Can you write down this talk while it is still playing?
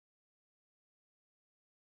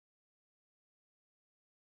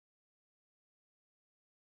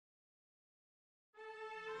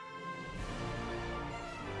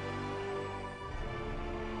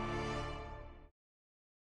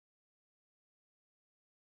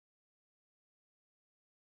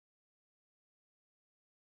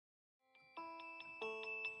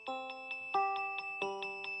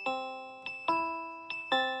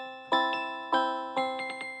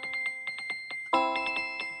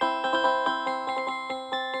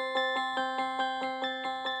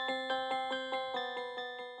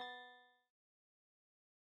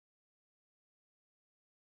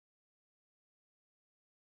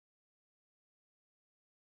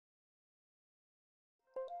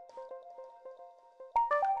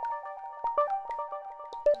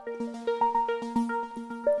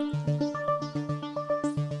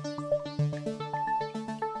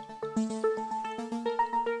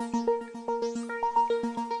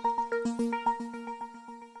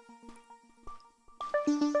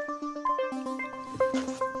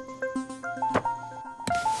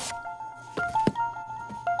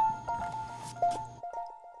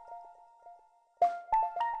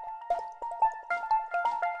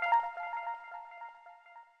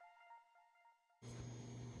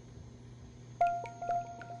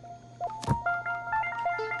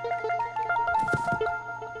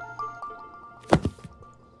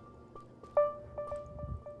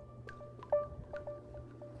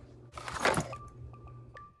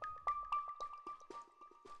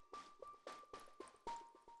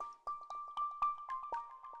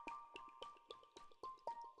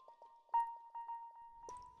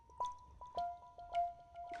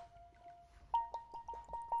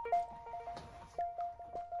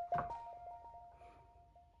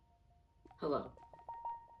Hello,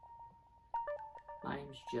 my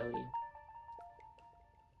name's Joey,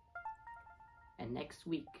 and next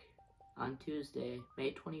week, on Tuesday,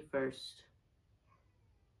 May 21st,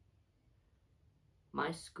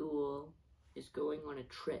 my school is going on a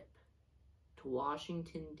trip to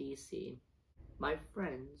Washington, D.C. My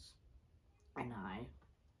friends and I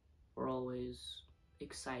were always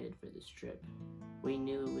excited for this trip. We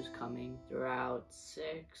knew it was coming throughout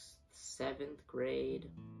 6th, 7th grade.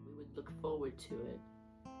 We would look forward to it.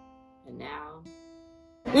 And now,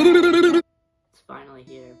 it's finally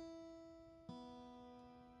here.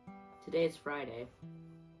 Today is Friday.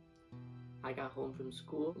 I got home from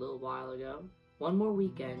school a little while ago. One more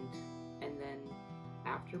weekend, and then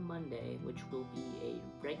after Monday, which will be a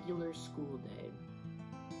regular school day,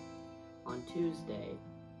 on Tuesday,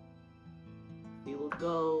 we will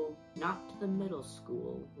go not to the middle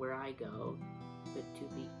school where I go, but to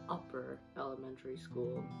the upper elementary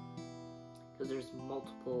school, because there's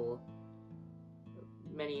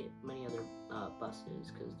many other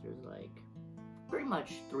buses, because there's like pretty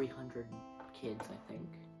much 300 kids, I think.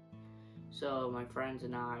 So my friends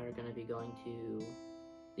and I are going to be going to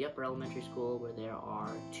the upper elementary school where there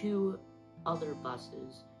are 2 other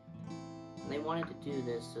buses, and they wanted to do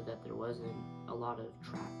this so that there wasn't a lot of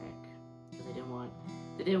traffic, because they didn't want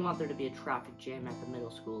there to be a traffic jam at the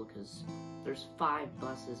middle school, because there's 5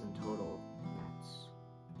 buses in total.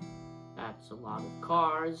 That's a lot of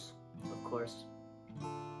cars, of course.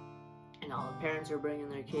 And all the parents are bringing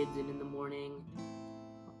their kids in the morning.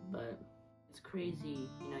 But it's crazy,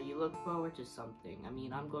 you know, you look forward to something. I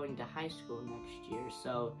mean, I'm going to high school next year,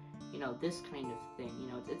 so, you know, this kind of thing, you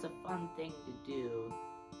know, it's a fun thing to do,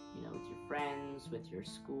 you know, with your friends, with your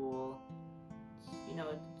school. You know,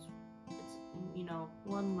 it's you know,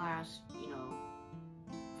 one last, you know,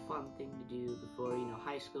 fun thing to do before, you know,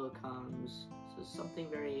 high school comes. So something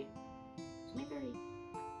very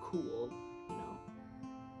cool, you know,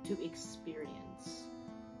 to experience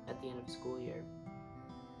at the end of the school year.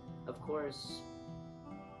 Of course,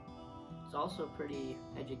 it's also pretty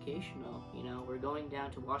educational, you know. We're going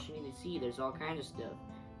down to Washington, D.C. There's all kinds of stuff.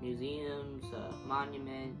 Museums,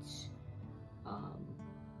 monuments,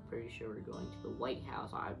 pretty sure we're going to the White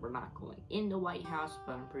House. We're not going in the White House,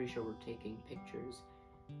 but I'm pretty sure we're taking pictures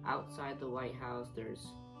outside the White House. There's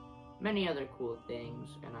many other cool things,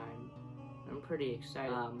 and I'm pretty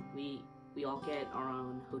excited. We all get our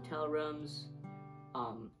own hotel rooms.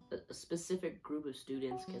 A specific group of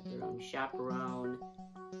students get their own chaperone.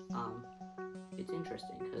 It's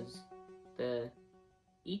interesting because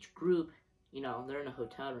each group, you know, they're in a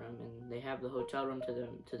hotel room and they have the hotel room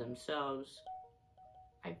to themselves.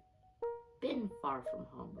 I've been far from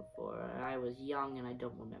home before. I was young and I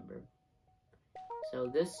don't remember. So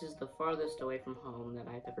this is the farthest away from home that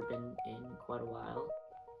I've ever been in quite a while.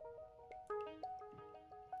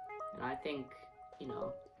 And I think, you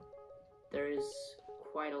know, there is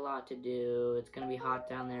quite a lot to do. It's going to be hot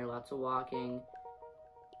down there, lots of walking.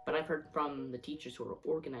 But I've heard from the teachers who are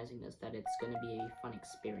organizing this that it's going to be a fun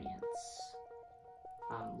experience.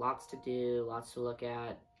 Lots to do, lots to look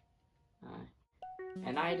at.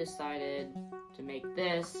 And I decided to make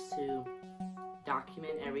this to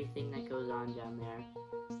document everything that goes on down there.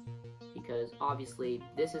 Because obviously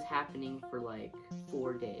this is happening for like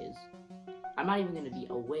 4 days. I'm not even going to be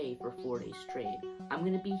away for 4 days straight. I'm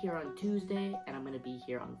going to be here on Tuesday, and I'm going to be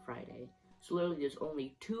here on Friday. So literally there's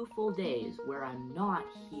only 2 full days where I'm not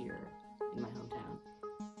here in my hometown.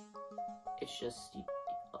 It's just,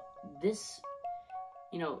 this,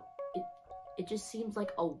 you know, it just seems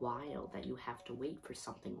like a while that you have to wait for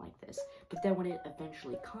something like this. But then when it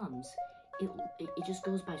eventually comes, it just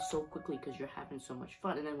goes by so quickly because you're having so much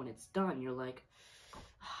fun. And then when it's done, you're like,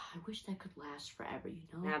 I wish that could last forever, you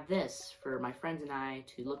know? I have this for my friends and I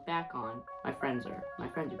to look back on. My friends are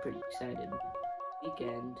pretty excited.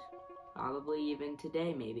 Weekend, probably even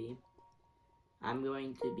today maybe. I'm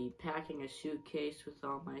going to be packing a suitcase with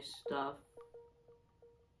all my stuff.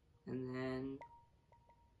 And then,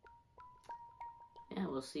 yeah,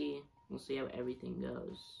 we'll see how everything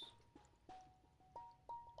goes.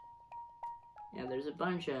 Yeah, there's a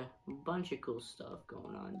bunch of cool stuff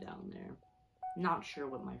going on down there. Not sure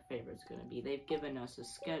what my favorite's gonna be. They've given us a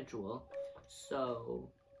schedule, so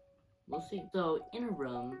we'll see. So in a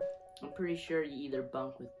room, I'm pretty sure you either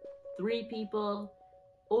bunk with 3 people,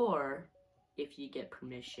 or if you get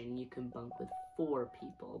permission, you can bunk with 4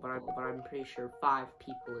 people. But I'm pretty sure 5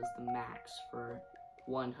 people is the max for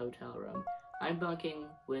one hotel room. I'm bunking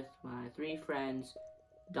with my 3 friends,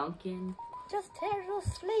 Duncan. Just hear those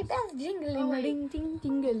sleigh bells jingling, ding, ding,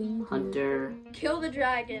 dingling. Hunter. Kill the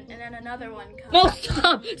dragon, and then another one comes. No,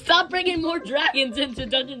 stop! Stop bringing more dragons into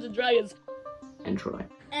Dungeons and Dragons. And Troy.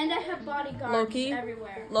 And I have bodyguards Loki.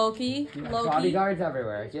 everywhere. Loki. Bodyguards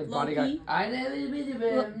everywhere. She has bodyguards.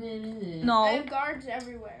 No. I have guards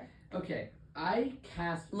everywhere. Okay, I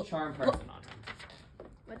cast Charm Person on him.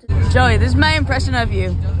 Joey, this is my impression of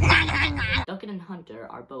you. Duncan and Hunter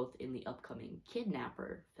are both in the upcoming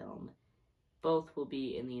Kidnapper film. Both will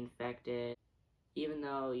be in The Infected, even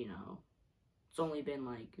though, you know, it's only been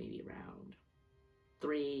like maybe around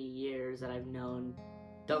 3 years that I've known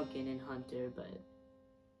Duncan and Hunter, but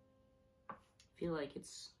I feel like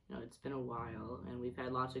it's been a while, and we've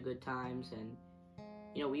had lots of good times, and,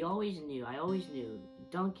 you know, I always knew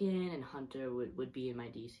Duncan and Hunter would be in my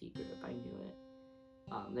DC group. I knew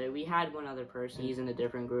it. We had one other person, he's in a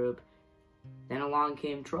different group. Then along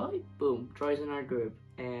came Troy, boom, Troy's in our group,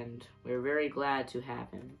 and we're very glad to have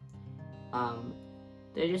him.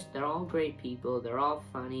 They're all great people, they're all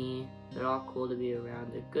funny, they're all cool to be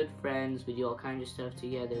around, they're good friends, we do all kinds of stuff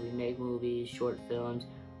together, we make movies, short films,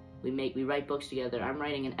 we write books together. I'm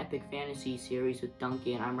writing an epic fantasy series with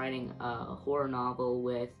Duncan, I'm writing a horror novel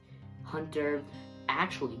with Hunter.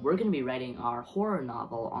 Actually, we're going to be writing our horror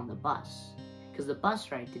novel on the bus, because the bus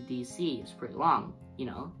ride to DC is pretty long, you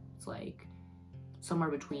know, it's like somewhere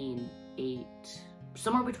between 7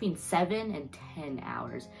 and 10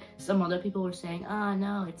 hours. Some other people were saying, oh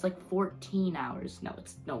no, it's like 14 hours. No,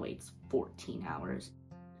 it's 14 hours.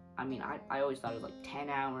 I mean, I always thought it was like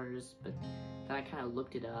 10 hours, but then I kind of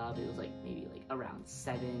looked it up. It was like maybe like around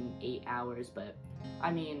 7-8 hours, but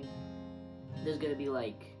I mean, there's gonna be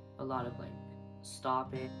like a lot of like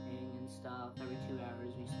stopping and stuff. Every 2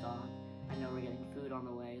 hours we stop. I know we're getting food on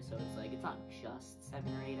the way, so it's like, it's not just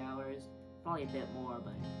 7 or 8 hours. Probably a bit more,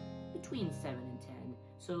 but between 7 and 10.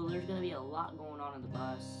 So there's gonna be a lot going on the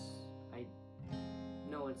bus. I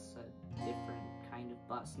know it's a different kind of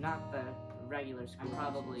bus, not the regular school. I'm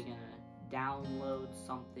probably gonna download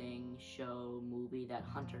something, show, movie that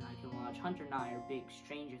Hunter and I can watch. Hunter and I are big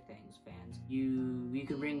Stranger Things fans. You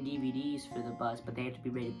can bring DVDs for the bus, but they have to be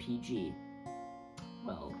rated PG.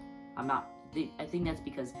 Well, I think that's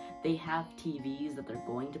because they have TVs that they're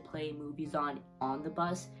going to play movies on the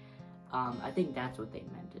bus. I think that's what they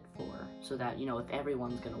meant it for, so that, you know, if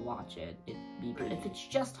everyone's gonna watch it, it'd be good. If it's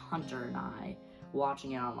just Hunter and I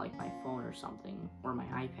watching it on like my phone or something, or my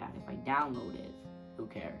iPad, if I download it, who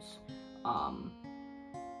cares?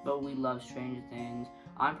 But we love Stranger Things.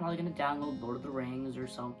 I'm probably gonna download Lord of the Rings or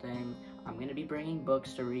something. I'm gonna be bringing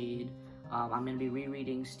books to read. I'm gonna be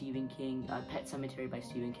rereading Stephen King, Pet Sematary by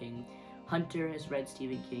Stephen King. Hunter has read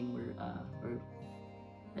Stephen King.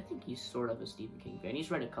 I think he's sort of a Stephen King fan. He's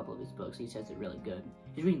read a couple of his books. He says they're really good.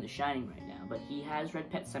 He's reading The Shining right now, but he has read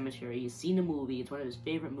Pet Sematary. He's seen the movie. It's one of his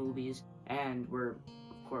favorite movies, and we're,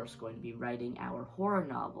 of course, going to be writing our horror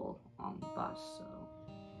novel on the bus. So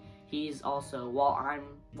he's also,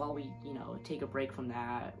 while we, you know, take a break from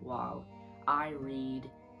that, while I read,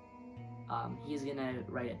 he's gonna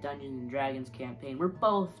write a Dungeons and Dragons campaign. We're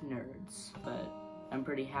both nerds, but I'm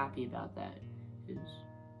pretty happy about that, because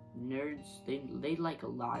nerds, they like a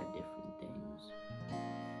lot of different things.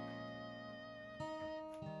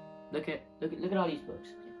 Look at all these books.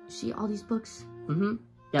 See all these books?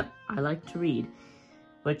 Yep, I like to read.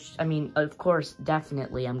 Which, I mean, of course,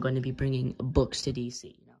 definitely I'm going to be bringing books to DC,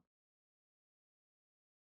 you know.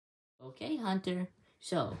 Okay, Hunter.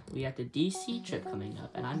 So, we have the DC trip coming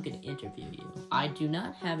up, and I'm going to interview you. I do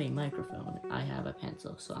not have a microphone. I have a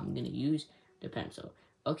pencil, so I'm going to use the pencil.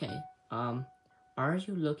 Okay, are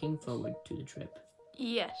you looking forward to the trip?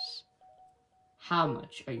 Yes. How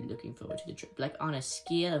much are you looking forward to the trip? Like, on a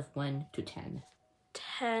scale of 1 to 10.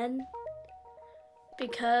 10.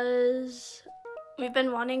 Because we've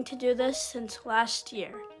been wanting to do this since last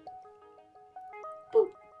year. Boop.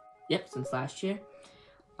 Yep, since last year.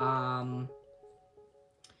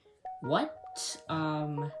 What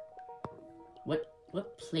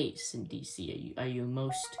place in DC are you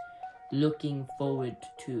most looking forward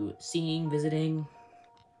to seeing, visiting?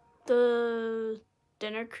 The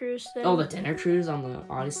dinner cruise thing. Oh, the dinner cruise on the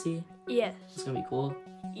Odyssey? Yes. It's gonna be cool.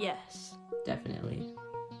 Yes. Definitely.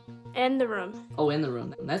 And the room. Oh, in the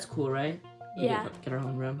room. That's cool, right? You Yeah. Get our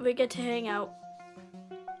own room. We get to hang out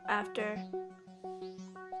after.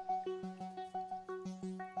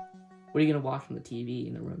 What are you gonna watch on the TV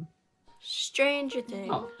in the room? Stranger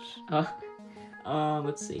Things.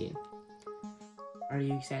 Let's see. Are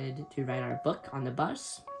you excited to write our book on the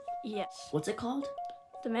bus? Yes. What's it called?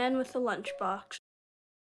 The Man with the Lunchbox.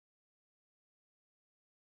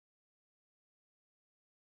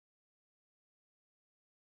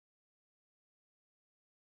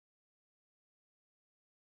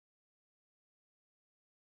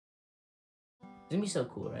 It's gonna be so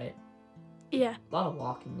cool, right? Yeah, A lot of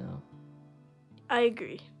walking, though. I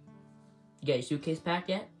agree. You got your suitcase packed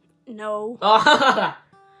yet? No. Oh!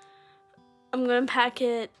 I'm gonna pack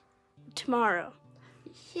it tomorrow.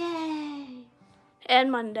 Yay!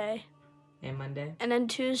 And Monday. And Monday? And then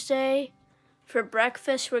Tuesday, for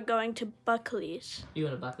breakfast, we're going to Buckley's. You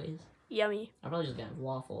going to Buckley's? Yummy. I'll probably just get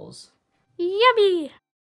waffles. Yummy!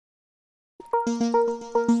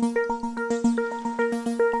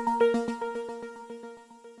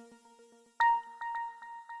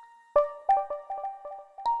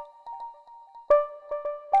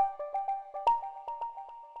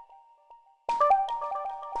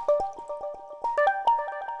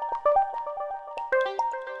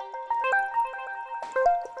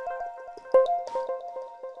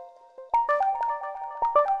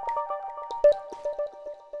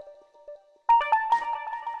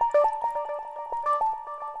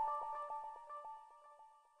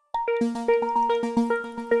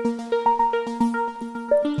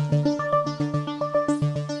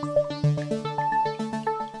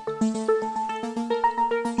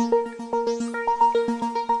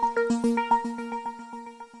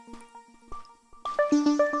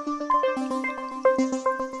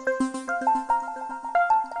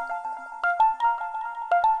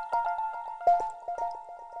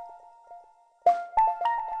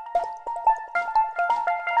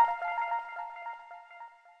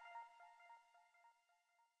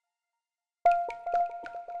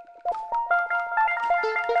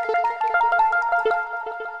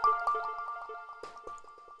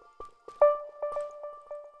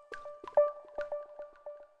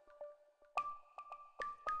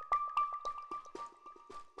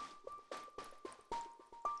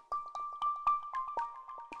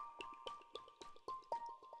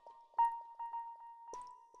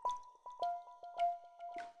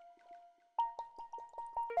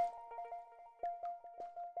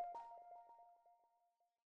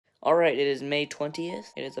 Alright, it is May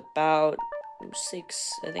 20th. It is about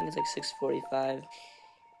 6:45.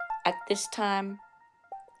 At this time,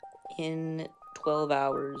 in 12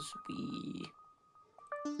 hours, we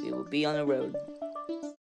will be on the road. Okay,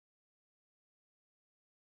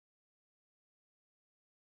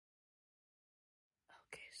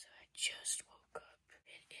 so I just woke up.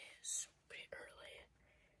 It is pretty early,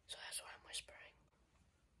 so that's why I'm whispering.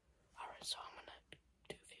 Alright, so I'm gonna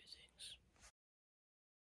do a few things.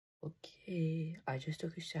 Okay, I just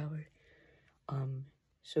took a shower.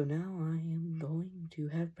 So now I am going to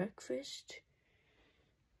have breakfast,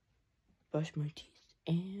 brush my teeth,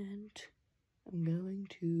 and I'm going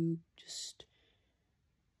to just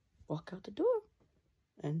walk out the door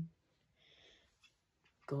and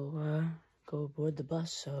go aboard the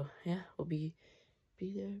bus. So yeah, we'll be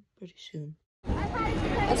there pretty soon.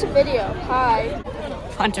 That's a video. Hi.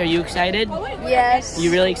 Hunter, you excited? Yes.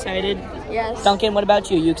 You really excited? Yes. Duncan, what about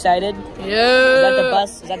you? You excited? Yeah. Is that the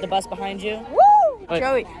bus? Is that the bus behind you? Woo! What?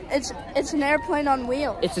 Joey, it's an airplane on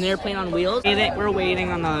wheels. It's an airplane on wheels. We're waiting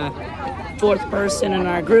on the fourth person in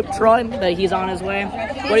our group, Troy, but he's on his way.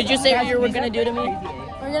 What did you say you were gonna do to me?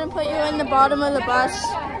 We're gonna put you in the bottom of the bus.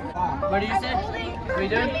 What did you say? What are you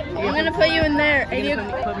doing? I'm gonna put you in there. You're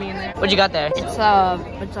gonna put me in there? What you got there? It's a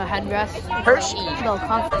headdress. Hershey. No,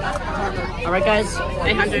 comfort. All right, guys.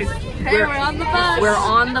 Hey, Hunter. Hey, we're on the bus. We're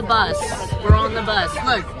on the bus. We're on the bus.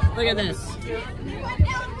 Look at this.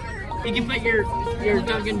 You can put your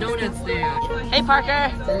Dunkin' Donuts there. Hey, Parker.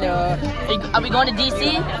 Hello. Are we going to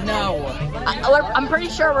DC? No. I'm pretty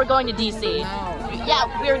sure we're going to DC. No. Yeah,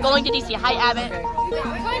 we're going to DC. Hi, Abbott. We're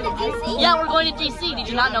going to DC? Yeah, we're going to DC. Did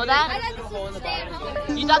you not know that? I thought this was to stay at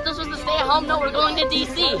home. You thought this was to stay at home? No, we're going to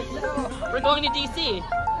DC. We're going to DC.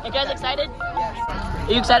 You guys excited? Yes.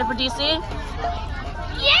 Are you excited for DC?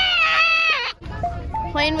 Yeah!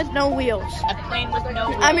 plane with no wheels. A plane with no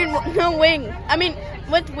wheels. I mean, no wing. I mean,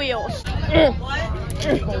 with wheels.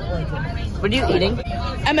 What are you eating?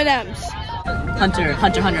 M&M's. Hunter.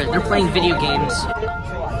 They're playing video games.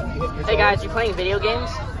 Hey guys, you playing video games?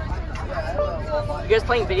 You guys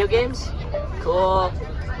playing video games? Cool.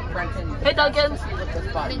 Hey Duncan.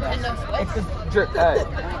 Nintendo Switch.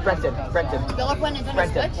 Brenton. Y'all are playing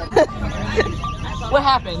Nintendo Switch? What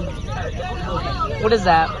happened? What is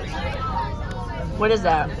that? What is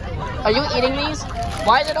that? Are you eating these?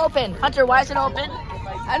 Why is it open? Hunter, why is it open?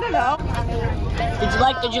 I don't know.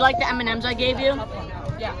 Did you like the M&Ms I gave you?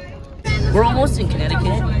 Yeah. We're almost in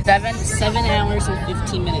Connecticut. 7 hours and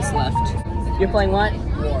 15 minutes left. You're playing what?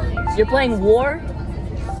 War. You're playing War?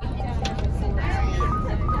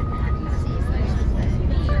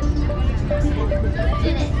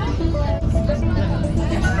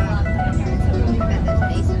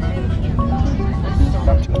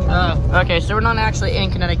 Okay, so we're not actually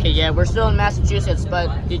in Connecticut yet. We're still in Massachusetts,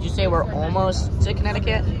 but did you say we're almost to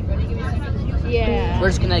Connecticut? Yeah.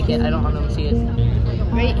 Where's Connecticut? I don't see it.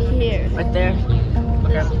 Right here. Right there?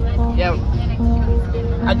 Okay. Yeah.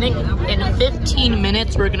 I think in 15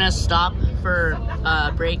 minutes we're gonna stop for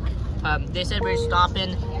break. They said we're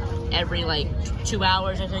stopping every like 2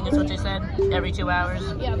 hours, I think is what they said. Every 2 hours.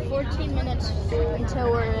 Yeah, 14 minutes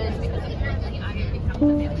until we're in.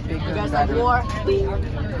 You guys like war? You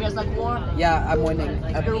guys like war? Yeah, I'm winning.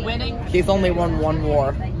 You're winning? He's only won one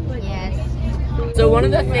war. Yes. So one of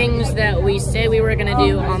the things that we said we were gonna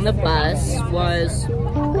do on the bus was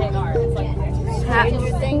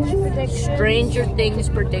Stranger Things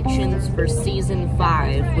predictions for season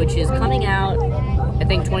 5, which is coming out, I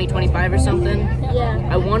think 2025 or something. Yeah.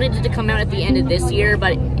 I wanted it to come out at the end of this year,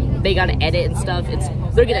 but they gotta edit and stuff. And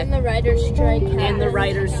the writer's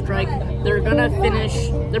strike. They're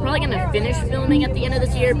probably gonna finish filming at the end of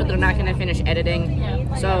this year, but they're not gonna finish editing.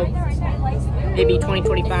 So maybe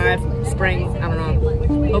 2025, spring, I don't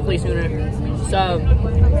know. Hopefully sooner. So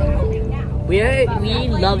we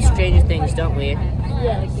love Stranger Things, don't we?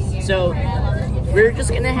 Yes. So we're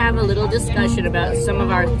just gonna have a little discussion about some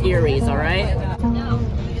of our theories, alright?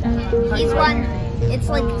 He's won. It's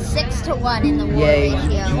like 6-1 in the war Yay.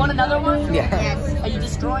 ratio. You want another one? Yeah. Yes. Are you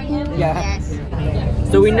destroying him? Yeah.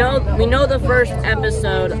 Yes. So we know the first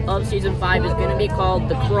episode of season 5 is gonna be called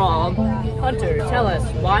The Crawl. Hunter, tell us,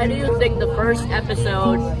 why do you think the first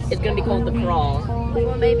episode is gonna be called The Crawl?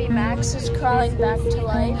 Well, maybe Max is crawling back to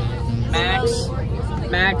life.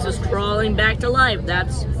 Max is crawling back to life.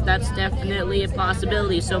 That's definitely a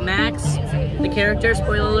possibility. So Max, the character,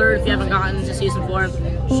 spoiler alert if you haven't gotten to season 4,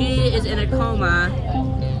 she is in a coma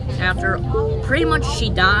after pretty much she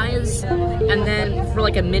dies, and then for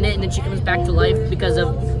like a minute, and then she comes back to life because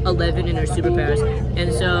of 11 and her superpowers.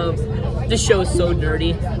 And so this show is so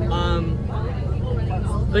nerdy.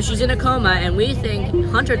 But she's in a coma, and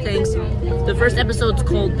Hunter thinks the first episode's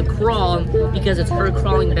called The Crawl because it's her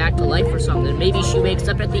crawling back to life or something. Maybe she wakes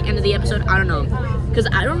up at the end of the episode, I don't know. Because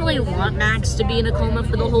I don't really want Max to be in a coma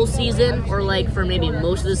for the whole season, or like for maybe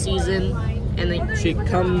most of the season, and then she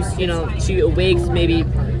comes, she awakes maybe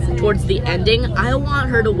towards the ending. I want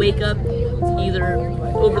her to wake up either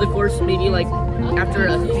over the course, maybe like after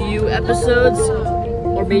a few episodes,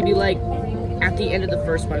 or maybe like at the end of the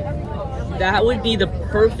first one. That would be the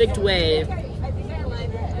perfect way,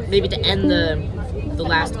 maybe to end the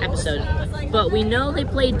last episode. But we know they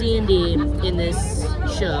play D&D in this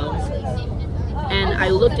show, and I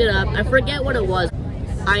looked it up. I forget what it was.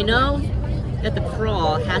 I know that The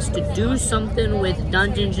Crawl has to do something with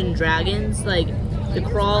Dungeons and Dragons. Like, The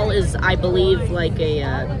Crawl is, I believe, like a,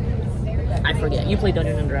 I forget. You play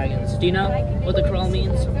Dungeons and Dragons. Do you know what The Crawl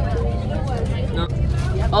means? No?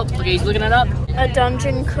 Oh, okay, he's looking it up. A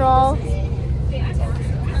dungeon crawl.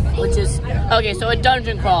 Which is, okay, so a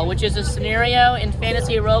dungeon crawl, which is a scenario in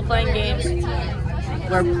fantasy role-playing games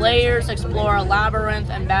where players explore a labyrinth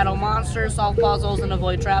and battle monsters, solve puzzles, and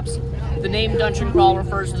avoid traps. The name dungeon crawl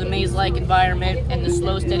refers to the maze-like environment and the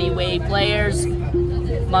slow, steady way players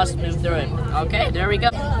must move through it. Okay, there we go.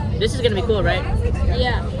 This is gonna be cool, right?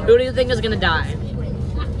 Yeah. Who do you think is gonna die?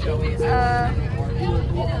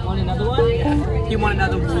 Want another one? You want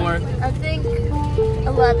another war? I think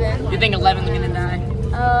 11. You think 11's gonna die?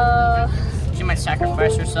 She might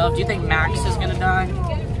sacrifice herself. Do you think Max is gonna die?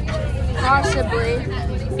 Possibly.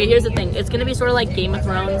 Okay, here's the thing. It's gonna be sort of like Game of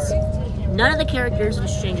Thrones. None of the characters in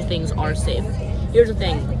Stranger Things are safe. Here's the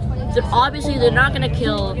thing. So obviously they're not gonna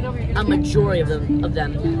kill a majority of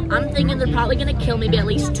them. I'm thinking they're probably gonna kill maybe at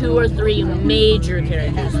least 2 or 3 major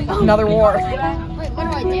characters. Another war. Wait,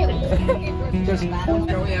 what do I do? Just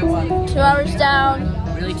 2 hours down.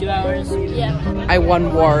 Really, 2 hours? Yeah. I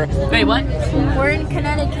won war. Wait, what? We're in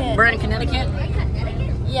Connecticut. We're in Connecticut?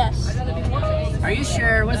 Yes. Are you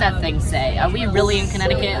sure? What does that thing say? Are we really in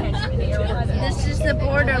Connecticut? This is the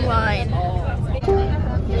borderline.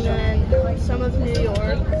 And then some of New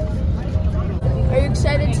York. Are you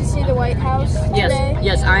excited to see the White House today?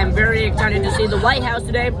 Yes, I am very excited to see the White House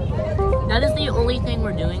today. That is the only thing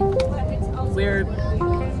we're doing. Where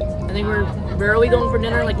are we going for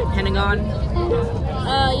dinner? Like the Pentagon?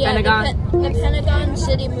 Yeah, Pentagon? The Pentagon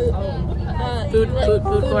City Food court?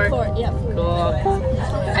 Yeah, food Cool.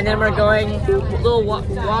 And then we're going,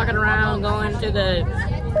 walking around, going to the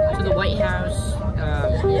White House,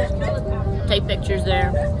 take pictures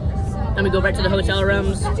there. Then we go right to the hotel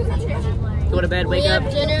rooms, go to bed, wake up. We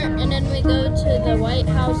have dinner, and then we go to the White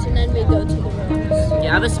House, and then we go to the rooms.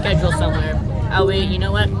 Yeah, I have a schedule somewhere. Oh wait, you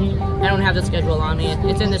know what? I don't have the schedule on me.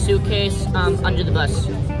 It's in the suitcase under the bus.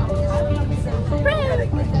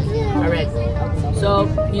 Alright. So,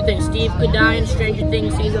 you think Steve could die in Stranger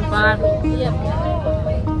Things Season 5? Yep.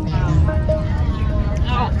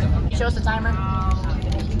 Show us the timer.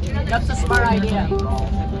 That's a smart idea.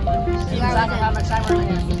 Keep track of how much time we're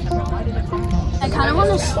in. I kind of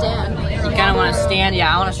want to stand. You kind of want to stand?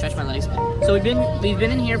 Yeah, I want to stretch my legs. So we've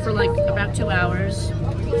been in here for like about 2 hours.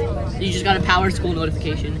 You just got a power school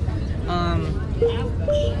notification.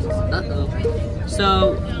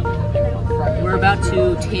 So we're about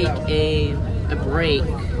to take a break,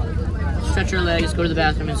 stretch our legs, go to the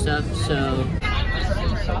bathroom and stuff. So.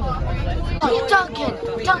 Oh,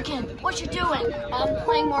 Duncan, what you doing? I'm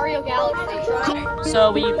playing Mario Galaxy.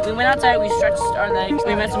 So we went outside, we stretched our legs,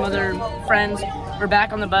 we met some other friends. We're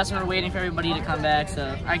back on the bus and we're waiting for everybody to come back.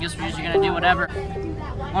 So I guess we're just gonna do whatever.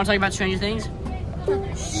 Want to talk about Stranger Things?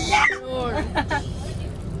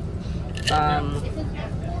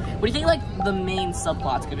 What do you think, like, the main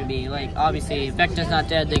subplot's gonna be? Like, obviously, Vecna's not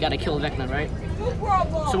dead, they gotta kill Vecna, right?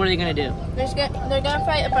 So what are they gonna do? They're gonna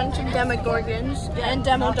fight a bunch of Demogorgons and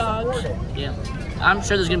Demo Dogs. Yeah. I'm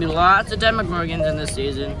sure there's gonna be lots of Demogorgons in this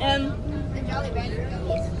season. And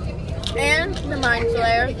the Mind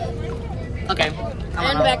Flayer. Okay.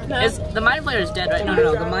 And Vecna. The Mind Flayer is dead, right?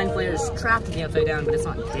 No. The Mind Flayer is trapped in the Upside Down, but it's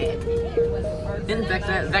not dead. Didn't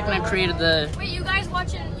Vecna created the... Wait, you guys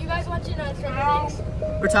watching Stranger Things?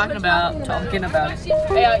 We're talking about it. Hey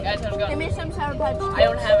guys, how's it going? Give me some Sour Patch Kids. I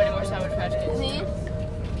don't have any more Sour Patch Kids. Me?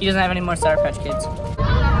 He doesn't have any more Sour Patch Kids.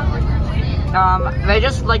 They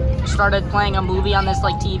just like started playing a movie on this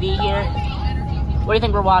like TV here. What do you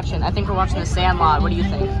think we're watching? I think we're watching The Sandlot. What do you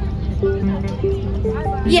think?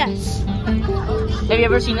 Yes. Have you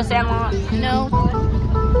ever seen The Sandlot? No.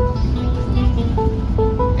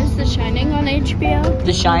 Is The Shining on HBO?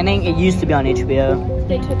 The Shining? It used to be on HBO.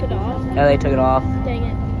 They took it off. Yeah, they took it off. Dang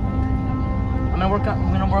it. I'm gonna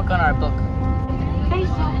work on our book.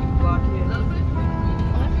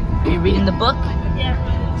 Are you reading the book? Yeah.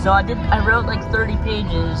 So I wrote like 30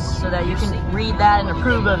 pages so that you can read that and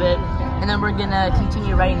approve of it, and then we're gonna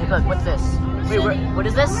continue writing the book. What's this? Wait, what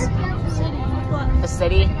is this? A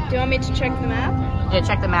city? Do you want me to check the map? Yeah,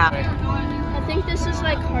 check the map. I think this is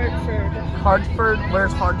like Hartford. Hartford?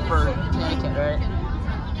 Where's Hartford? Connecticut, right?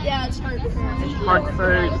 Yeah, it's Hartford.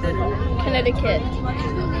 Hartford. Connecticut.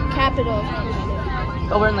 Capital of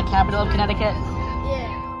Connecticut. Oh, we're in the capital of Connecticut?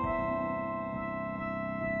 Yeah.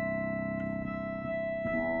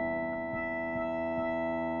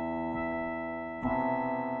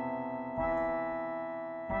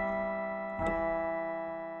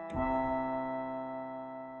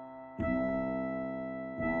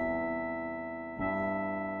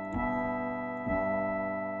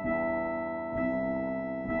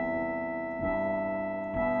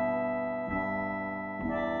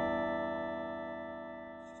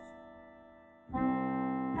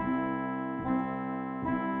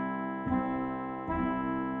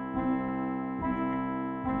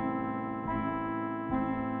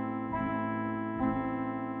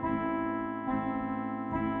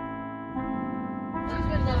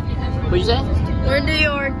 What'd you say? We're in New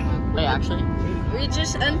York. Wait, actually? We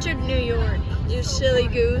just entered New York, you silly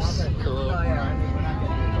goose. Cool.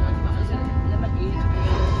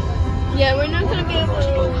 Yeah, we're not gonna be able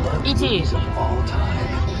to... E.T. 4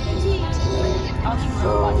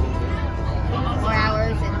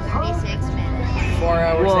 hours and 36 minutes. 4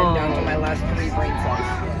 hours Whoa. and down to my last 3 brain cells.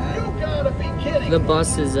 The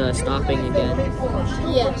bus is stopping again.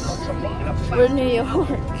 Yes. We're in New York.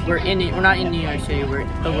 We're not in New York City,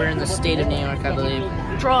 but we're in the state of New York, I believe.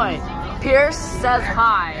 Troy, Pierce says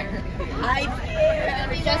hi.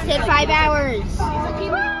 We just hit 5 hours.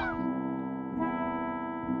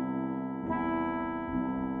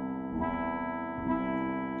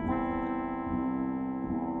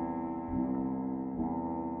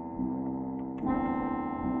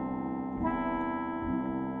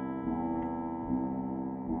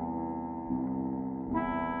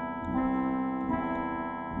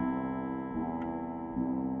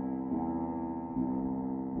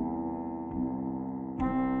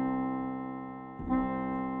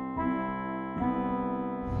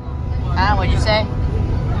 What'd you say?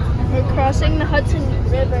 We're crossing the Hudson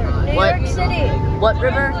River. New York City. What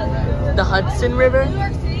river? The Hudson River?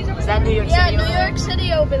 Is that New York City? Yeah, New York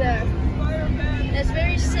City over there. That's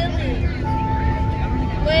very silly.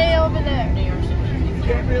 Way over there. New York City. You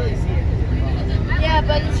can't really see it. Yeah,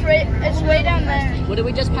 but it's way down there. What did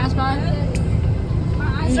we just pass by?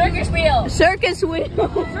 Circus wheel! Circus wheel.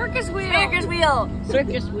 Circus wheel! Circus wheel!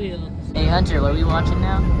 Circus wheel. Hey Hunter, what are we watching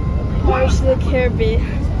now? Pirates of the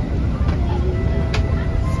Caribbean.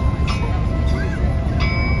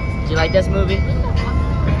 Do you like this movie?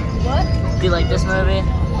 What? Do you like this movie?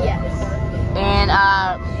 Yes. And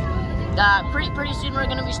pretty soon we're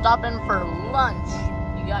gonna be stopping for lunch.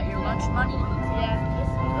 You got your lunch money?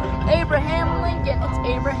 Yeah. Abraham Lincoln. It's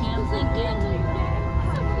Abraham Lincoln.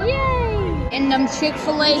 Yay! And them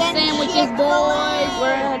Chick-fil-A sandwiches, boys.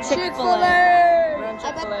 We're at Chick-fil-A.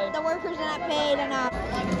 I bet the workers are not paid enough.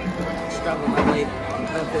 Struggle my plate.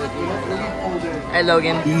 Hey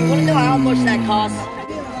Logan. You wanna know how much that costs?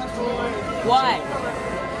 What?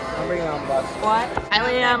 I'm bringing on the bus. What? Hi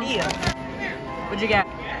Liam. What'd you get?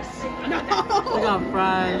 I got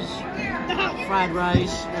fries, fried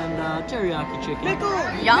rice, and teriyaki chicken.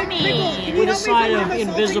 Yummy. With a side of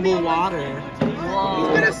invisible water.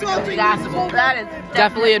 Whoa. That is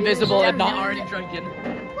Definitely invisible and not already drunken.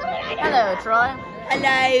 Hello, Troy.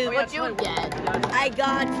 Hello. What you get? I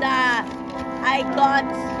got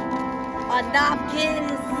a napkin.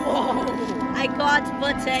 Whoa. I got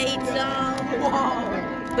potato.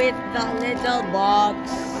 Whoa. With the little box.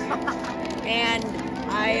 And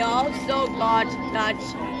I also got that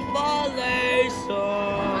Chick-fil-A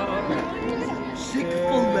sauce.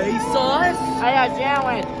 Chick-fil-A sauce? I got a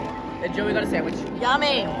sandwich. And Joey got a sandwich.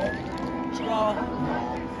 Yummy.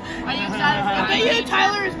 Are you excited for the Yeah,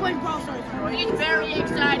 Tyler is playing Brawl Stars. He's very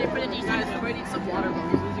excited for the DC. Guys, we need some water.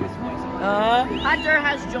 He's losing his voice. Hunter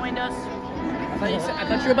has joined us. I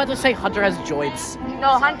thought you were about to say Hunter has joints.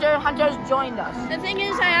 No, Hunter's joined us. The thing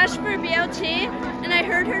is, I asked for BLT, and I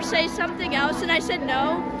heard her say something else, and I said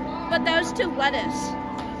no, but that was to lettuce.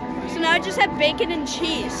 So now I just have bacon and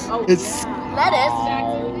cheese. Oh, It's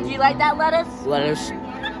lettuce. Do you like that lettuce? lettuce.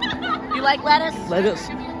 You like lettuce? Lettuce.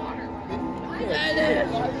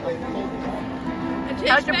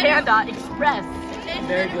 How's your Panda Express?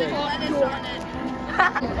 Very good.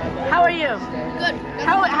 How are you? Good.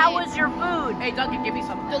 How was your food? Hey Duncan, give me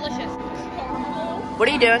some. Delicious. What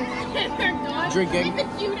are you doing? Drinking.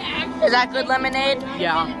 Is that good lemonade?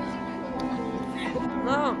 Yeah.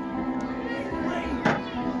 No.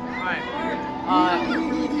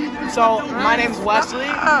 So, my name's Wesley.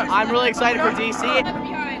 I'm really excited for DC.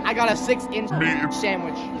 I got a 6-inch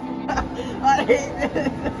sandwich.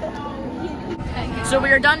 So we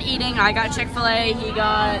were done eating. I got Chick-fil-A. He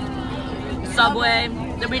got Subway.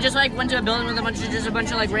 Then we just like went to a building with a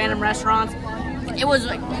bunch of like random restaurants. It was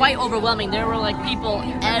like quite overwhelming. There were like people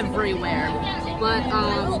everywhere. But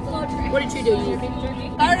what did you do?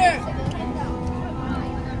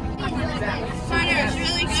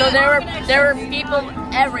 So there were people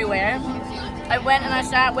everywhere. I went and I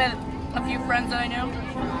sat with a few friends that I knew.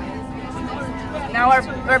 Now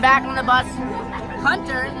we're back on the bus.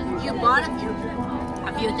 Hunter, you bought a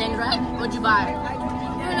few things, right? What'd you buy?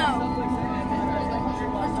 Uno.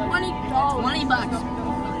 20 bucks.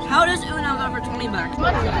 How does Uno go for 20 bucks?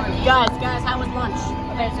 Guys, how was lunch?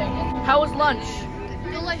 How was lunch?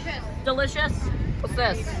 Delicious. Delicious? What's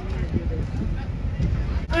this?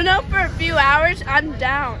 Uno for a few hours, I'm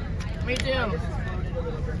down. Me too.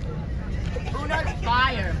 Uno's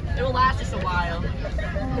fire. It will last us a while.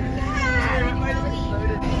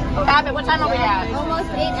 Abbott, what time are we at?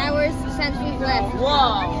 Almost 8 hours since we've left.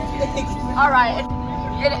 Whoa. Alright,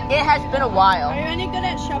 it has been a while. Are you any good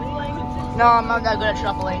at shuffling? No, I'm not that good at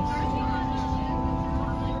shuffling.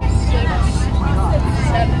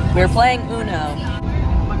 We're playing Uno.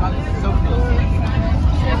 Oh my god, this is so cool.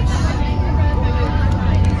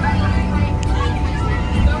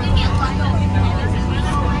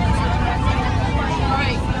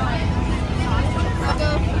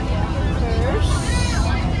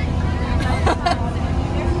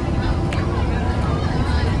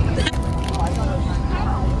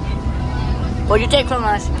 What'd you take from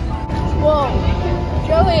us? Whoa.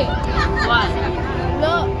 Joey, What?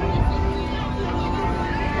 look.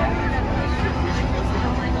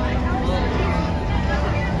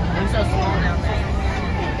 I'm so small down there.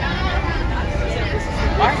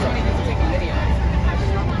 Why are so many people taking videos?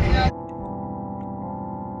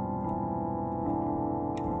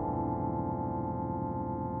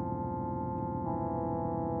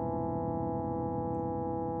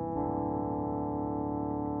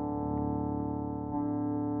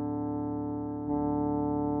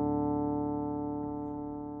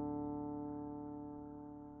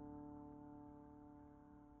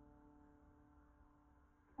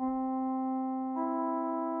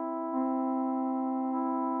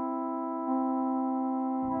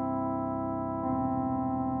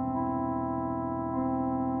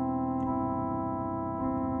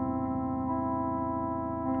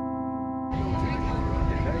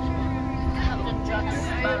 Jack Are you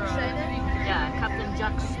Sparrow. excited? Yeah, Captain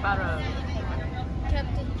Jack Sparrow.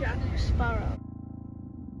 Captain Jack Sparrow.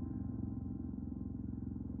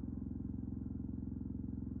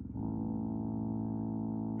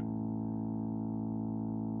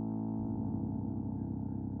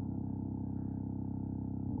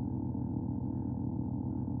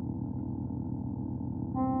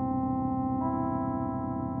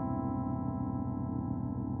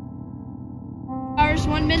 Hours,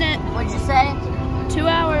 1 minute. What'd you say? 2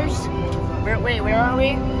 hours Wait, where are we?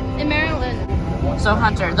 in Maryland. So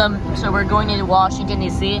Hunter, so we're going into Washington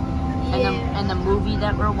D.C. Yeah. and the movie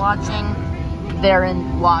that we're watching, they're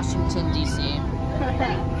in Washington D.C.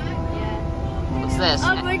 Yeah. What's this?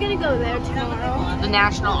 Oh, we're gonna go there tomorrow. The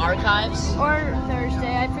National Archives. Or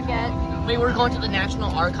Thursday, I forget. Wait, we're going to the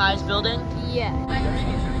National Archives building. Yeah.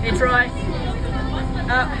 Hey Troy,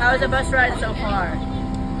 how's the bus ride so far?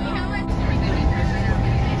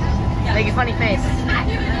 Make a funny face.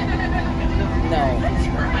 No.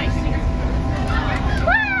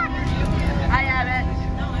 Hi Abbott.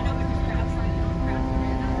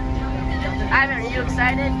 Abbott, are you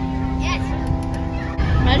excited? Yes.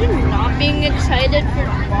 Imagine not being excited for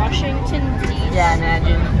Washington, D.C. Yeah,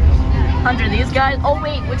 imagine. Hunter, these guys. Oh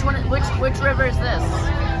wait, which river is this?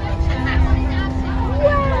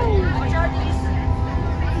 Which are these?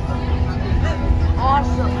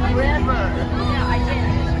 Awesome river. Yeah, I did.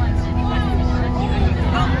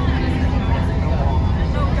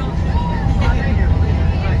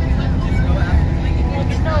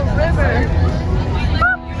 No river.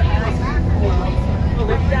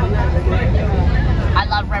 I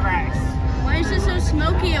love rivers. Why is it so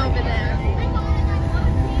smoky over there?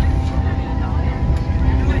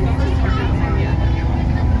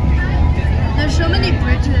 There's so many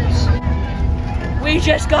bridges. We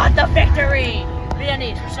just got the victory!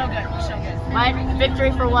 Viennese, we're so good, we're so good. What?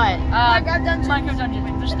 Victory for what? Minecraft Dungeons. Minecraft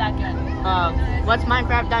Dungeons, we're just that good. What's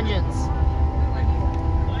Minecraft Dungeons?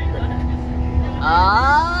 Oh,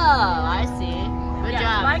 I see. Good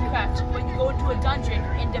job. Minecraft, when you go into a dungeon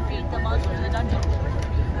and defeat the monster in the dungeon.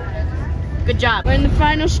 Good job. We're in the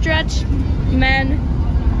final stretch, men.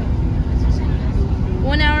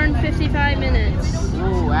 1 hour and 55 minutes.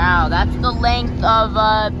 Ooh, wow, that's the length of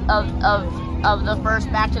the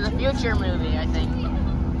first Back to the Future movie, I think.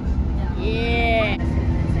 Yeah.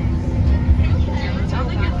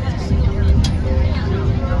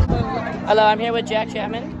 Hello, I'm here with Jack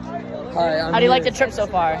Chapman. Hi, How do you like the trip so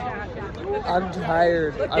far? I'm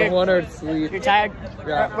tired. I want to sleep. You're tired?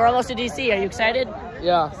 Yeah. We're almost to DC. Are you excited?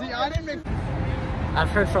 Yeah. I've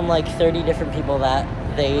heard from like 30 different people that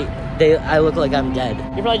I look like I'm dead.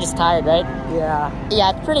 You're probably just tired, right? Yeah. Yeah,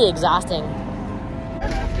 it's pretty exhausting.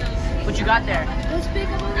 What you got there?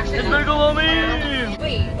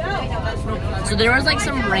 So there was like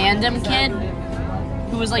some random kid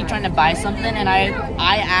who was like trying to buy something, and I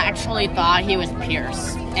actually thought he was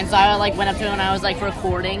Pierce. And so I like went up to him and I was like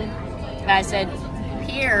recording, and I said,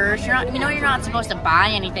 Pierce, you're not supposed to buy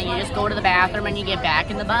anything. You just go to the bathroom and you get back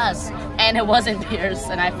in the bus. And it wasn't Pierce,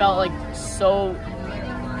 and I felt like so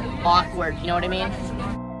awkward. You know what I mean?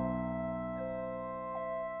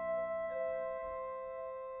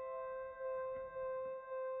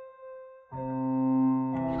 Do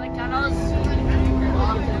you like tunnels?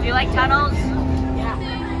 Do you like tunnels?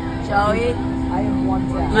 Shall we? I have one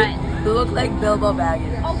tap. What? You look like Bilbo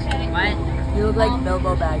Baggins. Okay. What? You look like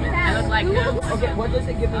Bilbo Baggins. I look like who? Okay, what does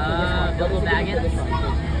it give me for this one? Bilbo Baggins?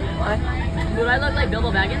 What? Do I look like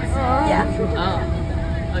Bilbo Baggins? Yeah.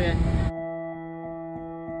 Oh. Okay.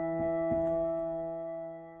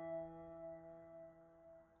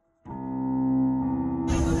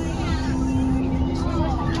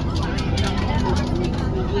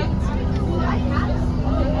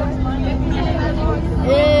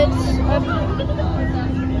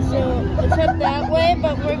 It's up that way,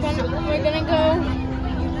 but we're gonna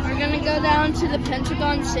go down to the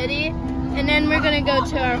Pentagon City, and then we're gonna go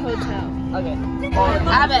to our hotel. Okay.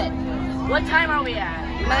 Abbott, what time are we at?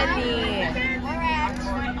 We're at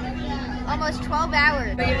almost 12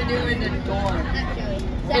 hours. What are we gonna do in the dorm?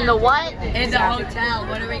 In the what? In the hotel.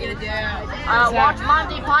 What are we gonna do? Watch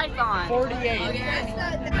Monty Python. 48.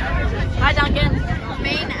 Hi, Duncan.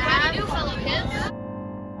 Main app.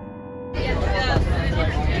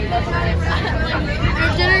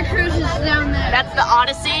 Our dinner cruise is down there. That's the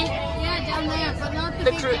Odyssey, Yeah, down there, but not the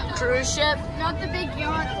the big cruise ship. not the big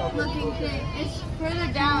yacht-looking thing. It's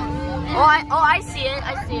further down. And I see it.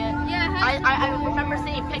 I see it. yeah, it has I remember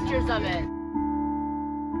seeing pictures of it.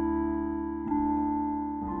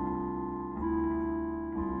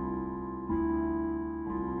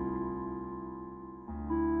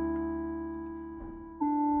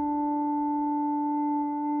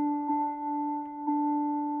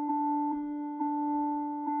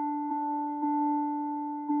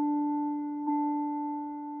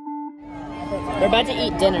 about to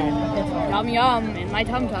eat dinner. Yum yum in my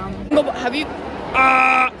tum tum. Have you?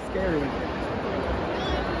 Scary.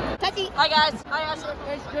 Hi guys. Hi Ashley.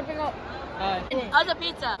 It's dripping up. How's the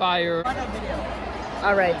pizza? Fire.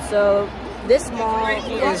 All right, so this mall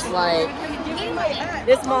is like,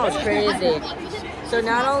 this mall is crazy. So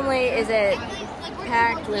not only is it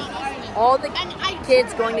packed with all the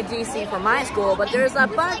kids going to DC for my school, but there's a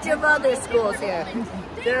bunch of other schools here.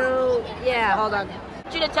 So yeah, hold on. I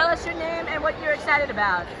want you to tell us your name and what you're excited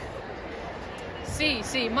about. See,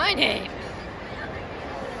 my name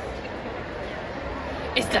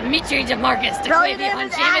is Dimitri DeMarcus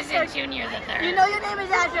DeClavion Jameson Jr. III. You know your name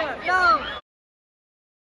is Asher. No.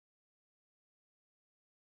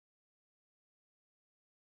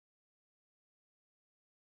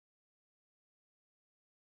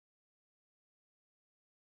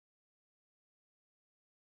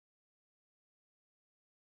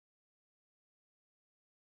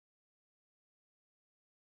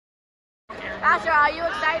 Asher, are you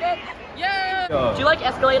excited? Yeah. Do you like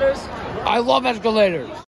escalators? I love escalators.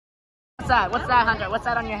 What's that? What's that, Hunter? What's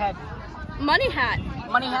that on your head? Money hat.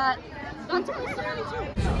 Money hat?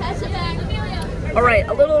 Alright,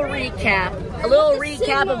 a little recap. A little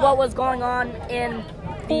recap of what was going on in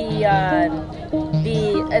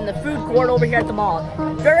the food court over here at the mall.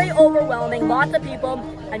 Very overwhelming, lots of people.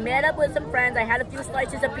 I met up with some friends. I had a few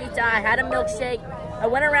slices of pizza. I had a milkshake. I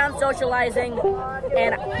went around socializing,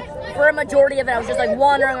 and for a majority of it, I was just like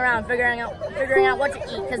wandering around, figuring out what to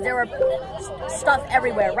eat, because there were stuff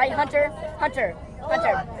everywhere, right, Hunter? Hunter.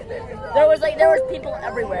 There was people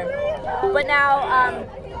everywhere. But now,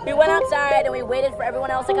 we went outside and we waited for everyone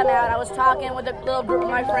else to come out. I was talking with a little group of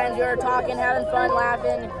my friends. We were talking, having fun,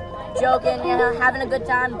 laughing, joking, you know, having a good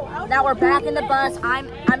time. Now we're back in the bus. I'm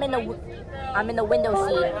in the window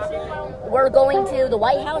seat. We're going to the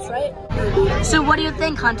White House, right? So what do you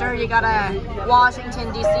think, Hunter? You got a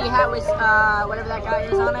Washington, D.C. hat with whatever that guy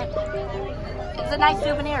is on it? It's a nice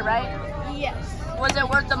souvenir, right? Yes. Was it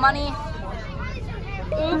worth the money?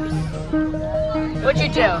 Oops. What'd you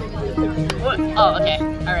do? What? Oh, okay.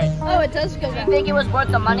 All right. Oh, it does go back. You think it was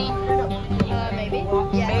worth the money? Maybe.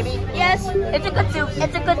 Yes. Maybe? Yes. It's a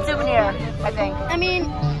good souvenir, I think. I mean,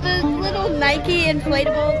 the little Nike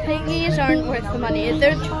inflatable thingies aren't worth the money.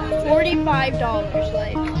 They're $45.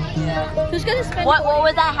 Like, who's gonna spend? What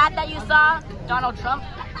was that hat that you saw? Donald Trump?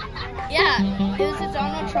 Yeah, it was a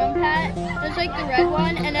Donald Trump hat. It was like the red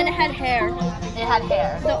one, and then it had hair. It had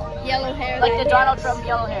hair. The yellow hair. Like the Donald Trump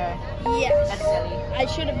yellow hair. Yes. That's silly. I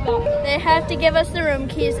should have gone. They have to give us the room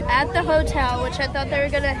keys at the hotel, which I thought they were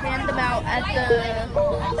gonna hand them out at the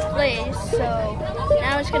place. So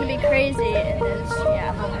now it's gonna be crazy, and it's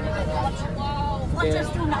Let's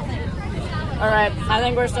just do nothing. All right, I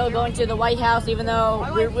think we're still going to the White House, even though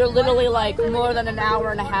we're literally like more than an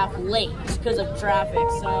hour and a half late because of traffic.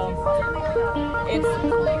 So it's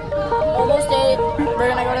almost 8. We're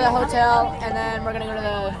gonna go to the hotel, and then we're gonna go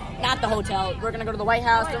to not the hotel. We're gonna go to the White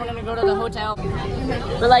House, then we're gonna go to the hotel.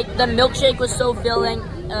 But like the milkshake was so filling.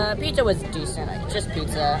 Pizza was decent, just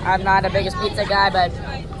pizza. I'm not the biggest pizza guy, but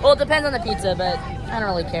well, it depends on the pizza. But I don't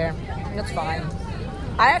really care. That's fine.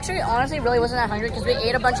 I actually honestly really wasn't that hungry because we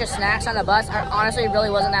ate a bunch of snacks on the bus. I honestly really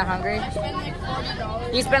wasn't that hungry.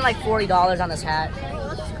 He spent like $40 on this hat.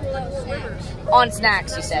 On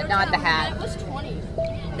snacks, he said, not the hat.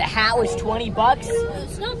 The hat was 20 bucks?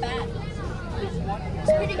 It's not bad.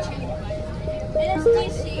 It's pretty cheap. It is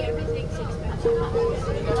DC, everything's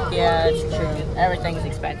expensive. Yeah, it's true. Everything's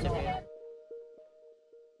expensive.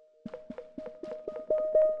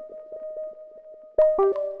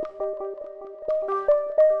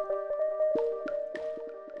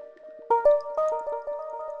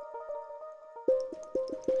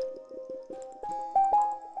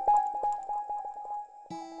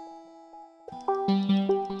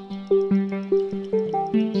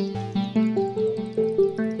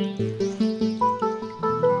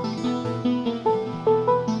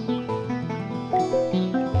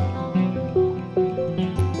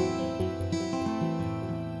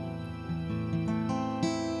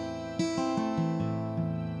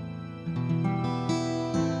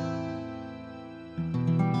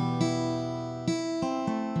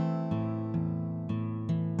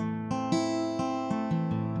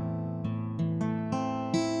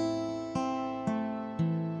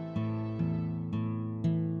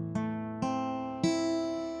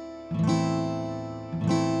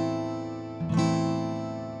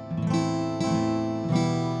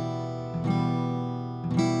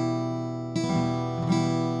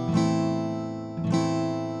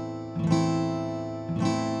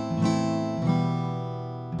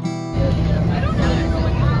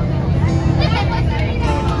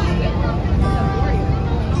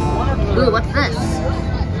 What's this?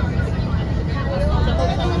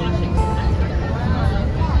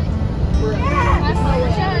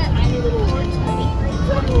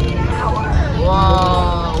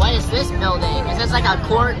 Whoa, what is this building? Is this like a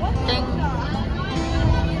court thing?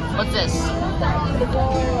 What's this?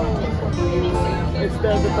 It's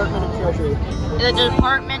the Department of Treasury. The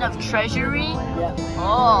Department of Treasury? Yeah.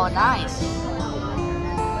 Oh, nice.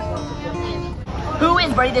 Who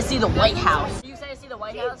is ready to see the White House? Are you excited to see the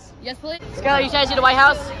White House? Yes, please. Skyla, you excited to see the White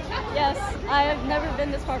House? Yes, I have never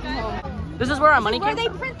been this far from home. This is where our money Where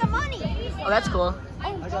came they print the money. Oh, that's cool.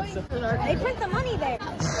 They print the money there.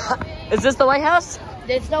 Is this the White House?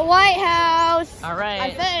 It's the White House. All right.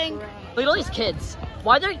 I think. Look at all these kids.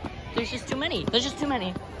 Why there's just too many. There's just too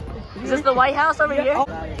many. Is this the White House over here?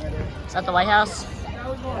 Is that the White House?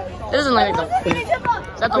 This isn't like the...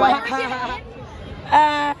 Is that the White House?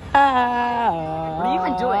 What are you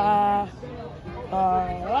even doing?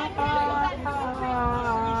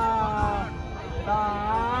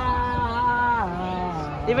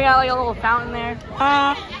 You even got like a little fountain there.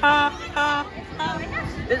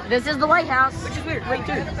 This is the White House. Which is weird. Wait,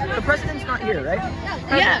 dude, the president's not here, right?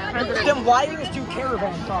 Yeah. Then why are there 2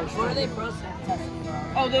 caravan cars? Where are they protesting?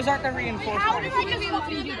 Oh, those aren't the reinforcements. How did I just help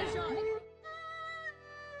you do this?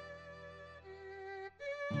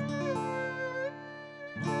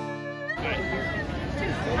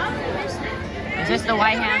 Is this the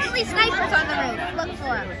White House? Apparently snipers on the roof. Look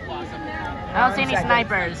for them. I don't see any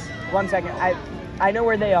snipers. 1 second. I know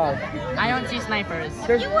where they are. I don't see snipers.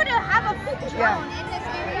 You would have a drone in this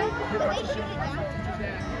area. So they shoot it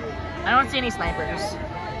down. I don't see any snipers.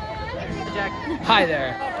 Jack. Hi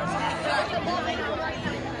there.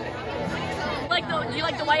 Do you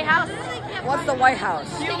like the White House? What's the White House?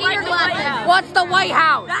 Do you like the White House? What's the White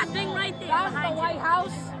House? That thing right there. That's the White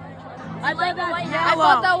House? I like the White I House.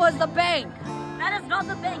 thought that was the bank. That is not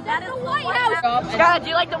the bank. That is the White House. Skyla, do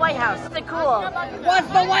you like the White House? Is it cool? What's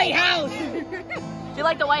the White House? Do you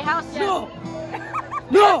like the White House? No.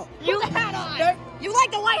 No. You like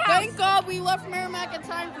the White House? Thank God we left Merrimack in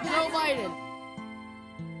time for Joe Biden.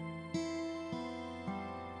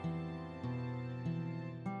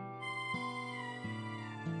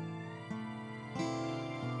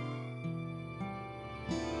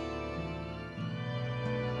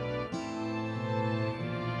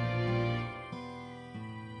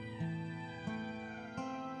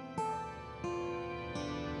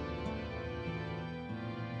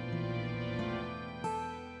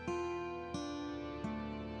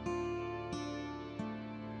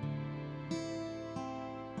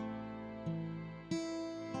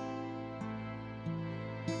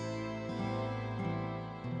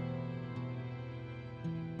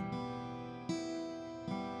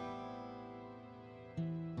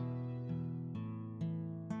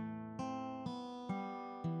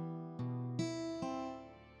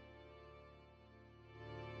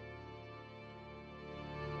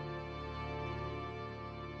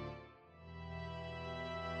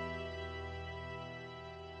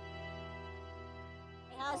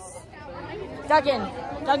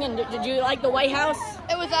 Duncan, did you like the White House?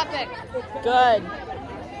 It was epic. Good.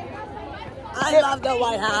 I love the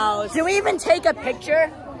White House. Did we even take a picture?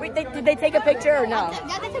 Wait, did they take a picture or no?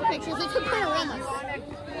 Yeah, they took pictures. They took panoramas.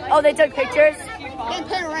 Oh, they took pictures? And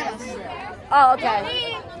panoramas. Oh,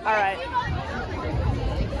 okay. All right.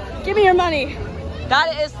 Give me your money.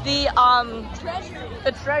 That is the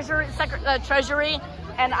Treasury,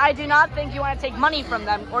 and I do not think you want to take money from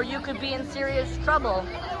them, or you could be in serious trouble.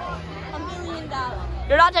 $1 million.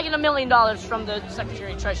 You're not taking $1 million from the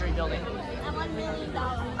Secretary of Treasury building. $1 million.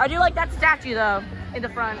 I do like that statue though in the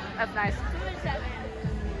front. That's nice.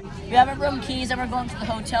 We have our room keys, and we're going to the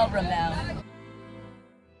hotel room now.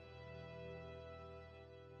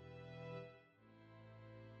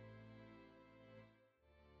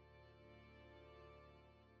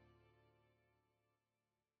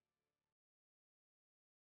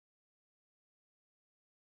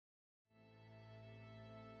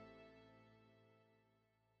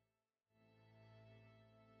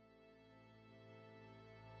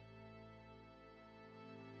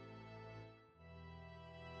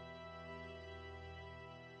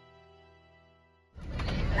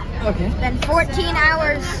 Okay. It's been 14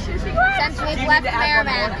 hours since we've left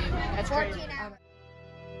Merrimack. 14 hours.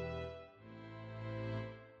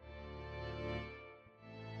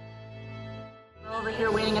 We're over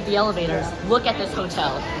here waiting at the elevators. Look at this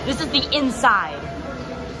hotel. This is the inside.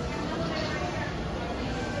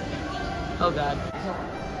 Oh God.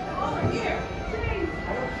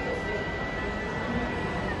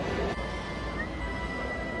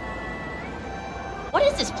 What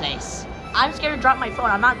is this place? I'm scared to drop my phone.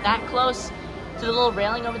 I'm not that close to the little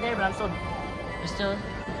railing over there, but I'm still We're still.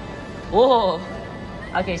 Whoa.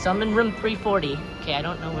 Okay, so I'm in room 340. Okay, I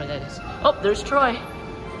don't know where that is. Oh, there's Troy.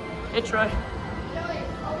 Hey, Troy. Joey,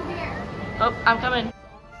 over here. Oh, I'm coming.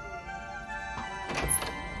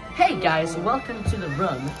 Hey guys, welcome to the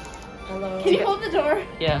room. Hello. Can you hold the door?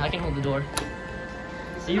 Yeah, I can hold the door.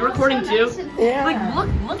 So you're recording too? Yeah. Like,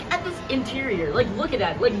 look at this interior. Like, look at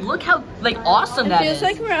that. Like, look how awesome that is. It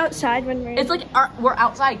feels like we're outside when we're. It's like we're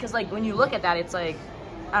outside because like when you look at that, it's like,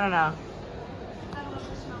 I don't know.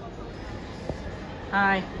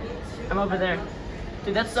 Hi, I'm over there.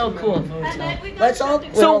 Dude, that's so cool. Let's all.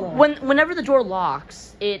 So whenever the door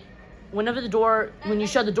locks, when you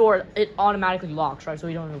shut the door, it automatically locks, right? So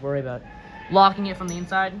you don't have to worry about locking it from the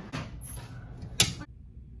inside. Okay,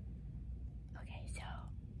 so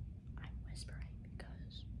I'm whispering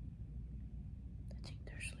because I think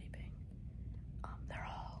they're sleeping. They're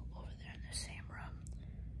all over there in the same room.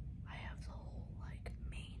 I have the whole like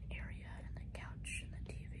main area and the couch and the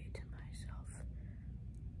TV to myself.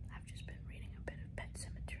 I've just been reading a bit of Pet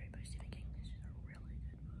Sematary by Stephen King. This is a really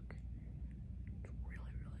good book. It's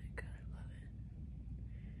really, really good. I love it.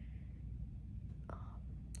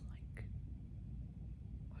 Like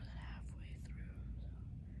more than halfway through, so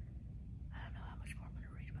I don't know how much more I'm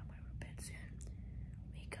gonna read, but I'm gonna go to bed soon.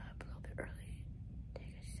 Wake up a little bit early,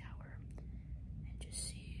 take a shower, and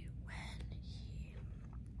just see when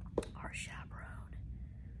our chaperone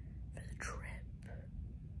for the trip.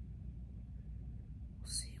 We'll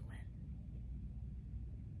see when,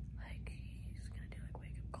 like, he's gonna do like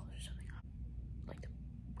wake up calls or something. Like to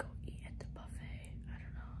go eat at the buffet. I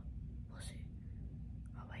don't know. We'll see.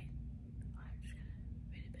 Oh wait, I'm just gonna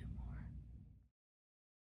wait a bit more.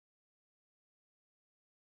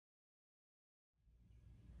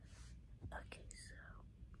 Okay, so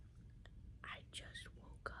I just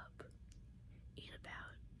woke up in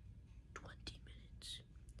about 20 minutes.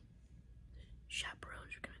 The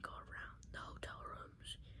chaperones are gonna go around the hotel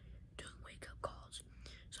rooms doing wake-up calls,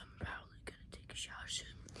 so I'm probably gonna take a shower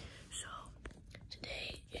soon. So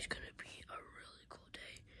today is gonna be a really cool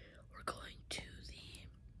day. We're going to the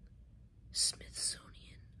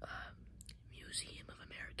Smithsonian Museum of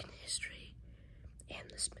American History and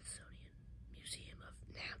the Smithsonian Museum of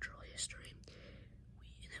Natural History.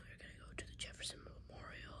 And then we're gonna go to the Jefferson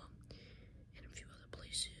Memorial and a few other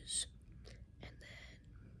places. And then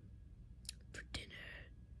for dinner,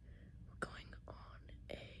 we're going on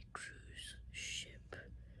a cruise ship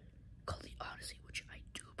called the Odyssey, which I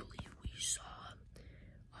do believe we saw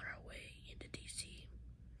on our way into DC.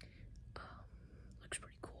 Looks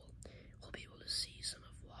pretty cool. We'll be able to see some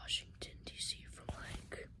of Washington, DC from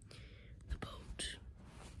like the boat.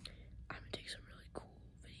 I'm gonna take some really cool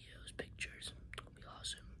videos, pictures. It'll be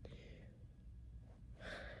awesome.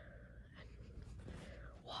 And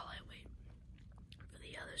while I wait for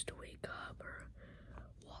the others to wake up, or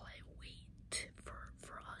while I wait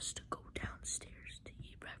for us to go downstairs to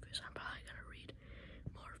eat breakfast, I'm probably gonna read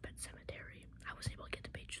more of Pet Sematary. I was able to get to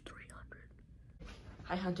page 300.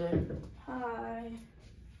 Hi, Hunter. Hi.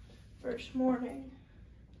 First morning.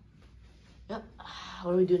 Yep.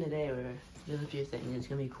 What are we doing today? We're doing a few things. It's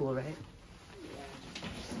gonna be cool, right?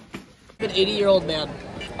 I'm an 80-year-old man.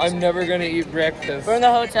 I'm never gonna eat breakfast. We're in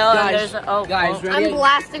the hotel Guys, and there's guys, ready? I'm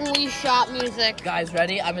blasting Lee Shop music. Guys,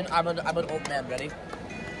 ready? I'm an old man. Ready?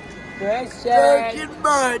 Christian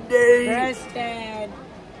Monday.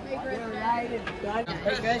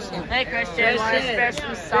 Christian. Hey Christian, want to spare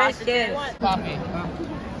some sausages? Coffee.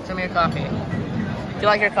 Show me your coffee. Do you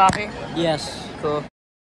like your coffee? Yes. Cool.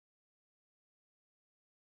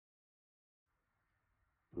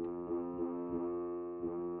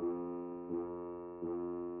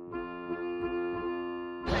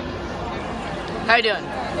 How you doing?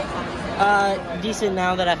 Decent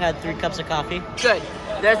now that I've had 3 cups of coffee. Good.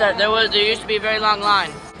 There used to be a very long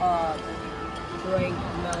line. Drink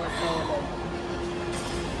melatonin.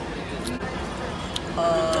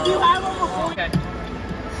 Do you have one before? Okay.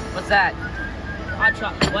 What's that? Hot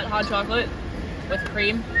chocolate with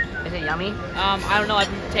cream. Is it yummy? I don't know. I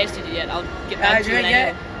haven't tasted it yet. I'll get back to you when I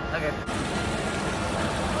get. Okay.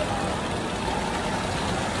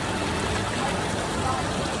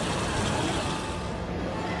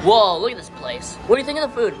 Whoa, look at this place. What do you think of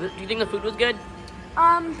the food? Do you think the food was good?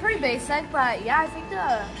 Pretty basic, but yeah, I think the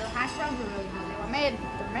hash browns were really good.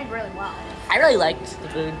 They're made really well. I really liked the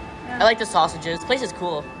food. Yeah. I like the sausages. The place is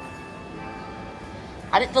cool.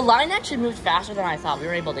 The line actually moved faster than I thought. We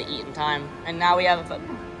were able to eat in time, and now we have. No,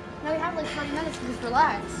 we have like 30 minutes to just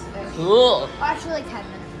relax. Cool. Well, actually, like 10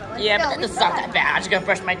 minutes. But like, yeah, but that's not that bad. I just gotta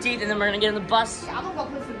brush my teeth, and then we're gonna get on the bus. Yeah, I'm gonna go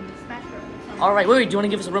play some Smash Bros. All right, wait. Do you want to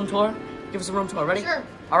give us a room tour? Give us a room tour. Ready? Sure.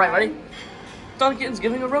 All right, ready? Duncan's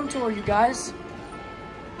giving a room tour, you guys.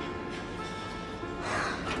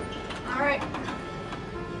 Alright.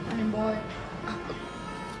 Running boy.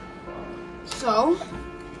 So,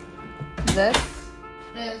 this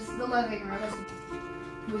is the living room.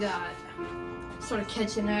 We got sort of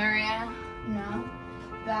kitchen area, you know,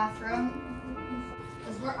 bathroom.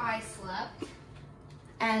 This is where I slept.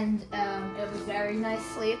 And it was very nice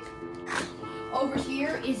sleep. Over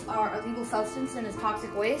here is our illegal substance and it's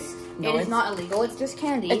toxic waste. No, it is not illegal, it's just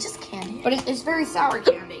candy. It's just candy. But it's very sour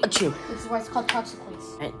candy. Achoo. This is why it's called toxic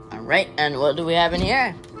waste. Alright, and what do we have in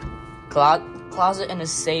here? Closet and a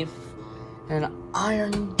safe and an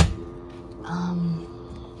iron.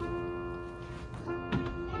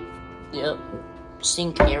 Yep.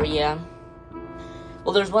 Sink area.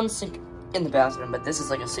 Well, there's one sink in the bathroom, but this is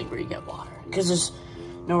like a sink where you get water. Because there's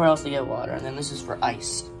nowhere else to get water, and then this is for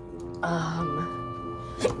ice.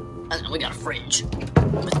 And then we got a fridge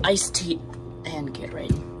with iced tea and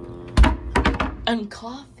Gatorade. And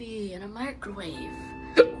coffee and a microwave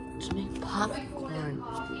to make popcorn.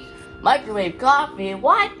 Microwave coffee,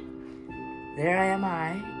 what? There I am,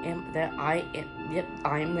 yep,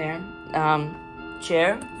 I am there.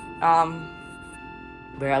 Chair,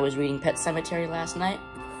 where I was reading Pet Sematary last night.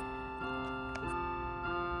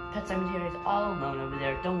 Pet Sematary is all alone over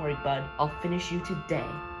there. Don't worry, bud. I'll finish you today.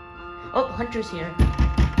 Oh, Hunter's here.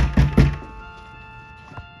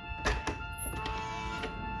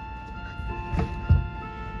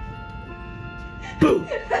 Boo!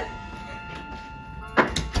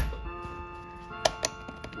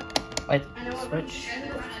 Wait, switch.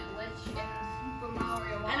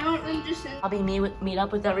 I don't understand. I'll be meet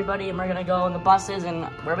up with everybody, and we're gonna go on the buses. And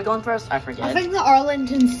where are we going first? I forget. I think the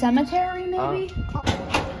Arlington Cemetery, maybe.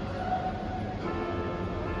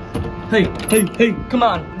 Hey! Come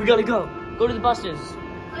on, we gotta go. Go to the buses.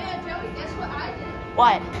 Oh yeah, Joey, guess what I did?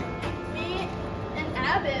 What? Me and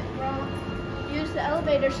Abbott used the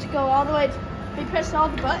elevators to go all the way. We pressed all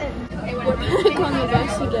the buttons. Hey, we're back on the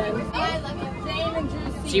bus again.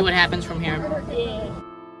 See what happens from here. Yeah.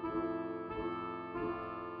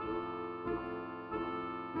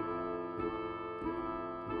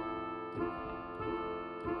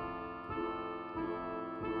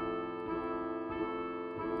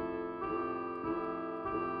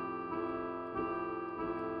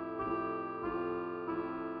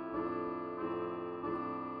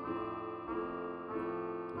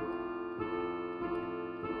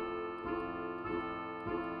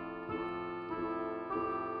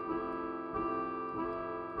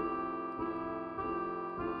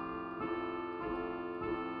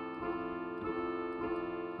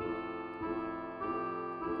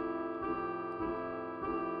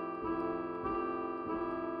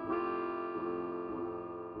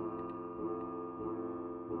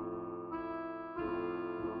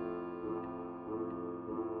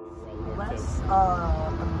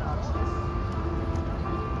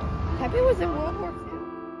 Paepke was in World War II.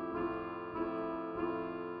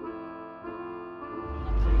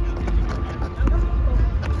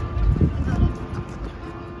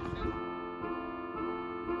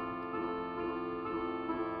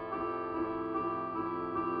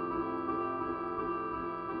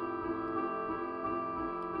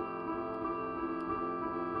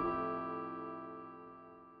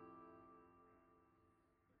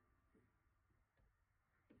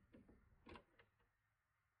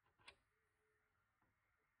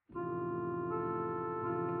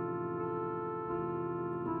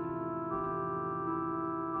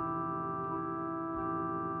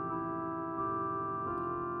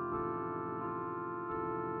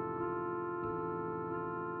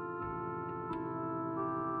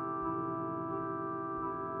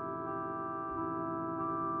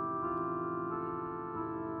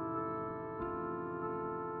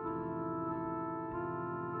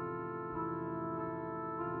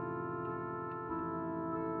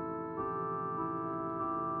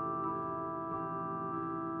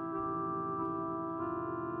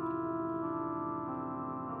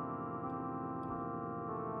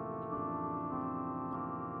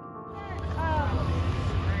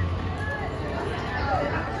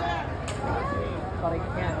 But I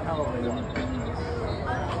can't help it.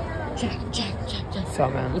 Jack. What's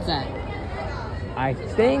up, man? What's that? I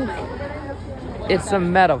think it's a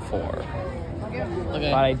metaphor,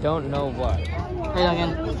 Okay. but I don't know what. Hey,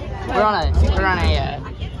 Logan. We're on a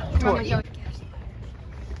tour.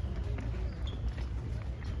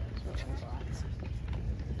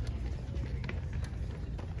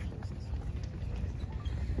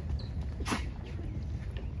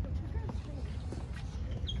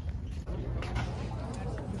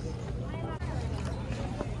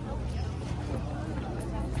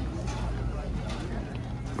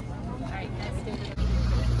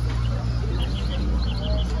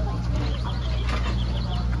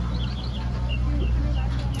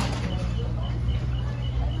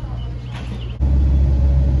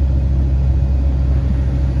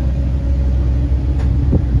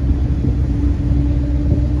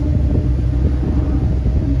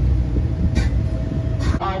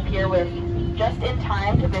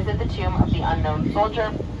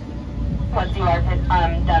 soldier. Once you are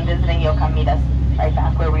done visiting, you'll come meet us right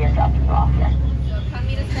back where we are dropping you off here. So come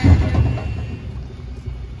meet us back here.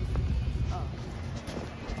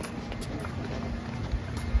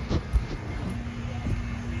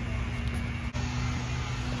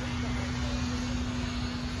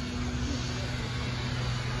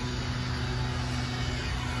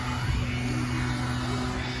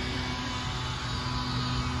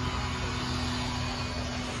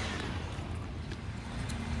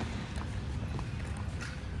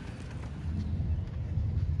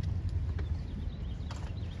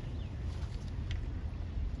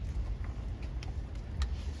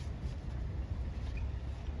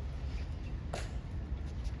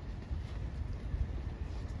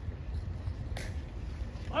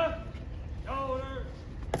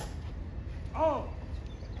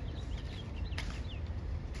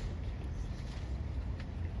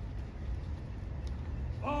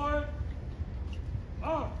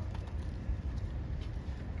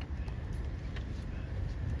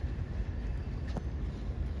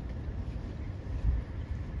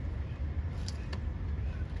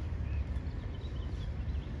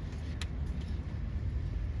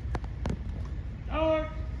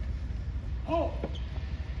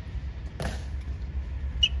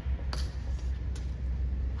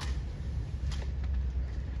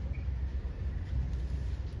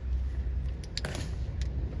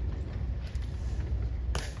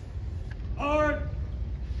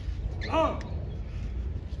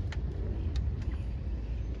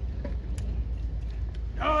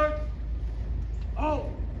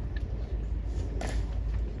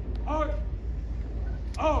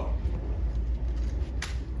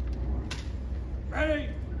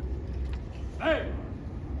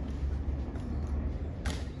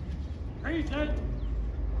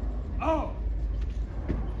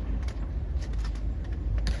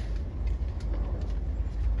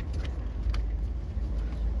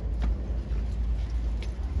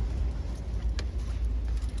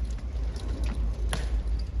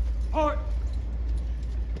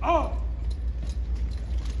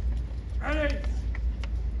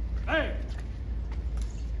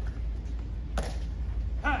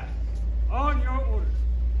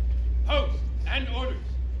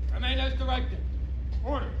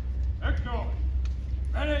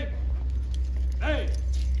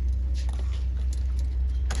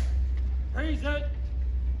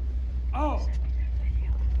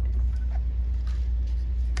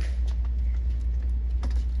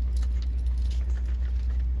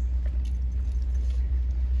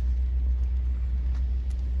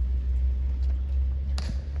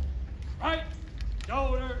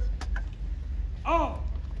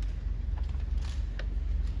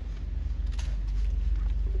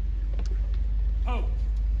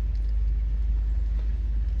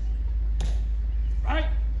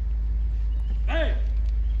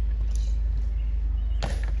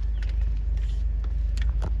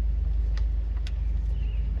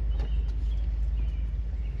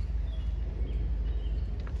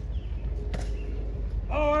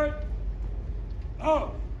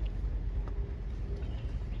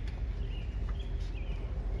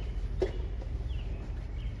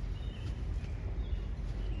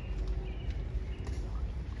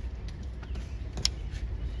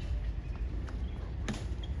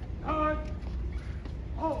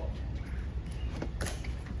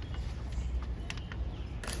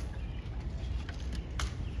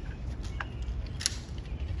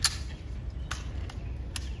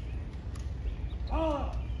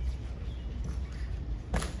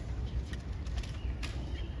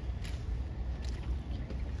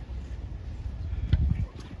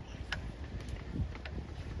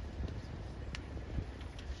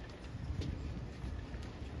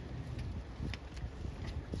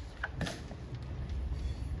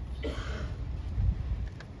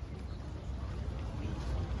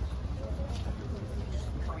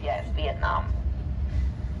 Vietnam.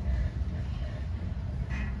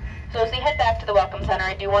 So as we head back to the Welcome Center,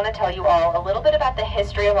 I do want to tell you all a little bit about the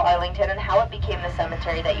history of Arlington and how it became the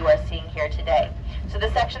cemetery that you are seeing here today. So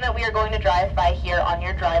the section that we are going to drive by here on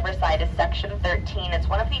your driver's side is section 13. It's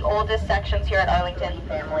one of the oldest sections here at Arlington.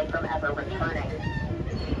 Family from ever returning.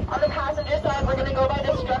 On the passenger side, we're going to go by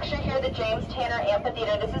the structure here, the James Tanner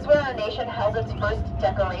Amphitheater. This is where our nation held its first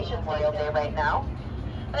Decoration Memorial Day right now.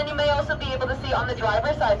 And you may also be able to see on the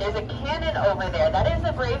driver's side, there's a cannon over there. That is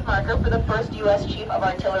a grave marker for the first U.S. Chief of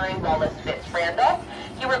Artillery, Wallace Fitz-Randolph.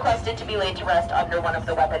 He requested to be laid to rest under one of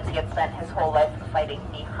the weapons he had spent his whole life fighting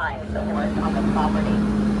behind the horse on the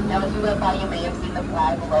property. Now, as we went by, you may have seen the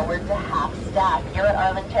flag lowered to half-staff. Here at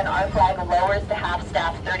Arlington, our flag lowers to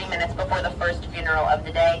half-staff 30 minutes before the first funeral of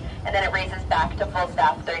the day, and then it raises back to full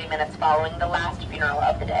staff 30 minutes following the last funeral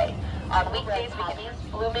of the day. On weekdays, we get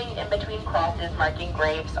blooming in between crosses, marking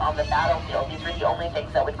graves on the battlefield. These were the only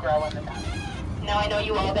things that would grow on the battlefield. Now, I know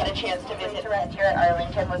you all got a chance to visit. Rest here at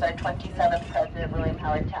Arlington was our 27th President William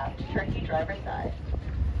Howard Taft turkey driver's side.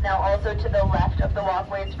 Now, also to the left of the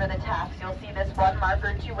walkways for the Tafts, you'll see this one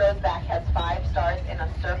marker 2 rows back has 5 stars in a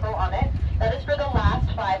circle on it. That is for the last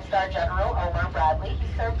 5-star General Omar Bradley. He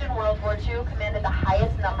served in World War II, commanded the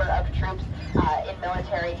highest number of troops in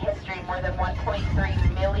military history, more than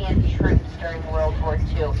 1.3 million troops during World War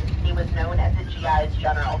II. He was known as the GI's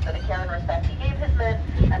general for the care and respect he gave his men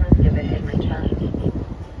and was given in return.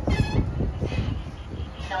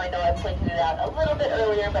 Now, I know I pointed it out a little bit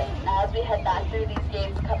earlier, but as we head back through these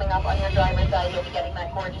gates, coming up on your driver's side, you'll be getting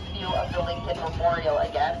that gorgeous view of the Lincoln Memorial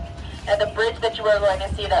again. Now, the bridge that you are going to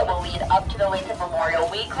see that will lead up to the Lincoln Memorial,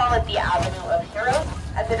 we call it the Avenue of Heroes,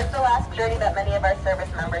 as it is the last journey that many of our service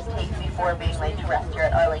members take before being laid to rest here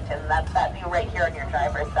at Arlington. And that's that view right here on your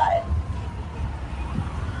driver's side.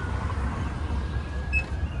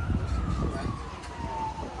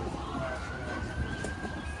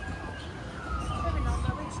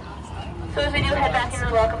 So as we do head back into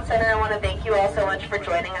the Welcome Center, I want to thank you all so much for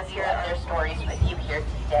joining us here at Other Stories with you here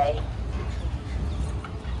today.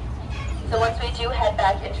 So once we do head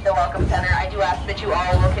back into the Welcome Center, I do ask that you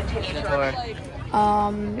all will continue to...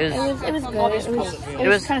 It was good. It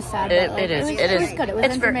was kind of sad. It is good. It was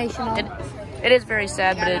informational. It is very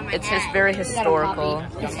sad, but it's just very historical.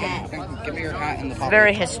 Give me your hat and the It's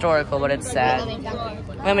very historical, but it's sad.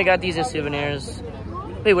 Then we got these as souvenirs.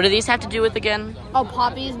 Wait, what do these have to do with again? Oh,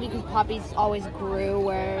 poppies, because poppies always grew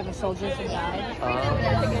where the soldiers had died.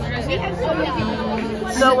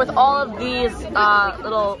 So with all of these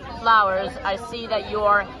little flowers, I see that you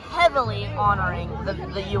are heavily honoring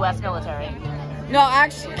the U.S. military. No,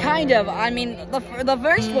 actually, kind of. I mean, the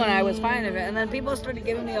first one I was fine with it, and then people started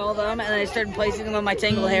giving me all of them, and I started placing them on my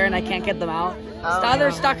tangled hair, and I can't get them out. Oh, Now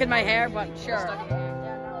they're stuck in my hair, but sure.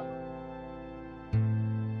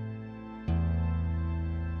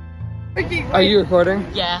 Are you recording?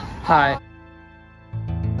 Yeah. Hi.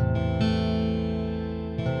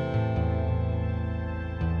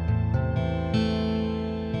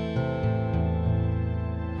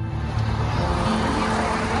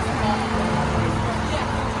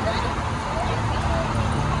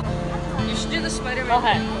 You should do the Spider-Man. Oh,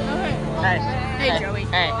 hey. Hey, Joey.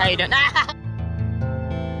 Hey, how you doing?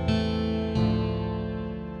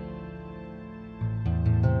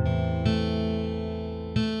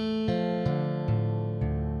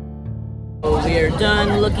 We are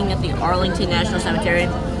done looking at the Arlington National Cemetery.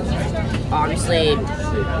 Obviously,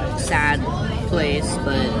 sad place,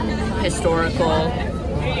 but historical.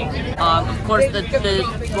 Of course, what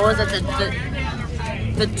was it?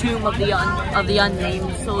 The tomb of the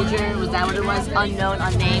unnamed soldier. Was that what it was? Unknown,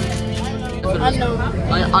 unnamed.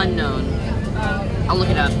 Unknown. I'll look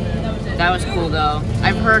it up. That was cool though.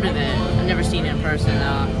 I've heard of it. I've never seen it in person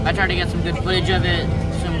though. I tried to get some good footage of it,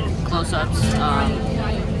 some close-ups.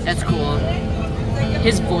 That's cool.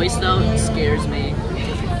 His voice though scares me.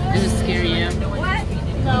 Does it scare you? What?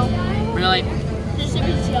 No. Really? Just if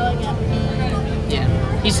he's yelling at me. Yeah.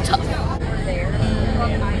 He's tough.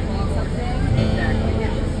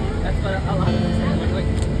 That's what a lot of them say.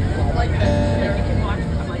 Like this. Like you can watch it.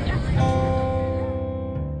 I'm like, yeah.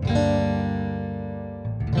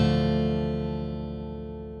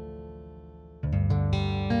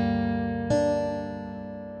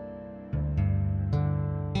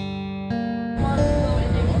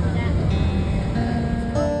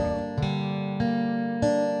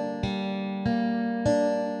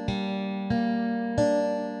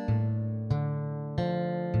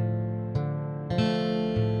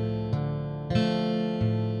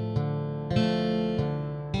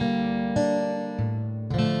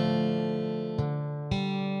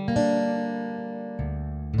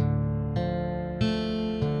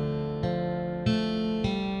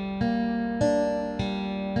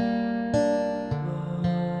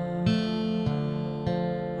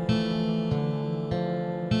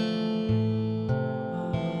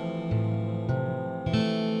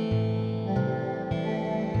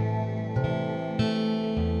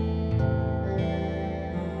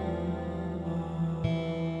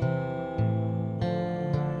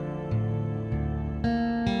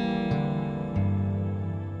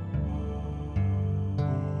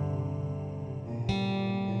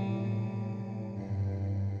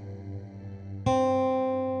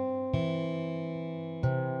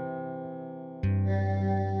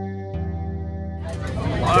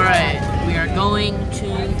 going to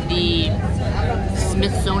the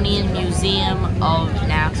Smithsonian Museum of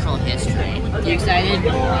Natural History. You excited?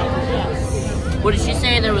 What did she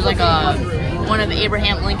say? There was like one of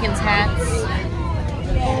Abraham Lincoln's hats.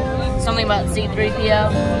 Something about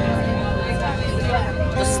C-3PO.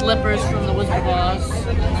 The slippers from the Wizard of Oz.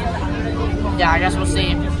 Yeah, I guess we'll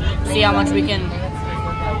see how much we can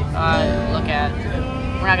look at.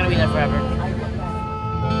 We're not gonna be there forever.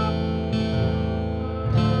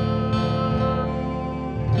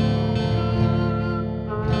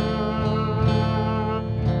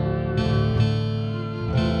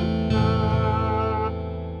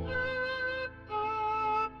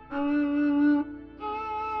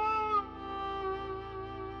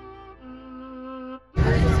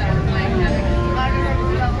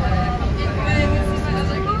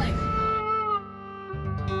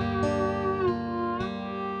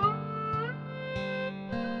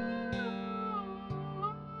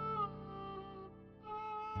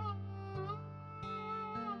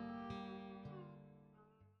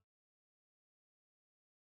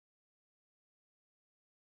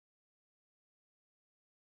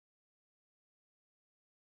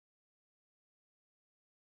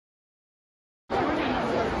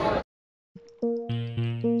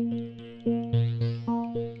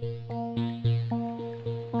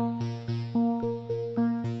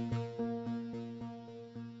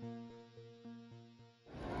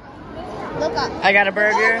 Look up. I got a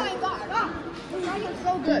burger. Oh my god. It's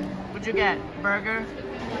so good. What'd you get? Burger?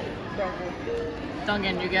 Burger.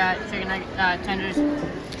 Duncan, you got chicken tenders?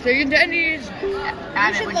 Chicken tendies.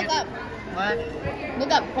 Abbott, You should look up. What?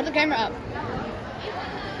 Look up. Put the camera up.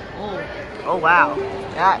 Oh wow.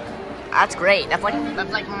 That's great. That's like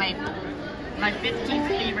my 15th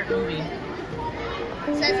favorite movie.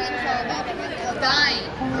 It says info about it. It's dying.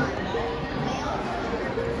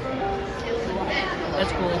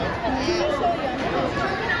 That's cool.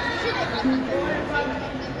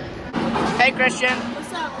 Hey Christian.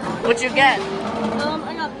 What's up? What'd you get?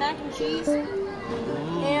 I got mac and cheese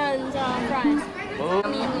and fries.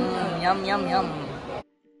 Yum, yum, yum.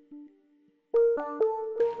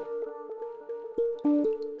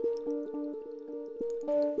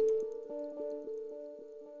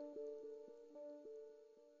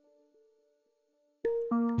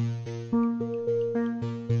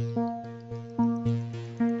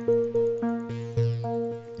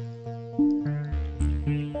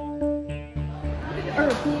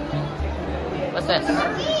 What's this?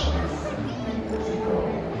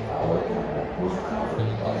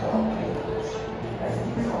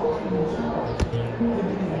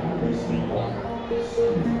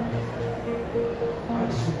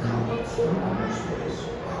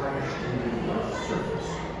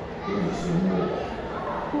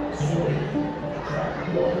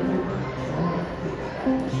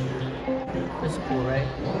 This is cool, right?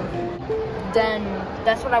 Then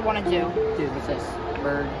that's what I want to do. Dude, what's this?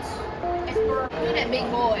 Birds. It's for that big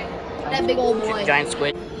boy. That big old boy. Giant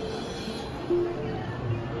squid.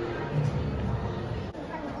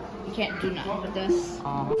 You can't do nothing with this.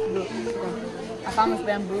 I found this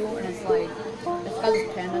bamboo and it's like, it's got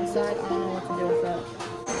this pen inside. I don't know what to do with it.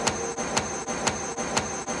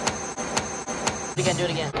 Do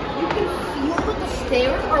it again. You can feel that the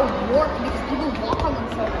stairs are warped because people walk on them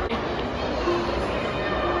so much.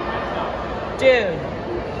 Dude.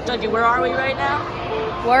 Dougie, where are we right now?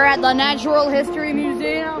 We're at the Natural History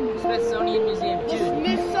Museum. Smithsonian Museum. Dude.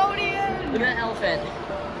 Smithsonian! Look at that elephant.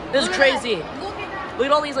 This is crazy. Look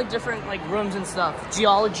at all these like different like rooms and stuff.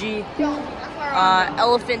 Geology.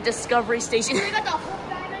 Elephant Discovery Station. They got the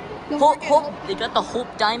Hope Diamond. They got the Hope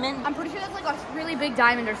Diamond? I'm pretty sure that's like a really big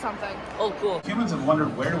diamond or something. Oh, cool. Humans have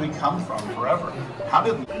wondered where do we come from forever. How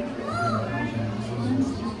did we... The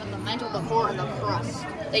mantle, the core, and the crust.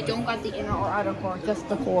 They don't got the inner or outer core, just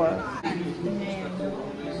the core.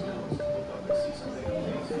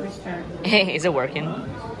 Restart. Hey, is it working?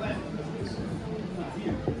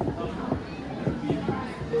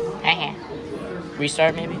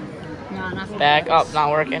 Restart maybe? No, nothing. Back up, not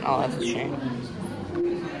working. Oh, that's a shame.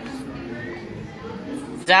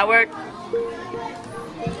 Does that work?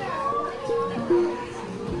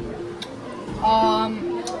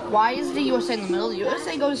 Why is the USA in the middle? The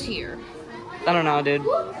USA goes here. I don't know, dude.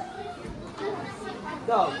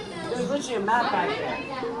 No, there's literally a map back there.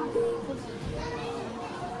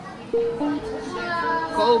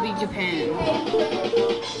 Kobe, Japan.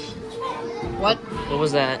 What? What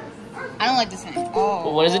was that? I don't like this thing.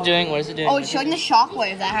 Oh. What is it doing? What is it doing? Oh, it's showing the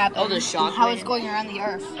shockwave that happened. Oh, the shockwave? How it's going around the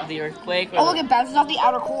Earth. The earthquake? Oh, look, it bounces off the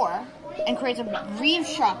outer core. and creates a reef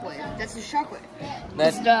shockwave. That's the shockwave.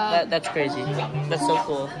 That's crazy. That's so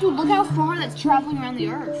cool. Dude, look how far that's traveling around the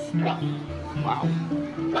Earth. Wow.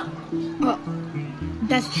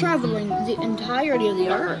 That's traveling the entirety of the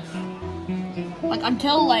Earth. Like,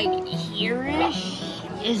 until, like, here-ish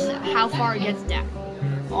is how far it gets down.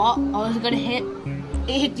 Oh, it's gonna hit.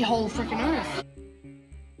 It hit the whole freaking Earth.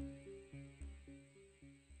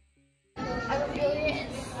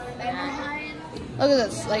 Look at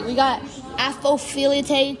this. Like, we got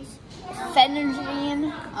Apophyliate,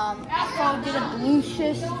 Phenazine,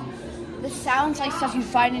 Apophyliate. This sounds like stuff you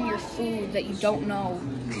find in your food that you don't know.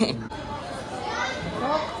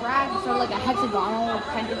 Crab is sort of like a hexagonal or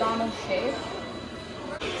pentagonal shape.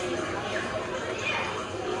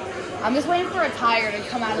 I'm just waiting for a tire to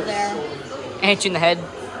come out of there. Hit you in the head.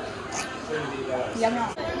 Yeah, I'm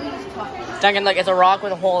not. Please talk. Duncan, look, it's a rock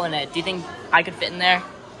with a hole in it. Do you think I could fit in there?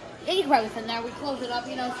 Yeah, you can probably fit in there. We close it up,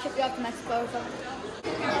 you know, ship you off to Mexico or something.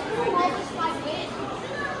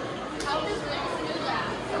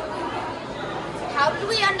 How did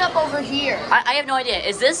we end up over here? I have no idea.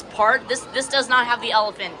 Is this part? This does not have the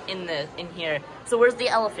elephant in here. So where's the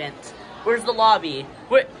elephant? Where's the lobby?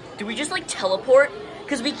 Where do we just like teleport?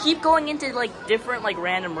 Because we keep going into like different like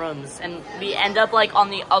random rooms, and we end up like on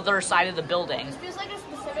the other side of the building. This feels like a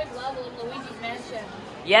specific level in Luigi's Mansion.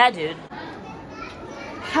 Yeah, dude.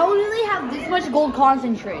 How do they have this much gold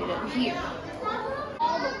concentrated here?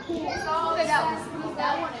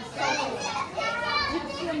 That one is so cool.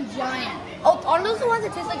 Giant. Oh, aren't those the ones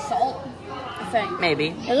that taste like salt? I think.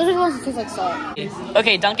 Maybe. Yeah, those are the ones that taste like salt.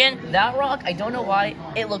 Okay, Duncan, that rock, I don't know why,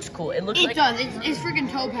 it looks cool. It looks like... It does. It's freaking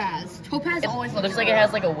topaz. Topaz always looks like it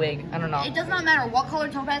has like a wig. I don't know. It does not matter what color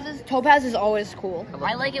topaz is. Topaz is always cool.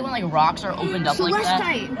 I like it when like rocks are opened up like that.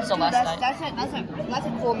 Celestite. That's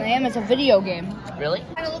a cool name. It's a video game. Really?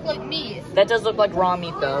 Kind of look like meat. That does look like raw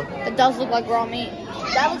meat though. It does look like raw meat.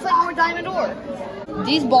 That looks like more diamond ore.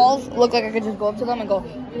 These balls look like I could just go up to them and go,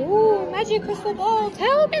 ooh, magic crystal ball,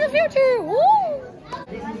 tell me the future, ooh.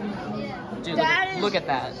 Dude, look at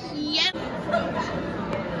that. Yep.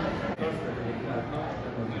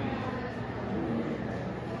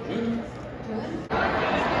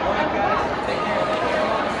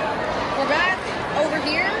 We're back over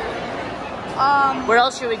here. Where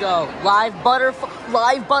else should we go? Live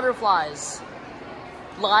butterflies.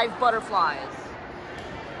 Live butterflies.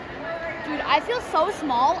 Dude, I feel so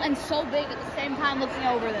small and so big at the same time looking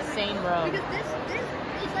over the same road. Because this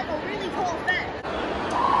is like a really cool effect.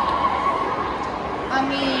 I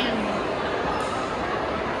mean,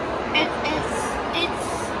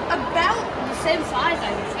 it's about the same size,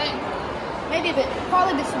 I would think. Maybe a bit,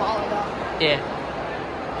 probably a bit smaller though. Yeah.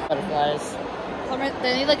 Butterflies.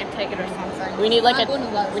 They need like a ticket or something. We need like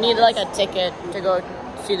a ticket to go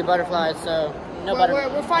see the butterflies. So. No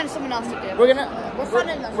butterflies. We're finding someone else to do. We're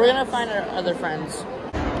gonna find our other friends.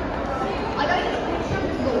 I gotta get a picture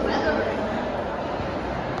of the weather.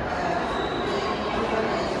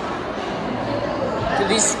 Do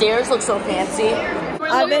these stairs look so fancy?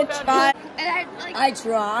 I've been trying. I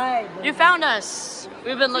tried. You found us.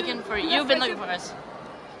 We've been looking for you. You've been looking for us.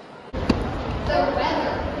 The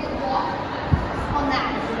weather. On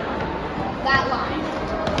that line.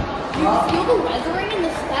 Do you feel the weathering in the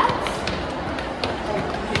steps?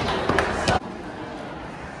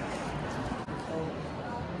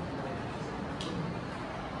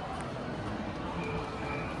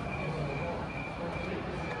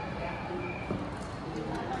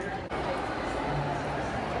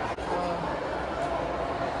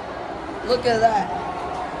 Look at that.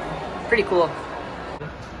 Pretty cool.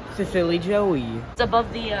 Silly Joey. It's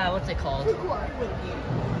above the, what's it called?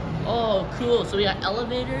 Oh, cool. So we got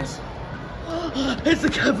elevators. It's the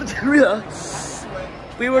cafeteria.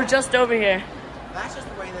 We were just over here. That's just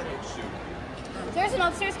the way that it should. There's an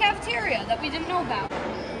upstairs cafeteria that we didn't know about.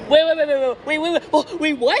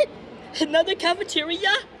 Wait, what? Another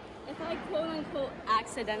cafeteria? If I quote-unquote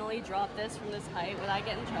accidentally drop this from this height, would I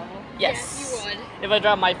get in trouble? Yes. You would. If I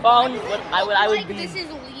drop my phone, I would be... This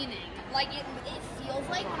is leaning. Like, it feels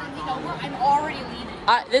like when I lean over, I'm already leaning.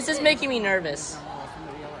 This is making me nervous.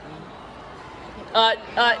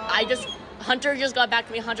 Hunter just got back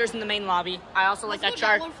to me. Hunter's in the main lobby. I also like that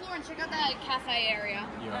chart. Let's go down one floor and check out that cafe area.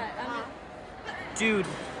 Yeah. Dude.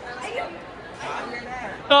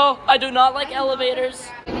 No, I do not like elevators.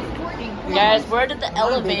 Guys, where did the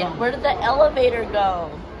elevator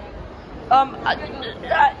go? I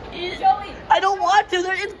don't want to.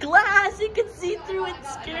 It's glass. You can see through.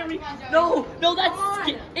 It's scary. No,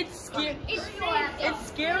 that's it's scary. It's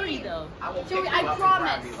scary though. Joey, I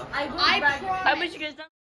promise. I promise. I wish you guys.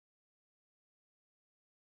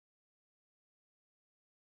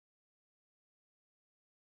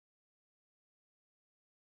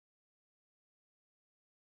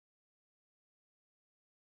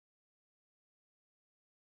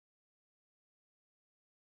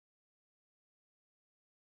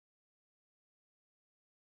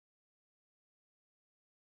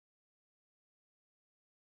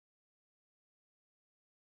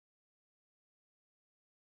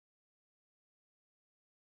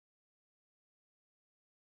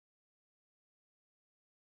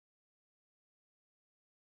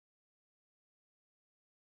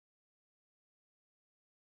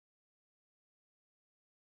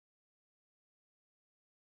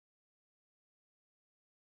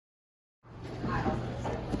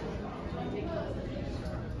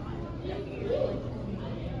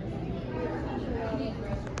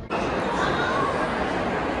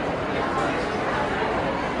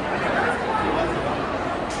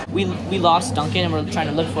 We lost Duncan and we're trying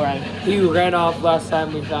to look for him. He ran off last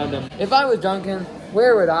time we found him. If I was Duncan,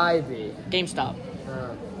 where would I be? GameStop.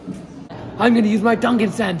 I'm gonna use my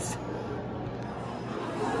Duncan sense.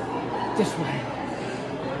 This way.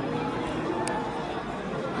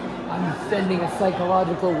 I'm sending a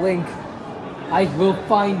psychological link. I will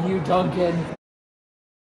find you, Duncan.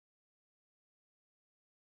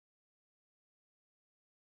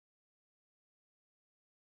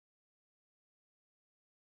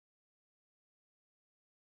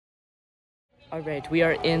 All right, we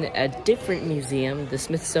are in a different museum, the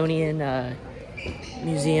Smithsonian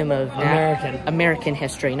Museum of American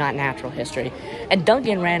History, not natural history. And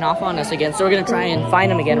Duncan ran off on us again, so we're gonna try and find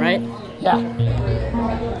him again, right? Yeah.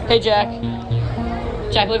 Hey, Jack.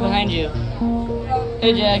 Jack, look behind you.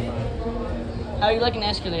 Hey, Jack. How are you liking the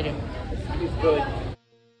escalator? He's good.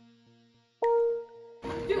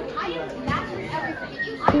 Dude, I am mastering everything.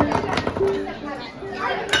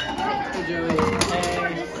 Hey, Joey.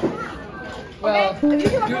 Well, dude,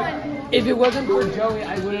 if it wasn't for Joey,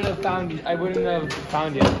 I wouldn't have found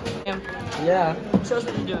you. Yeah. Show us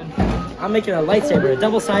what you're doing. I'm making a lightsaber, a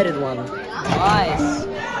double-sided one. Nice.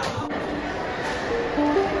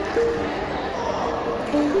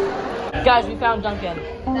 Guys, we found Duncan.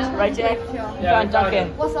 Right, Jack? We found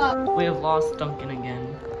Duncan. What's up? We have lost Duncan again.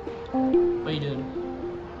 What are you doing?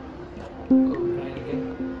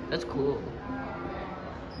 That's cool.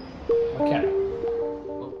 Okay.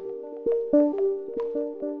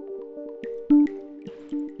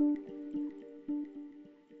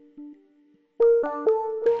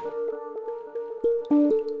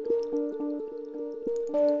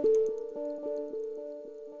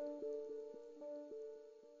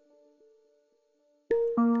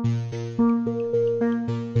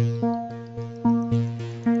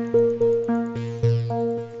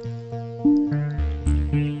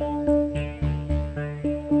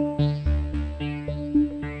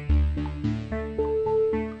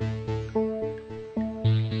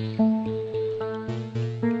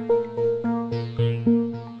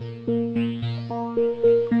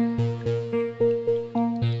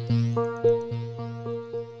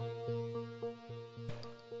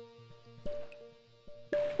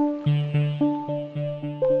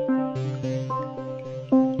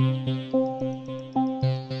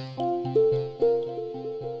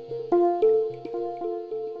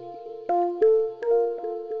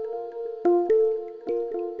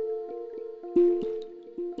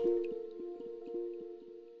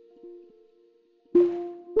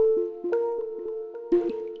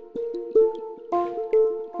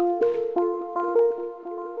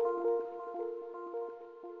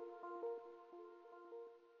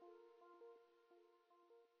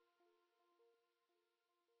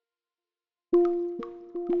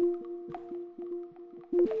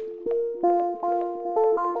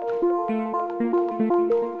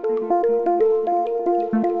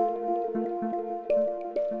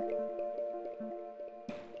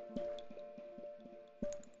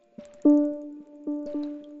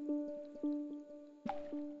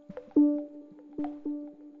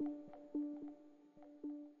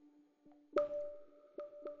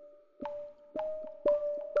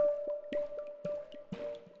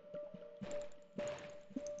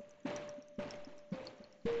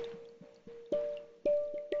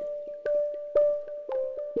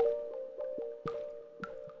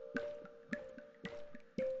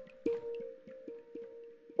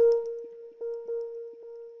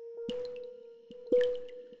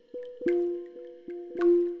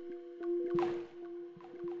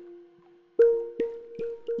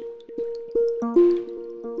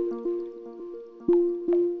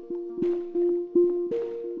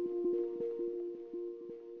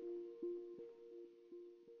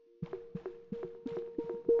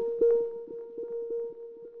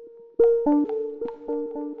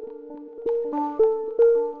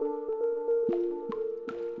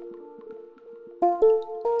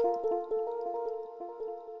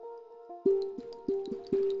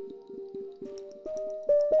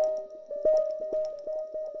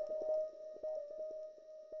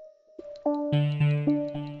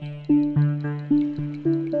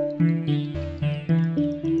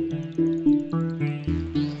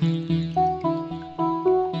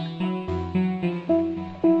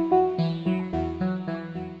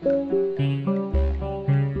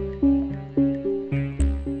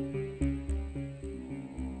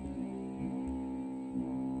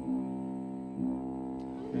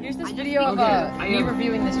 Here's this video of me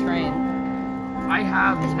reviewing this train. I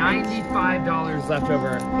have $95 left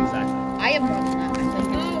over. Exactly. I have more than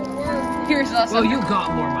that. Here's us. Well, you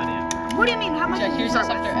got more money. What do you mean? How much did you Here's start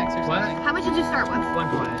us with? after exercising. How much did you start with?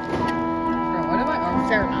 120. Bro, what am I?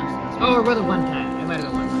 Fair enough. Oh, or was it one time? It might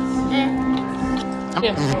have been one time.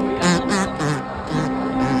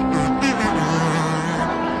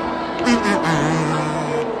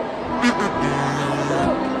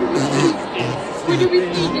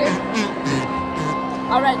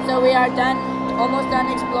 Alright, so we are done, almost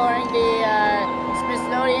done exploring the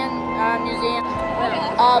Smithsonian Museum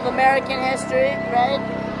of American History, right?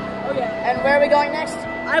 Oh yeah. And where are we going next?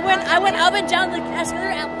 I went up and down the escalator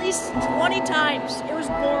at least 20 times. It was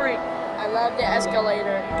boring. I love the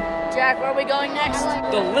escalator. Jack, where are we going next?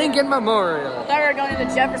 The Lincoln Memorial. I thought we were going to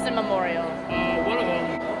the Jefferson Memorial. One of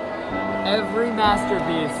them. Every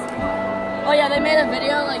masterpiece. Oh yeah, they made a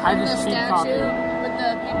video like I with the just seen statue copy. with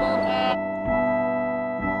the people.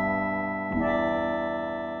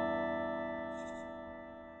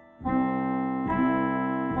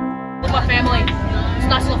 It's my family. It's a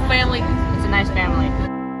nice little family. It's a nice family.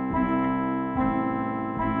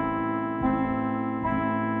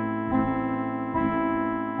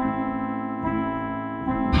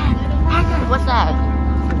 What's that?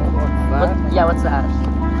 Yeah, what's that?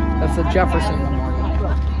 That's the Jefferson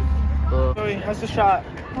Memorial. Joey, how's the shot?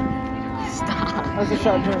 Stop. How's the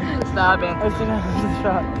shot, Joey? Stop it. How's the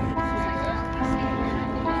shot?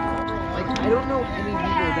 Like, I don't know any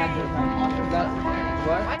people that do that.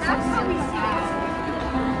 What?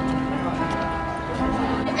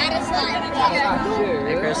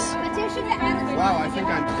 Hey, Chris. Wow, I think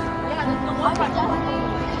I'm...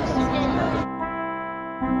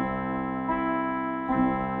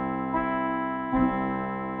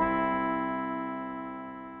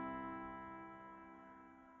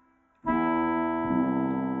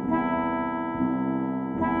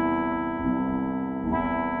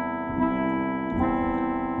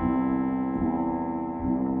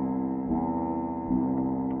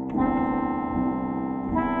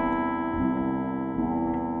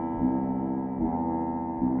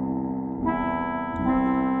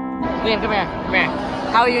 Liam, come here.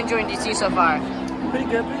 How are you enjoying DC so far? Pretty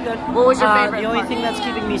good, pretty good. What was your favorite The only part? thing that's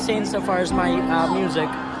keeping me sane so far is my music.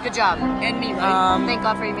 Good job. And me, right? Thank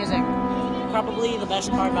God for your music. Probably the best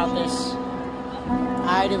part about this,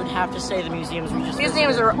 I would have to say the museums we just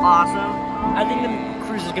Museums visited. are awesome. I think the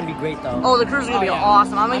cruise is gonna be great though. Oh, the cruise is gonna be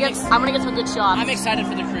awesome. I'm gonna get some good shots. I'm excited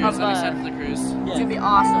for the cruise. It's gonna be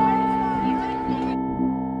awesome.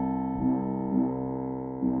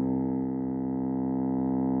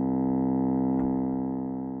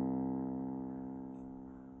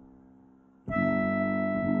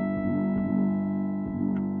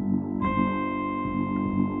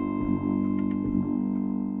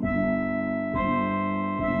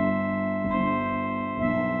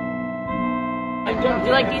 Do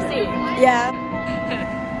you like DC? Yeah.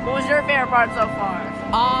 What was your favorite part so far?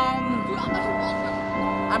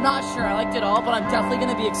 I'm not sure. I liked it all, but I'm definitely going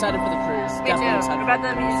to be excited for the cruise. Me too. What about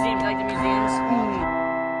the museums? You like the museums?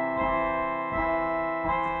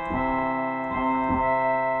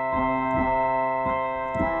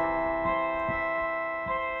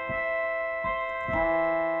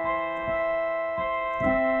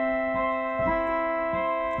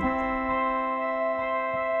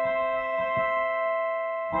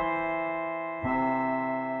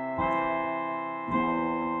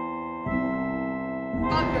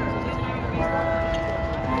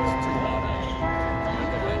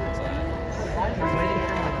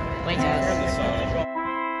 Wait, guys.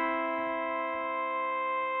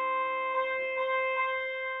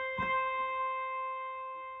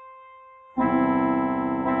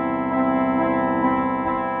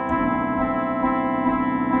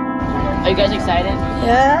 Are you guys excited?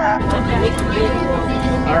 Yeah.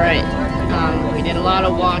 Alright. We did a lot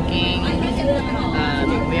of walking.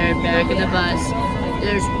 We are back in the bus.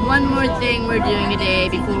 There's one more thing we're doing today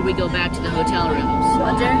before we go back to the hotel rooms.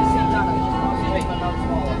 Hunter?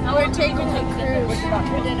 We're taking a cruise.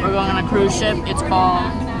 We're going on a cruise ship. It's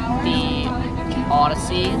called the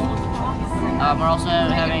Odyssey. We're also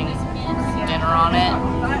having dinner on it.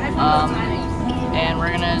 And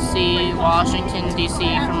we're gonna see Washington, D.C.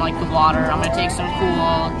 from like the water. I'm gonna take some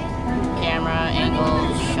cool camera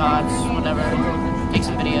angles, shots, whatever. Take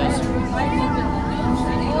some videos.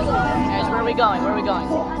 Guys, where are we going? Where are we going?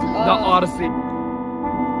 The Odyssey.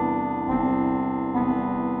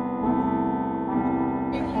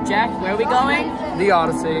 Jack, where are we going? The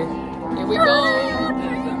Odyssey. Here we go.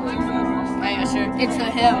 Hey, Usher. It's a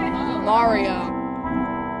him, Mario.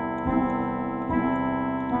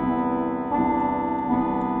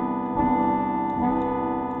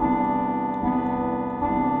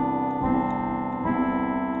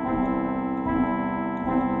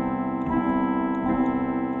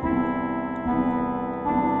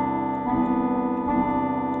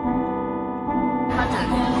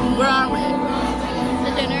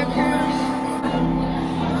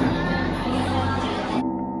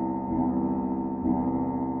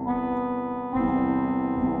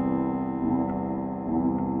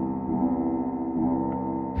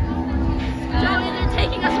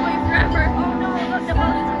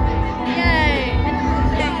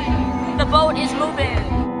 The boat is moving.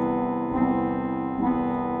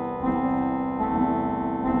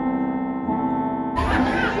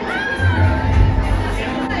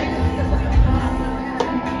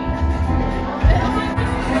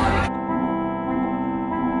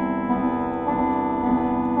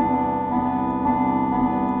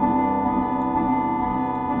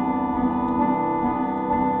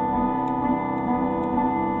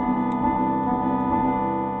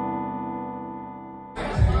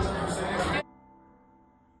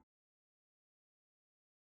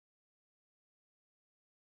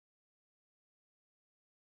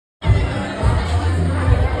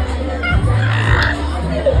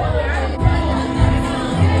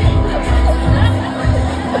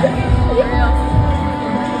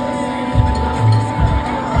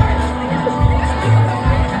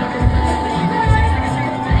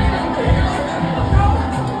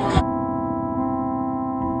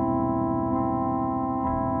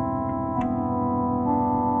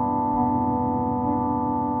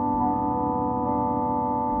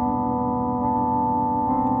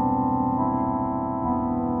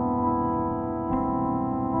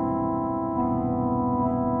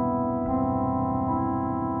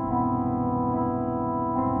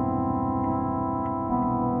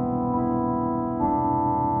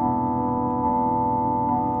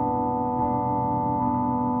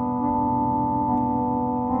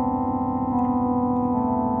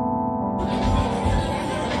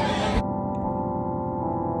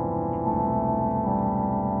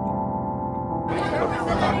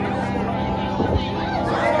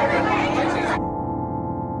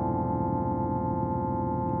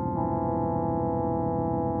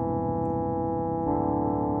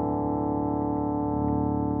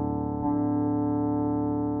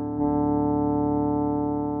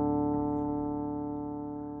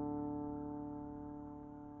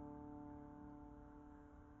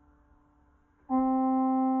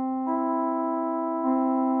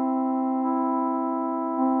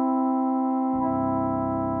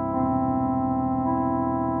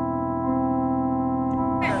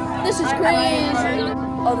 This is crazy.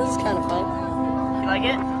 Oh, this is kind of fun. You like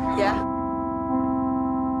it? Yeah.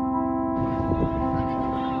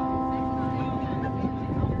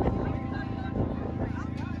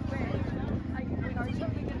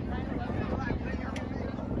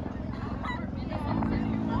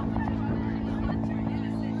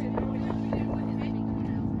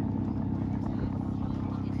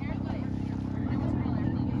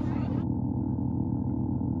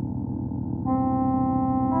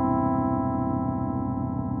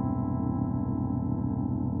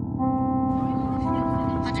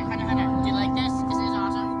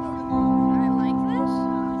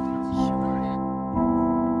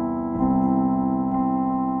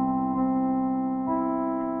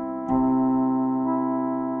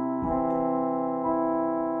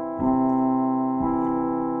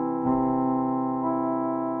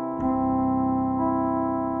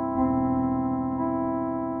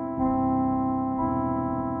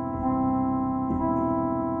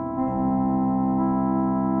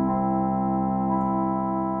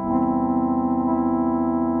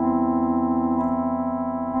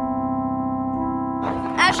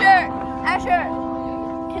 Asher,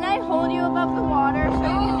 can I hold you above the water so you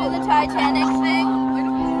can do the Titanic thing?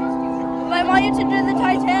 I want you to do the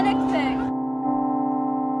Titanic thing.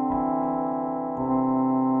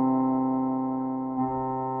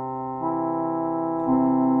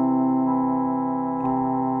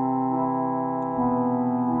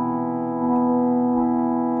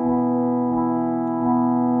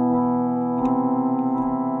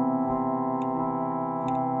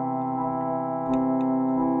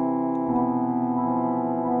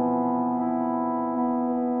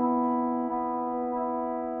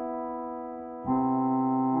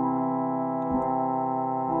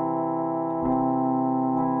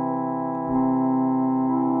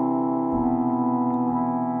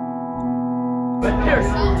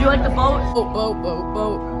 Do you like the boat?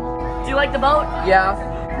 Boat. Do you like the boat? Yeah.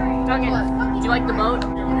 Duncan, do you like the boat?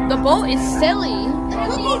 The boat is silly.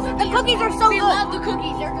 The cookies are so good. We love the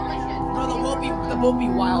cookies. They're delicious. Bro, the boat be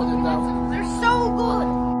wild enough. They're so good.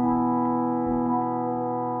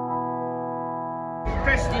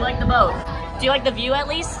 Chris, do you like the boat? Do you like the view at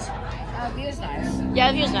least? View is nice.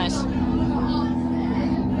 Yeah, the view is nice.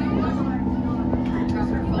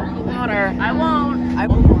 Water. I won't.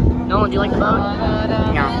 Nolan, do you like the boat?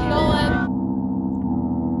 Yeah.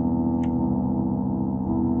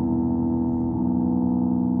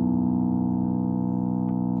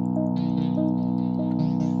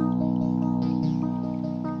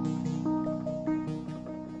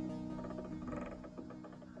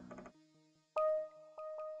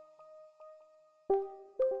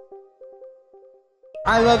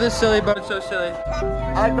 I love this silly boat, it's so silly.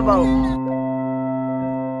 I like the boat.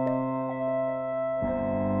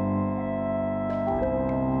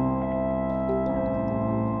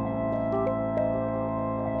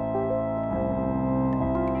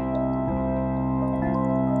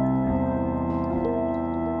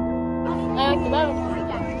 I like the boat.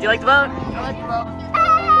 Do you like the boat? I like the boat.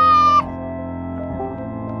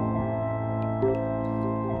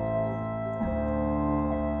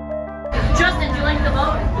 Justin, do you like the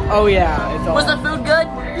boat? Oh yeah, it's all. Was the food good?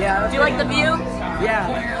 Yeah. Do you like the view?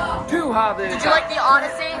 Yeah. Too hot, dude. Did you like the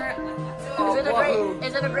Odyssey?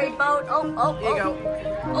 Is it a great boat? Oh. Here you go.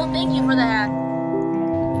 Oh, thank you for the hat.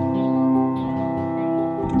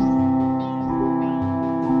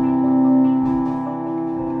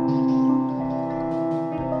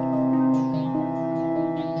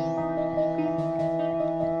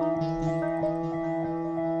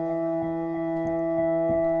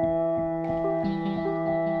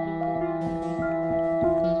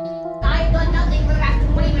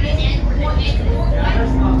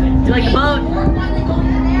 Do you like the boat?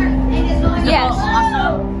 Yes.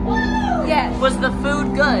 Also? Yes. Was the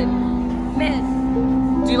food good? Miss.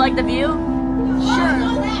 Do you like the view? Sure.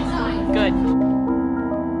 Good.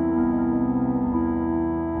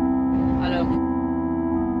 I know.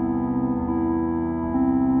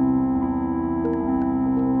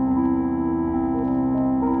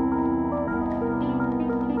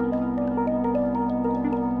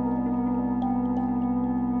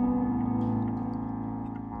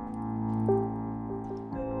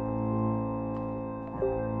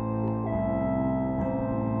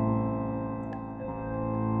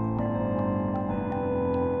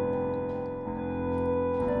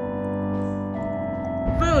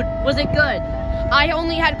 Was it good? I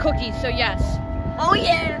only had cookies, so yes. Oh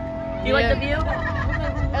yeah! Do you like the view?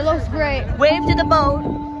 It looks great. Wave to the boat.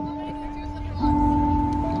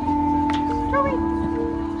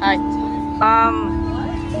 Hi.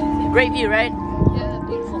 Great view, right? Yeah,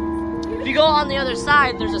 beautiful. If you go on the other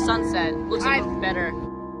side, there's a sunset. Looks even better.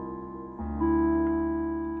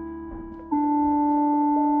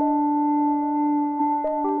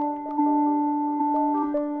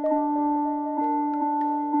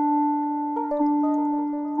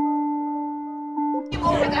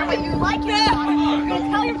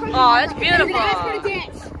 Oh, that's beautiful.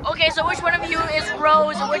 Okay, so which one of you is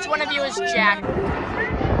Rose and which one of you is Jack?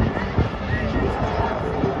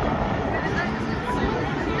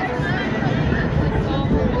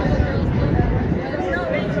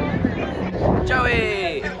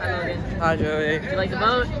 Joey! Hi, Joey. Do you like the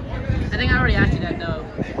boat? I think I already asked you that, though.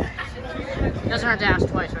 Doesn't hurt to ask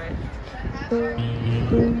twice, right?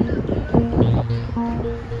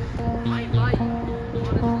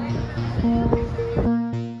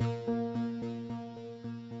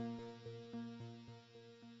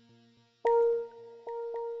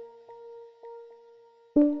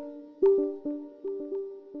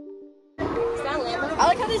 I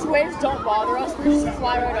like how these waves don't bother us, we just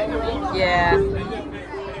fly right over them. Yeah.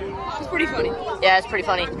 It's pretty funny. Yeah, it's pretty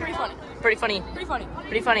funny. Pretty funny. Pretty funny. Pretty funny.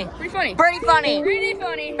 Pretty funny. Pretty funny. Pretty funny. Pretty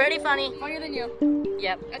funny. Pretty funny. Funnier than you.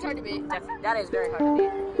 Yep. That's hard to beat. That is very hard to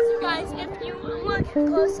beat. So guys, if you look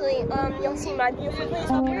closely, you'll see my beautiful place.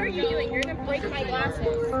 What are you doing? You're gonna break my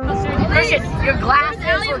glasses. Christian, your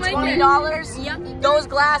glasses were $20? Yep. Those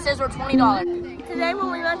glasses were $20. Today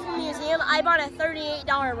when we went to the museum, I bought a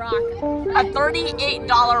 $38 rock. A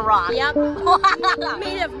 $38 rock? Yep.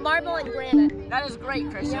 Made of marble and granite. That is great,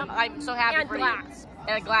 Christian. Yep. I'm so happy and for glass. you.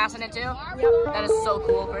 And a glass in it too? Yep. That is so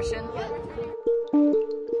cool, Christian.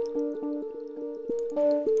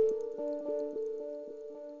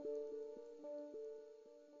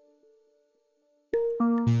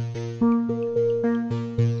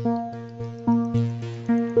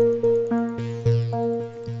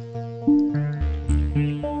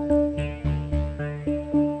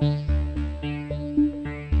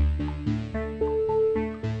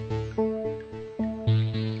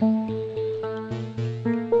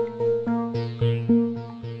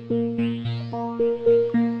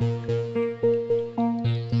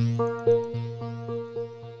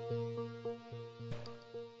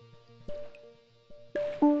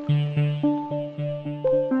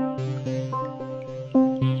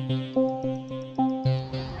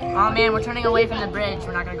 Ryan, we're turning away from the bridge.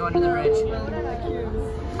 We're not gonna go under the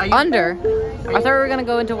bridge. Under? I thought we were gonna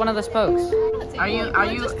go into one of the spokes. Are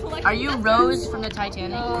you Rose from the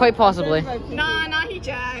Titanic? Quite possibly. Nah, he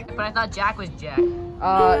Jack. But I thought Jack was Jack.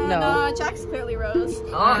 No. Nah, Jack's clearly Rose.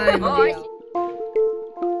 Oh, I see.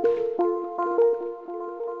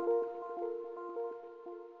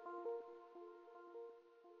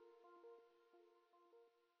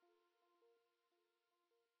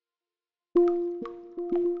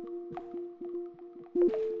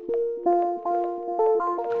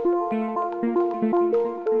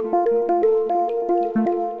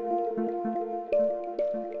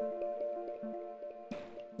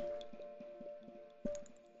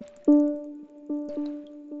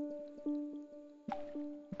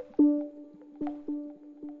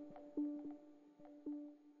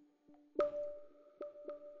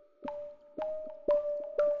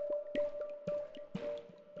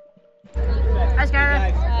 Hi,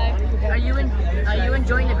 Skyla. Hi. Are you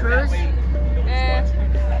enjoying the cruise? I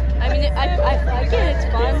mean, I get it's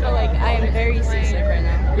fun, but like I am very seasick right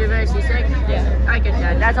now. You're very seasick? Yeah. I get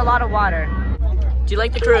that. That's a lot of water. Do you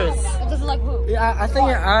like the cruise? Does it like who? Yeah, I think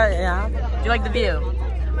yeah. Do you like the view?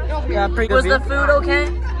 Yeah, pretty good. Was view. the food okay?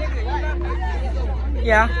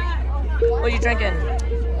 Yeah. What are you drinking?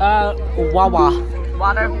 Wawa.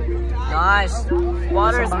 Water? Nice.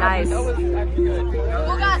 Water is nice. Who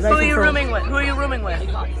are you rooming with?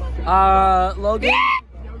 Logan.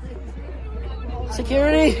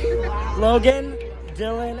 Security. Logan,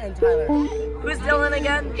 Dylan, and Tyler. Who's Dylan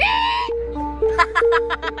again?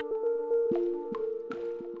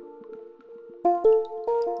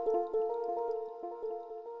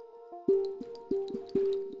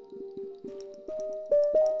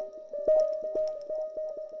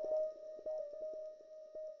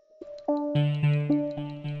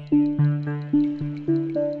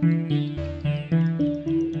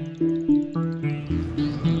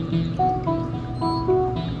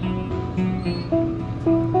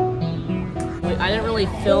 I didn't really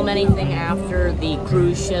film anything after the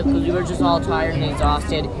cruise ship because we were just all tired and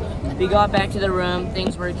exhausted. We got back to the room,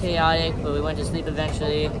 things were chaotic, but we went to sleep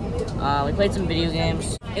eventually. We played some video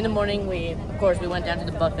games. In the morning, of course, we went down to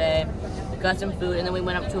the buffet, got some food, and then we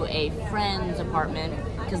went up to a friend's apartment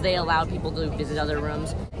because they allowed people to visit other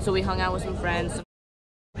rooms. So we hung out with some friends,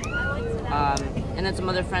 and then some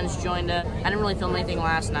other friends joined us. I didn't really film anything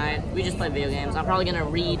last night. We just played video games. I'm probably gonna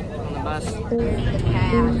read on the bus.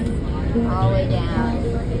 All the way down.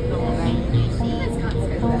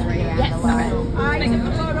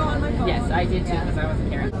 Yes, I did too because I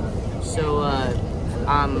wasn't here. So,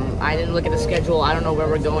 I didn't look at the schedule. I don't know where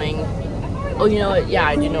we're going. Oh, you know what? Yeah,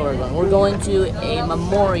 I do know where we're going. We're going to a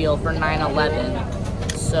memorial for 9/11.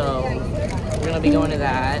 So, we're gonna be going to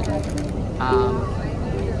that.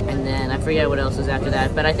 And then I forget what else is after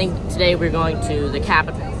that. But I think today we're going to the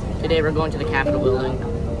Capitol. Today we're going to the Capitol building.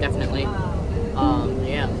 Definitely.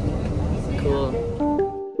 Yeah. Cool.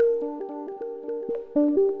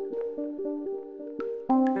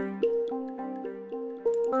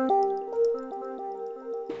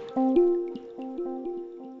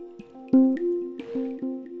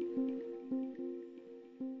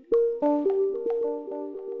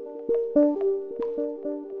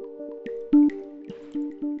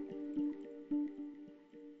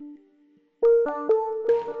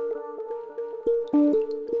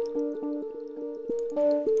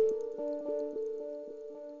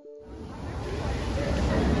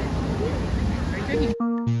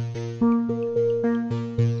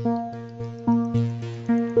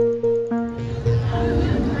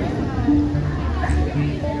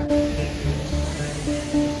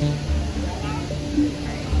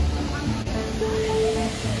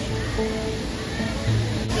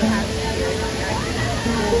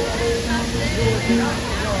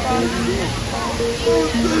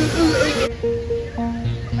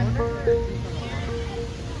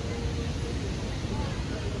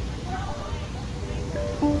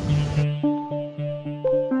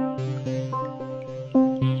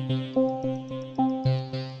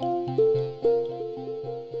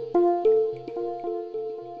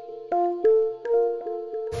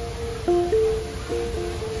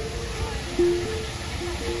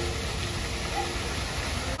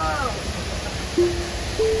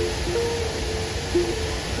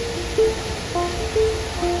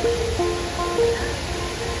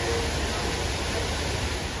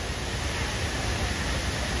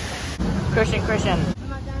 Christian.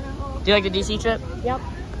 Do you like the DC trip? Yep.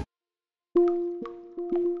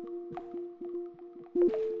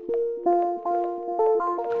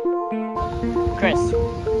 Chris,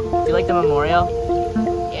 do you like the memorial?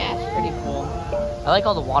 Yeah, it's pretty cool. I like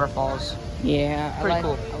all the waterfalls. Yeah, Pretty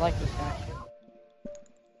cool. I like the statue.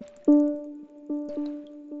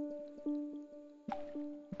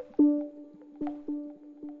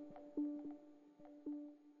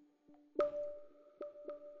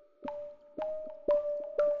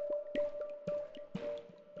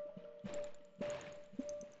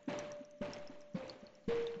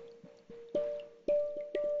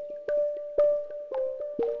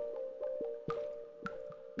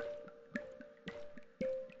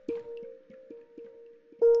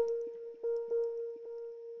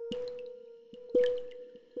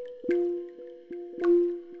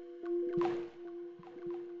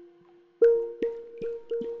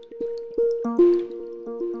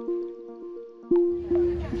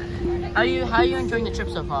 How are you enjoying the trip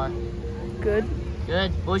so far? Good.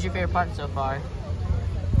 Good. What was your favorite part so far?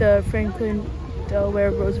 The Franklin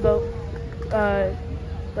Delaware Roosevelt,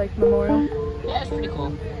 like memorial. Yeah, it's pretty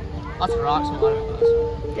cool. Lots of rocks and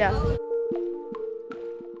waterfalls. Yeah.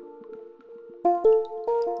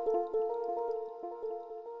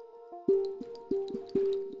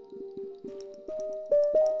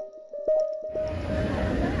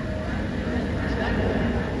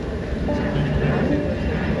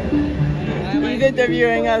 He's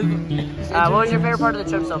interviewing us. What was your favorite part of the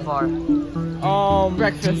trip so far?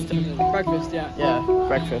 Breakfast. Breakfast, yeah. Yeah,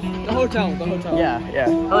 breakfast. The hotel. Yeah.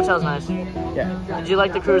 Hotel's nice. Yeah. Did you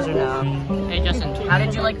like the cruise or no? Hey Justin, how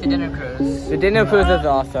did you like the dinner cruise? The dinner cruise was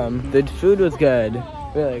awesome. The food was good.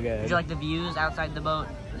 Really good. Did you like the views outside the boat?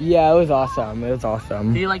 Yeah, it was awesome. It was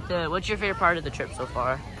awesome. Do you like what's your favorite part of the trip so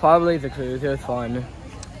far? Probably the cruise. It was fun.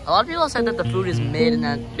 A lot of people have said that the food is mid and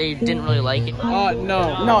that they didn't really like it.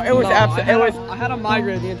 No. No, it was absolutely. I had a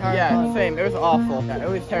migraine the entire time. Yeah, same. It was awful. Yeah, it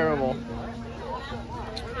was terrible.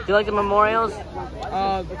 Do you like the memorials?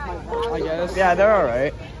 I guess. Yeah, they're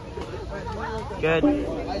alright. Good.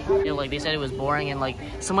 You know, like they said it was boring and like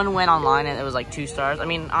someone went online and it was like 2 stars. I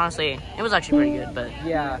mean, honestly, it was actually pretty good, but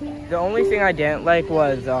yeah. The only thing I didn't like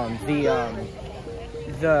was the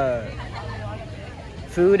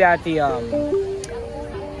food at the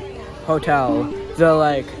hotel.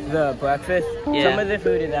 The breakfast. Yeah. Some of the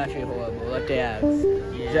food is actually horrible. Like the eggs.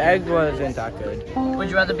 Yeah. The egg wasn't that good. Would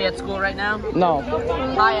you rather be at school right now? No.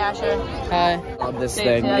 Hi, Asher. Hi. Love this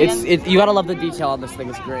Say thing. it You gotta love the detail on this thing.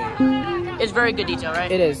 It's great. It's very good detail,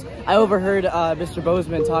 right? It is. I overheard Mr.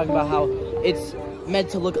 Bozeman talking about how it's meant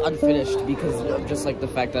to look unfinished because of just like the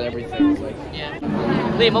fact that everything is like. Yeah.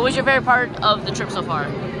 Liam, what was your favorite part of the trip so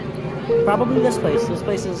far? Probably this place. This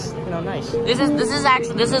place is, nice. This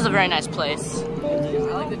is a very nice place.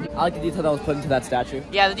 I like the detail that was put into that statue.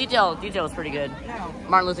 Yeah, the detail was pretty good.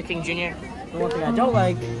 Martin Luther King Jr. The one thing I don't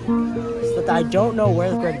like is that I don't know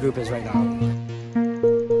where the red group is right now.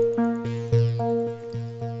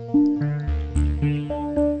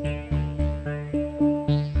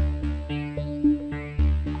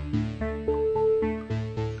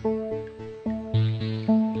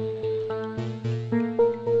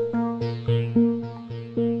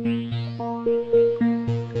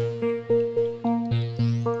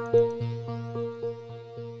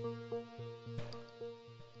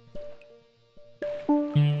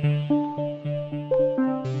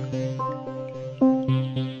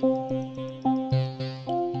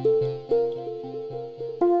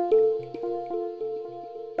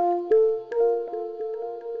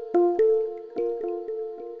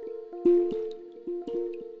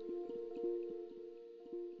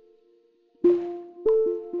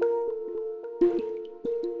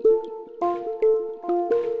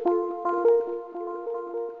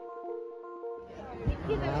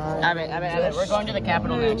 Abbott, we're going to the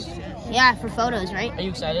Capitol next. Yeah, for photos, right? Are you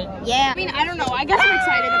excited? Yeah. I mean, I don't know. I guess I'm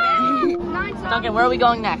excited a bit. Duncan, where are we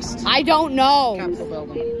going next? I don't know. Capitol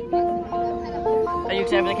building. Are you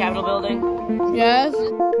excited for the Capitol building? Yes.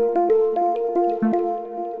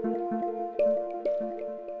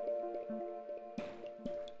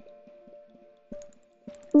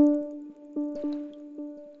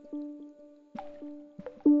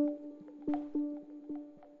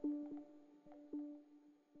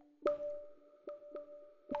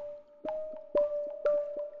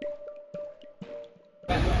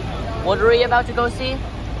 What are we about to go see?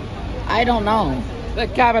 I don't know. The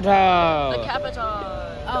Capitol. The Capitol.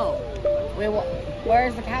 Oh. Wait, where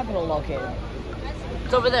is the Capitol located?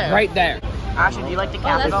 It's over there. Right there. Ashley, do you like the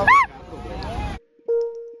Capitol?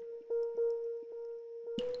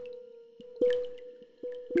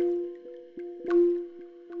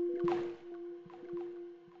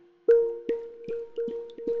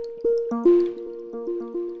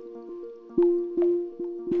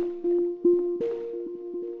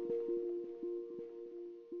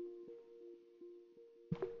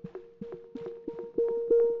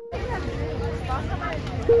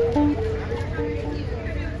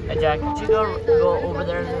 Jack, you should go over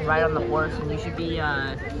there and ride on the horse, and you should be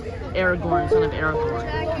Aragorn, son of Aragorn.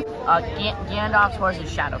 Gandalf's horse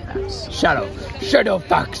is Shadowfax.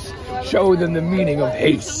 Shadowfax. Show them the meaning of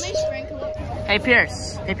haste. Hey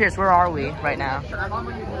Pierce, where are we right now?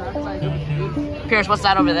 Pierce, what's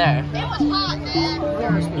that over there? It was hot, man.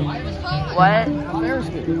 What? Ferris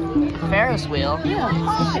wheel. Ferris wheel?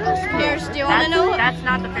 Yeah. Pierce, do you want to know what? That's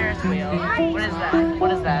not the Ferris wheel. What is that?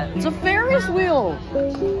 What is that? It's a Ferris wheel.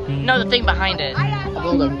 No, the thing behind it. The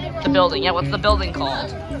building. The building. Yeah, what's the building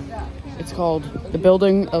called? It's called the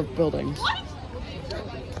Building of Buildings.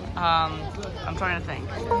 I'm trying to think.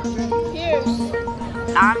 Pierce.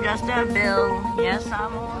 I'm just a bill. Yes,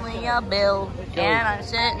 I'm only a bill. And I'm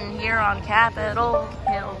sitting here on Capitol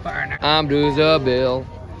Hill. I'm just a bill.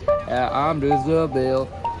 Yeah, I'm just a bill.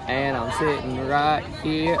 And I'm sitting right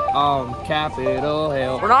here on Capitol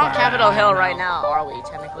Hill. We're not on Capitol Hill right now, are we,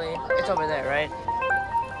 technically? It's over there, right?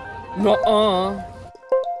 Nuh-uh.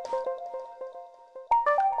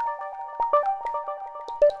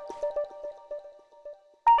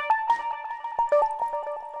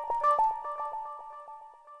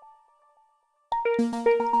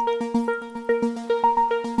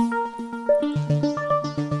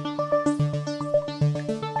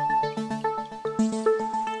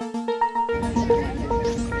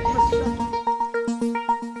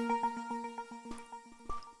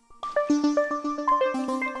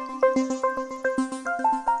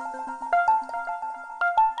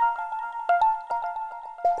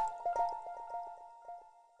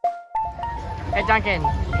 Hey Duncan,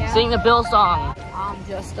 sing the Bill song. I'm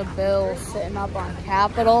just a bill sitting up on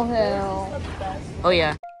Capitol Hill. Oh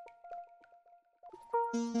yeah.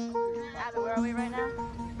 Abbott, where are we right now?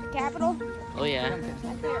 Capitol? Oh yeah.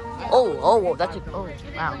 Oh, that's a, oh,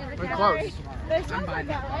 wow, we're close. There's something like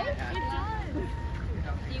that, right?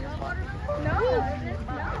 Do you want water? No.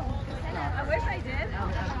 I wish I did.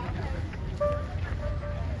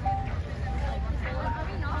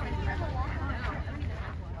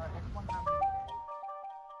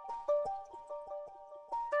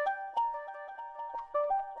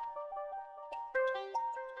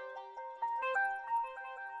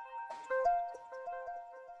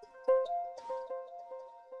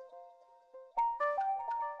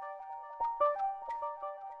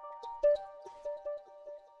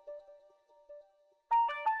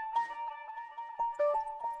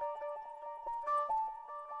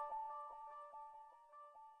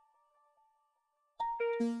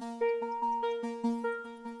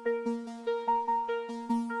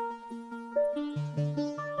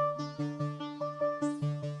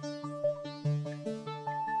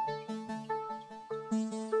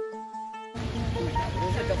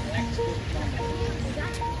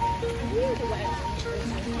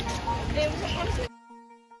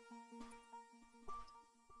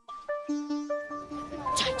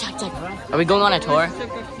 Are we going on a tour?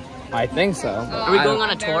 I think so. Are we going on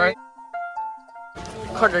a tour?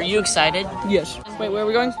 Carter, are you excited? Yes. Wait, where are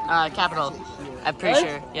we going? Capitol. I'm pretty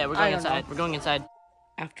sure. Yeah, we're going inside. We're going inside.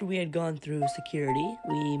 After we had gone through security,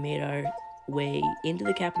 we made our way into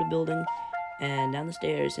the Capitol building and down the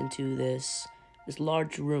stairs into this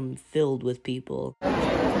large room filled with people.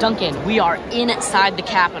 Duncan, we are inside the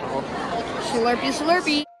Capitol. Slurpee,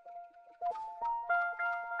 slurpee.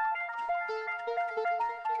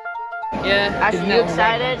 Yeah. Are you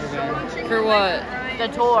excited? For what? The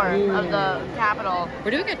tour of the Capitol.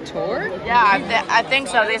 We're doing a tour? Yeah, I think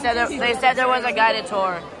so. They said there was a guided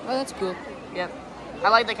tour. Oh, that's cool. Yep. I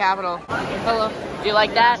like the Capitol. Hello. Do you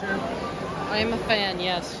like that? I am a fan,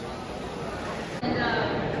 yes.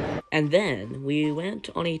 And then we went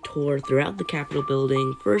on a tour throughout the Capitol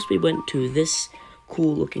building. First we went to this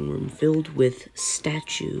cool looking room filled with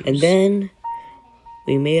statues. And then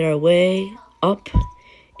we made our way up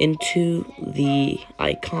into the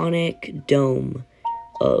iconic dome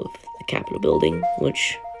of the Capitol building,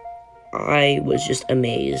 which I was just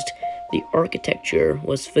amazed. The architecture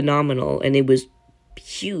was phenomenal and it was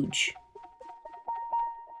huge.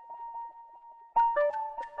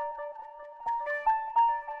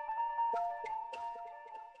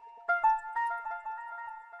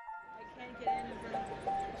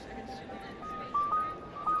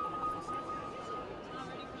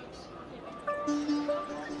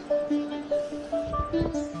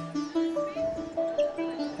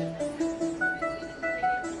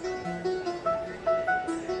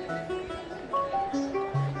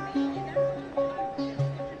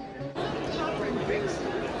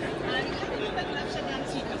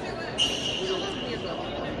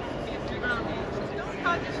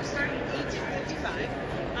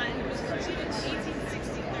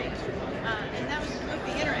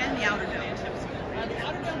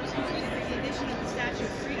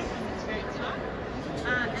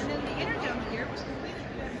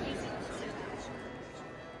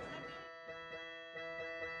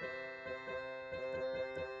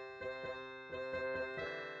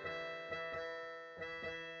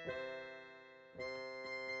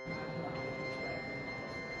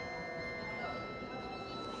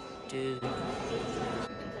 dude.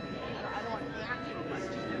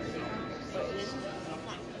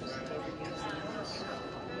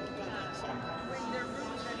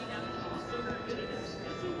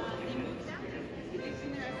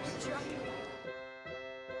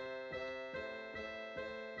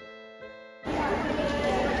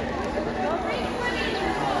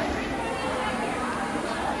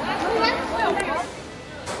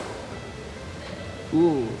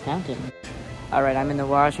 Ooh, fountain. Alright, I'm in the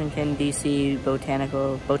Washington, D.C.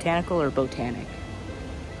 Botanical or Botanic?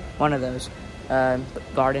 One of those.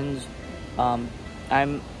 Gardens.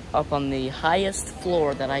 I'm up on the highest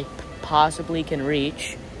floor that I possibly can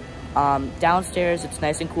reach. Downstairs, it's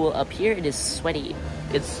nice and cool. Up here, it is sweaty.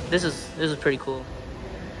 This is pretty cool.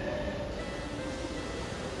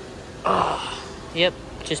 Oh, yep,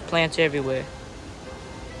 just plants everywhere.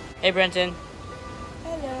 Hey, Brenton.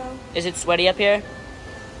 Hello. Is it sweaty up here?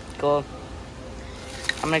 Cool.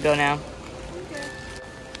 I'm gonna go now. Okay.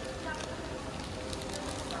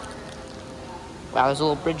 Wow, there's a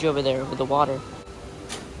little bridge over there with the water.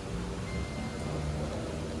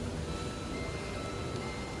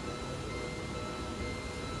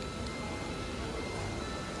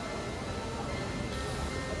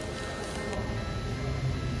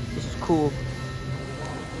 This is cool.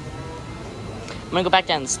 I'm gonna go back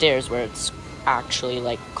down the stairs where it's actually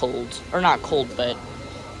like cold. Or not cold, but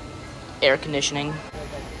air conditioning.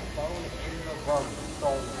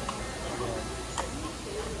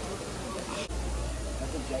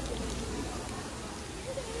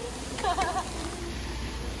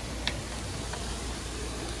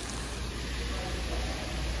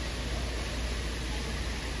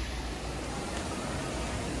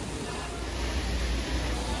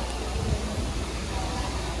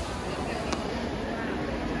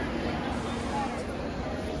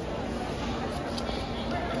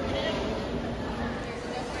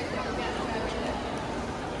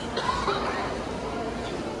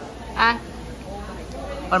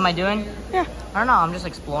 What am I doing? Yeah. I don't know, I'm just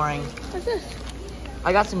exploring. What's this?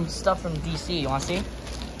 I got some stuff from DC, you wanna see?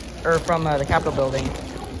 Or from the Capitol building.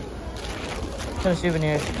 Some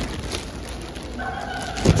souvenirs.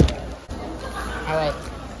 Alright,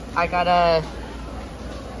 I got a,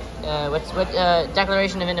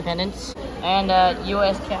 Declaration of Independence and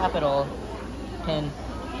US Capitol pin.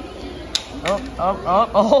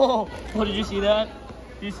 Oh, did you see that?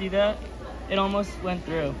 Did you see that? It almost went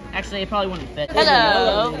through. Actually, it probably wouldn't fit.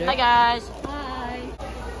 Hello. Hi, guys. Hi.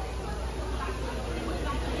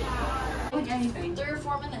 3 or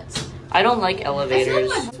 4 minutes. I don't like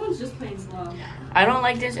elevators. This one's just plain slow. I don't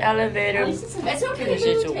like this elevator. It's okay. Because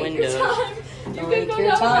it's a window. You can go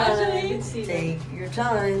down actually. Take your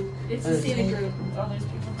time. It's a scenic route. Oh, there's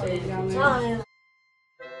people coming down there. Time.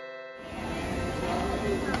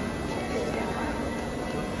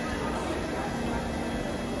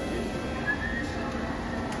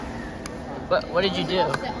 What did you do?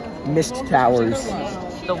 Mist Towers.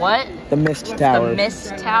 The what? The Mist Towers. The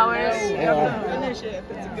Mist Towers? Yeah. Finish it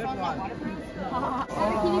if it's a good one.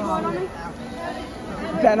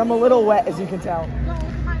 Ben, I'm a little wet, as you can tell.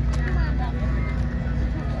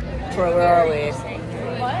 Where are we?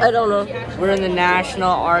 I don't know. We're in the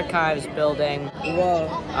National Archives building. Whoa.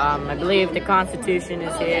 I believe the Constitution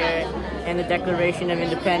is here and the Declaration of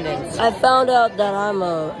Independence. I found out that I'm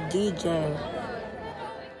a DJ.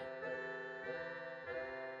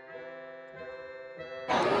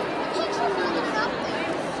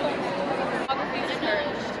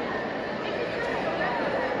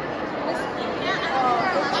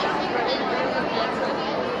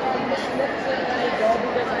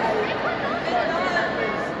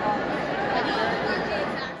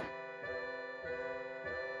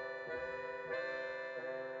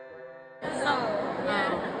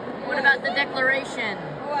 What about the Declaration?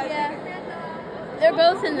 Yeah. They're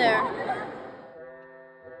both in there.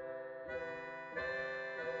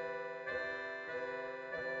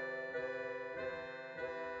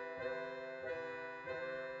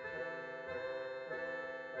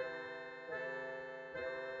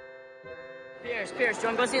 Pierce, do you want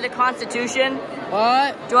to go see the Constitution?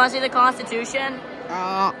 What? Do you want to see the Constitution?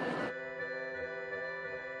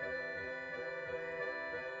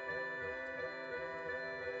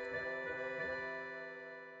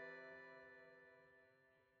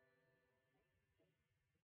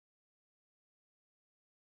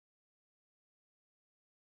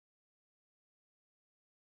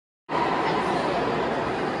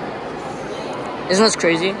 Isn't this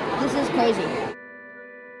crazy? This is crazy.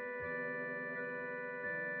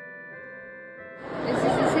 This is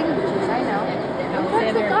the signatures, I know. Don't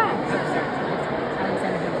touch the glass.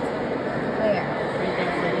 Where?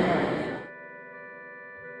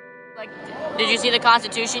 you see the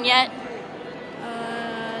Constitution yet?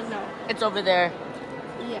 No. It's over there.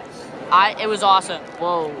 Yes. It was awesome.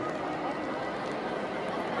 Whoa.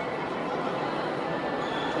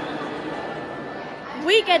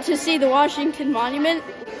 We get to see the Washington Monument.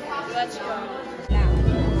 Let's go.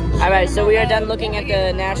 Alright, so we are done looking at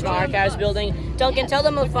the National Archives building. Duncan, tell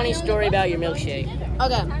them a funny story about your milkshake.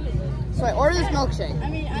 Okay, so I order this milkshake.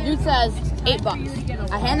 The dude says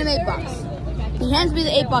 $8. I hand him $8. He hands me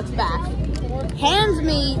the $8 back, hands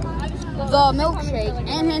me the milkshake,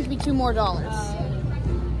 and hands me $2 more.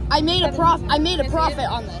 I made a profit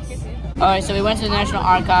on this. Alright, so we went to the National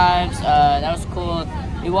Archives. That was cool.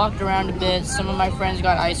 We walked around a bit. Some of my friends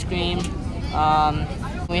got ice cream.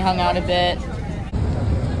 We hung out a bit.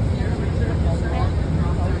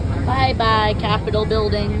 Bye-bye, Capitol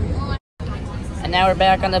building. And now we're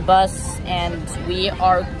back on the bus, and we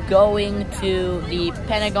are going to the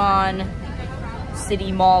Pentagon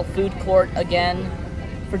City Mall food court again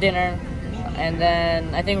for dinner. And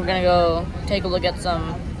then I think we're gonna go take a look at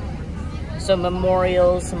some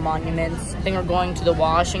memorials, some monuments. I think we're going to the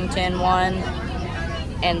Washington one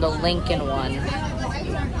and the Lincoln one.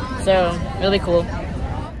 So, it'll be cool.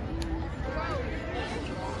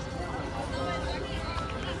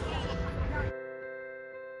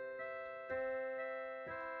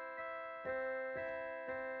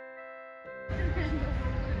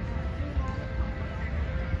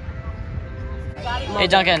 Hey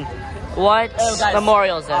Duncan, what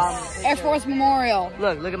memorial is this? Air Force Memorial.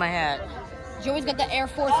 Look at my hat. Joey's got the Air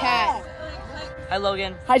Force hat. Hi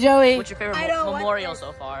Logan. Hi Joey. What's your favorite memorial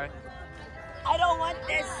so far? I don't want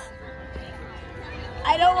this.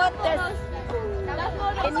 I don't want this.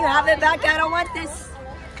 Can you have it back? I don't want this.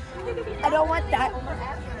 I don't want that.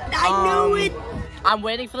 I knew it. I'm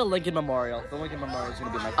waiting for the Lincoln Memorial. The Lincoln Memorial is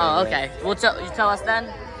going to be my favorite. Oh, okay. Well, you tell us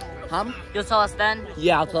then? Huh? You'll tell us then?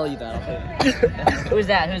 Yeah, I'll tell you that. Who's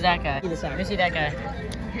that? Who's that guy? Let me see that guy.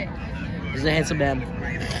 He's a handsome man.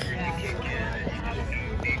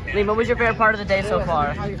 Liam, what was your favorite part of the day so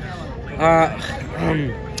far?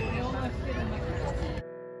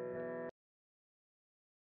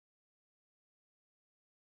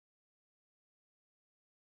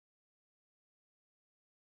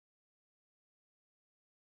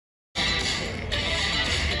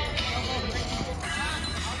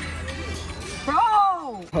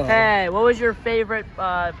 Hey, what was your favorite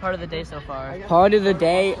part of the day so far? Part of the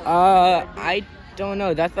day? I don't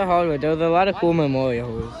know. That's the hard one. There was a lot of cool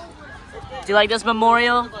memorials. Do you like this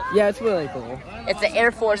memorial? Yeah, it's really cool. It's the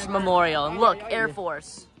Air Force Memorial. Look, Air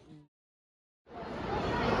Force.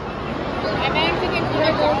 I managed to get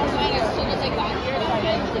dinner as soon as I got here, so I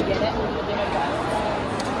managed to get it.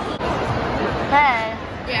 Hey.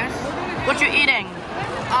 Yes? What you eating?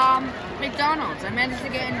 McDonald's. I managed to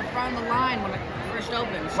get in the front of the line when it first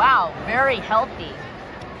opens. Wow, very healthy.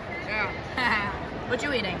 Yeah. What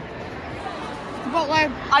you eating?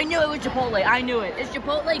 Chipotle. I knew it was Chipotle. I knew it. Is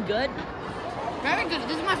Chipotle good? Very good.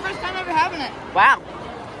 This is my first time ever having it. Wow.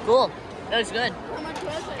 Cool. That looks good.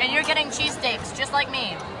 And you're getting cheesesteaks, just like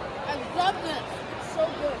me. I love this. It's so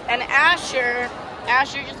good. And Asher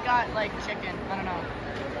just got, like, chicken. I don't know.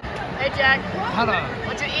 Hey, Jack. Hello.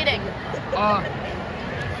 What you eating?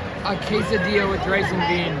 A quesadilla with rice and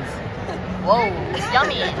beans. Whoa,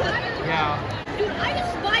 yummy. Yeah. Dude, I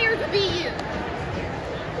aspire to be you.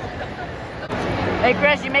 Hey,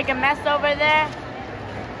 Chris, you make a mess over there?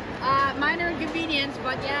 Minor inconvenience,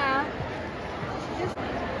 but yeah.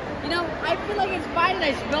 You know, I feel like it's fine that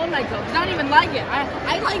I spilled my Coke. It's not even like it.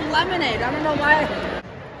 I like lemonade. I don't know why.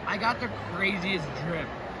 I got the craziest drip.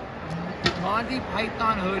 Monty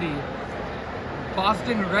Python hoodie.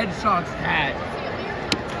 Boston Red Sox hat.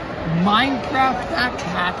 Minecraft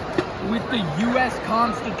backpack with the U.S.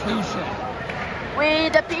 Constitution. We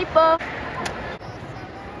the people.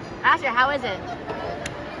 Asher, how is it?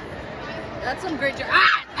 That's some great job.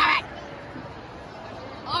 Ah!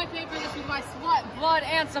 Oh, I paid for this with my sweat, blood,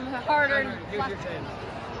 and some hard-earned. Where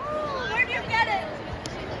do you get it?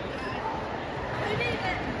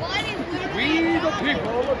 We the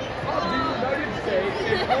people of the United States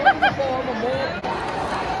in order to form a more...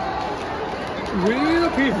 We the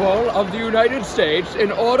people of the United States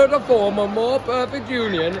in order to form a more perfect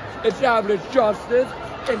union, establish justice,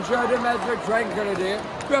 ensure domestic tranquility,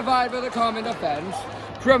 provide for the common defense,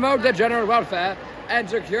 promote the general welfare, and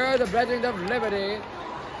secure the blessings of liberty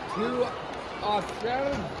to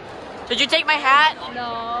ourselves. Did you take my hat?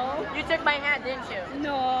 No. You took my hat, didn't you?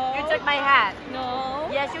 No. You took my hat. No.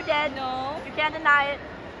 Yes, you did. No. You can't deny it.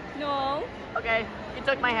 No. Okay, you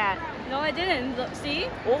took my hat. No, I didn't. Look, see?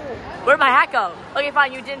 Oh, where'd my hat go? Okay,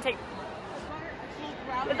 fine, you didn't take...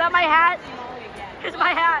 Is that my hat? Here's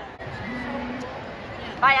my hat.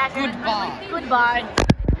 Bye, Asher. Goodbye. Goodbye.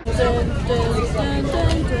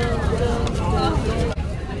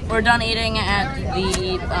 We're done eating at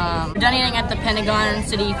the Pentagon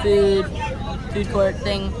City food court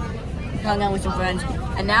thing. Hung out with some friends,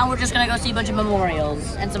 and now we're just gonna go see a bunch of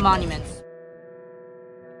memorials and some monuments.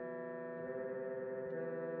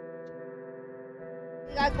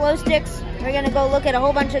 We got glow sticks. We're gonna go look at a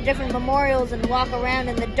whole bunch of different memorials and walk around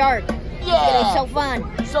in the dark. Yeah, it's so fun.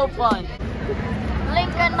 So fun.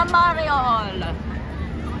 Lincoln Memorial.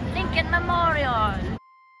 Lincoln Memorial.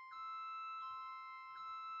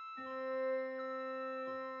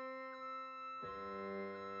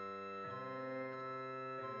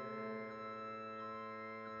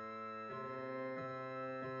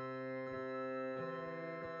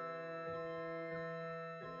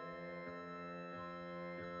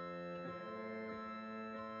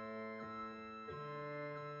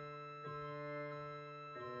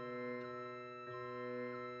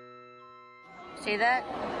 See that?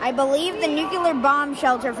 I believe the nuclear bomb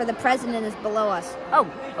shelter for the president is below us. Oh,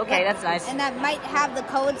 okay, that's nice. And that might have the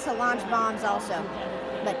codes to launch bombs also.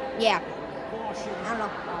 But yeah, I don't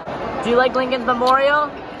know. Do you like Lincoln's Memorial?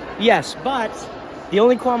 Yes, but the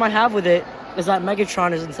only qualm I have with it is that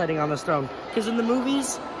Megatron isn't sitting on this throne. Because in the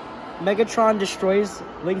movies, Megatron destroys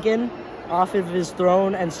Lincoln off of his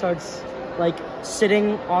throne and starts, like,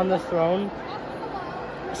 sitting on the throne.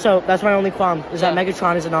 So that's my only qualm, is that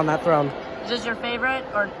Megatron isn't on that throne. Is this your favorite,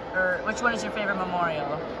 or which one is your favorite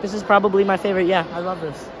memorial? This is probably my favorite, yeah, I love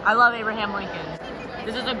this. I love Abraham Lincoln.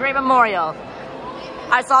 This is a great memorial.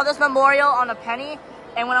 I saw this memorial on a penny,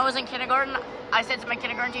 and when I was in kindergarten, I said to my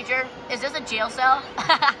kindergarten teacher, "Is this a jail cell?"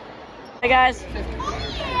 Hey guys.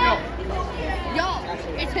 Yo,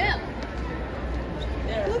 it's him.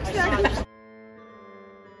 Looks like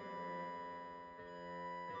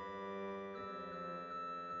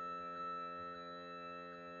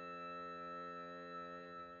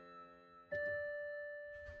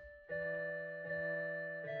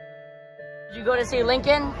Did you go to see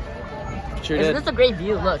Lincoln? Sure Isn't did. this a great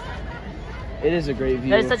view? Look. It is a great view.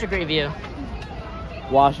 That is such a great view.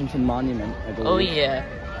 Washington Monument, I believe. Oh yeah.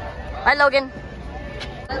 Hi Logan.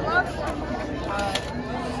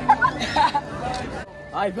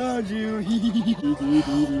 I found you. You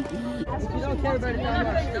don't care about it that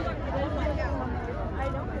much.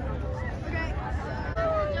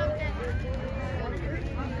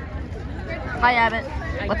 Hi Abbott.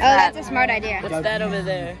 What's oh, that? that's a smart idea. What's that over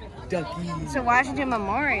there? Ducky. It's a Washington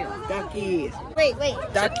Memorial. Ducky. Wait.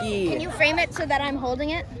 Ducky. Can you frame it so that I'm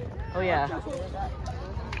holding it? Oh yeah.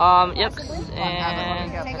 Yep.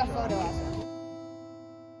 And Take a photo of it.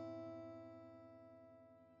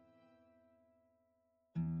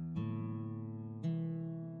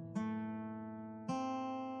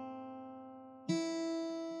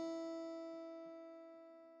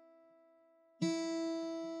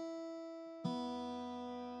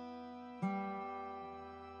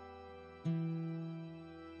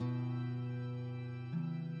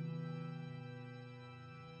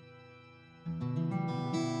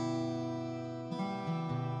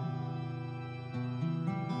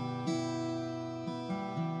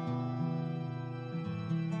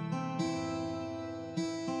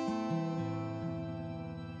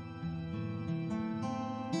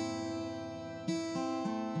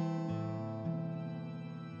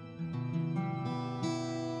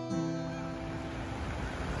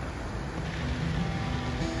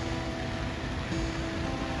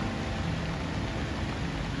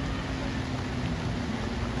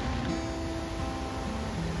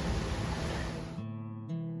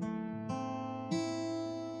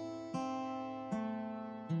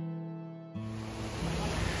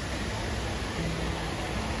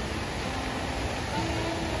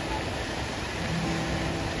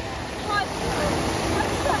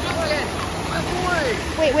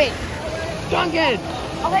 Wait. Duncan!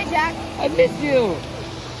 Oh, hey, Jack. I miss you.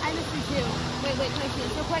 I miss you too. Wait, can I see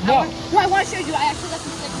this real quick? No. I want to show you. I actually got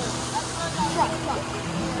some stickers. Trust.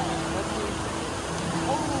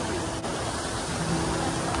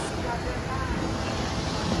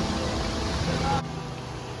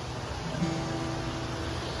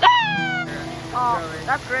 oh,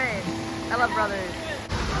 that's great. I love brothers.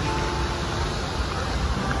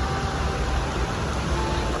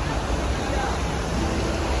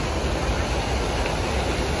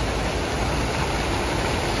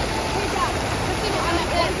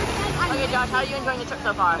 Okay, Josh, how are you enjoying the trip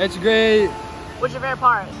so far? It's great. What's your favorite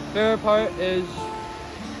part? Favorite part is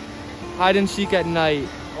hide and seek at night.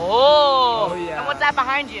 Oh yeah. And what's that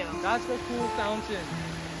behind you? That's the cool fountain.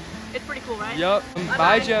 It's pretty cool, right? Yep.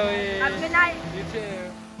 Bye, Joey. Have a good night. You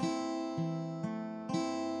too.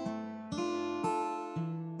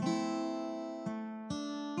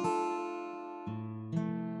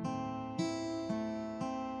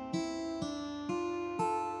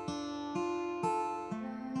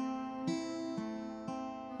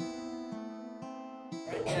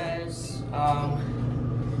 We're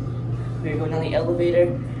going down the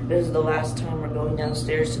elevator. This is the last time we're going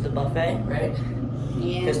downstairs to the buffet, right?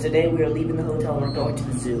 Yeah. Because today we are leaving the hotel and we're going to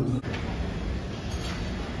the zoo.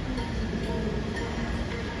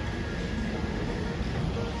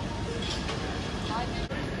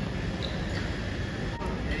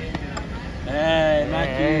 Hey,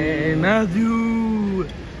 Matthew. Hey, Matthew.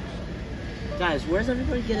 Guys, where's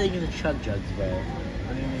everybody getting the chug jugs, bro?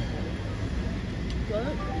 What do you mean?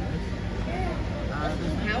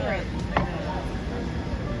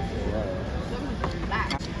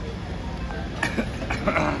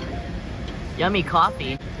 Yummy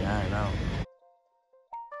coffee. Yeah, I know.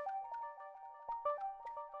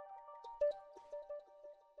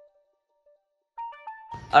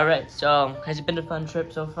 Alright, so has it been a fun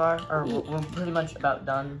trip so far? Or we're pretty much about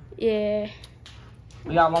done? Yeah.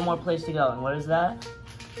 We got one more place to go, and what is that?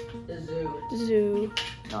 The zoo. Zoo.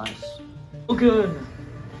 Nice. Oh, good.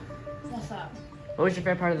 What's up? What was your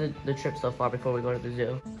favorite part of the trip so far before we go to the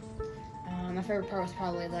zoo? My favorite part was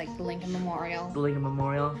probably like the Lincoln Memorial. The Lincoln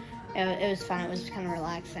Memorial? It was fun. It was kind of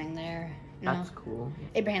relaxing there. You know? That's cool.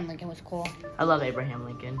 Abraham Lincoln was cool. I love Abraham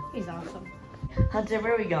Lincoln. He's awesome. Hunter,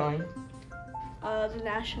 where are we going? The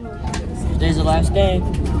National. Today's the last day.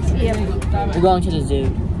 Yep. We're going to the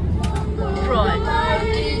zoo.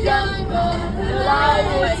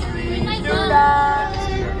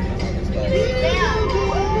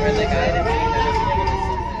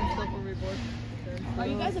 Are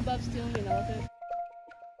you guys above stealing an elephant?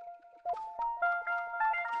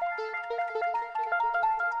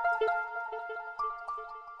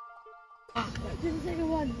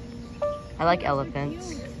 I like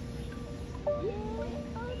elephants.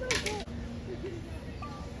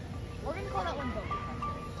 We're gonna call that one boat.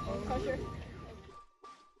 Crusher.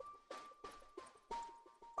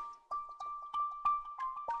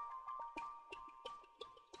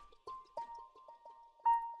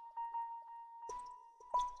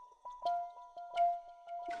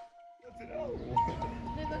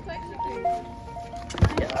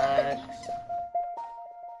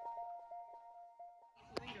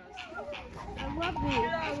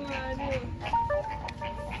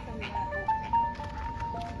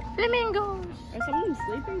 Flamingos. Are some of them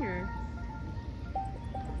sleeping or?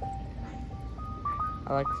 I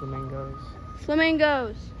like flamingos.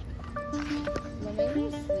 Flamingos.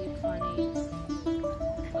 Flamingos sleep funny.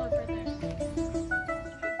 Oh, it's right there.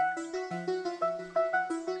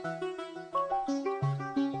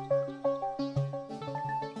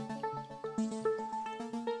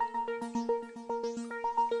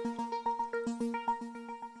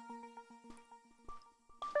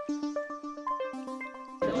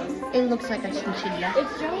 It looks like a chinchilla.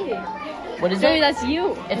 It's Joey. What is Joey, it? that's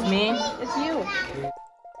you. It's me? It's you.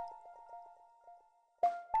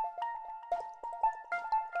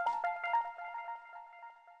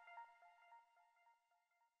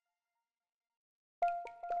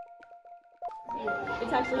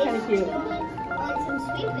 It's actually kind of cute. Like some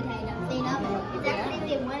sweet potatoes, you know? It's actually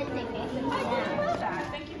they wanted to take it.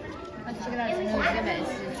 Let's check it out. It's a new exhibit.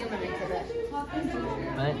 It's a human exhibit.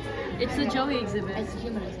 What? It's the Joey exhibit. It's a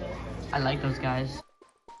human exhibit. I like those guys.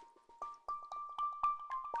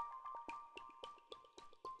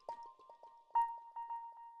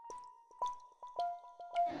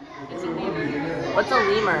 What's a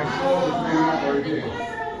lemur?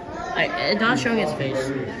 It's not showing its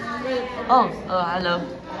face. Oh, hello.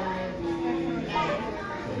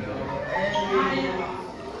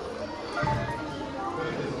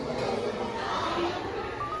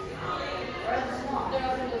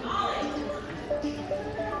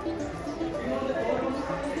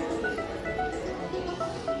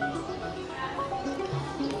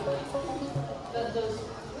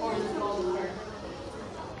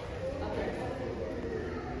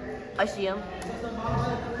 I see him.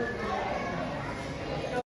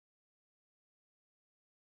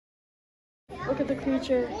 Look at the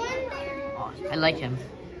creature. Oh, I like him.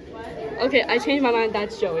 Okay, I changed my mind.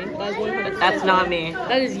 That's Joey. That's 100%. That's not me.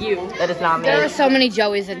 That is you. That is not me. There are so many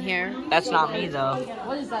Joeys in here. That's not me though.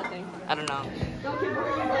 What is that thing? I don't know.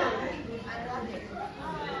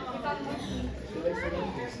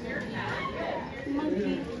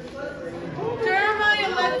 Jeremiah,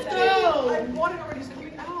 let's go!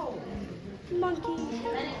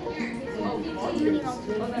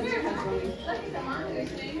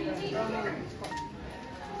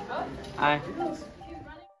 Hi.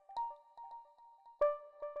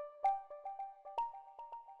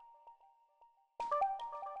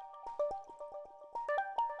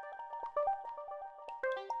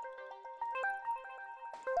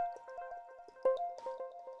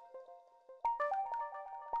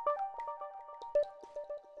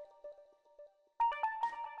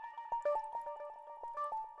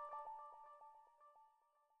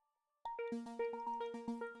 Oh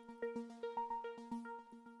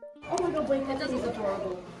my god, wait, that is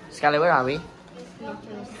adorable. Skyla, where are we? Look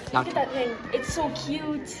at that thing. It's so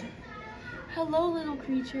cute. Hello, little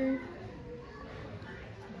creature.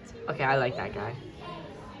 Okay, I like that guy.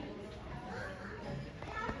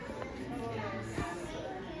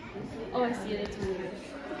 Oh, I see it. It's weird.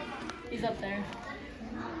 He's up there.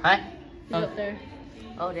 Hi? He's up there.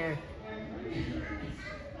 Oh, there.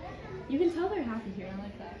 You can tell they're happy here. I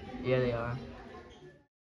like that. Yeah, they are.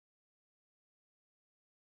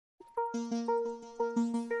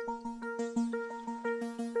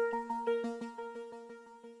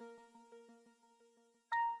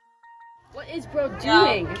 What is bro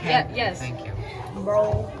doing? Okay. Yeah, yes. Thank you.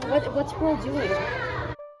 Bro. What's bro doing?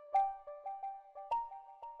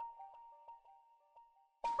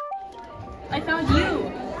 I found you. You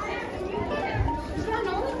found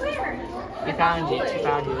Nolan where? You found you. She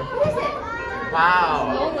found you. What is it?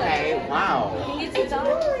 Wow. Nolan. Okay. Wow. It's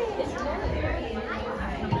Nolan.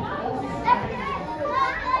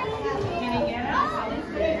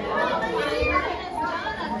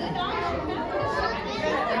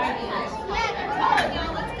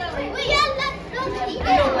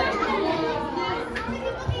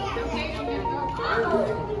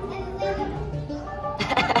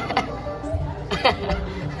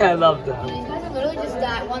 I love that. You guys have literally just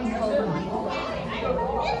got one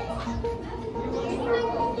Pokemon.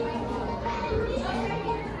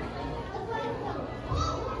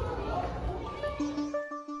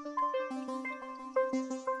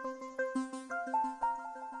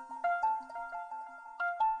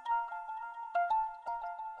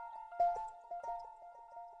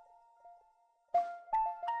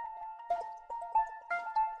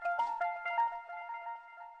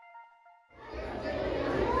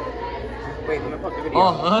 Wait, let me put the video.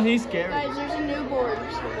 Oh, he's scary. Guys, there's a new board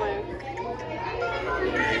somewhere.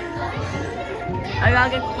 I gotta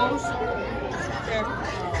get closer. There.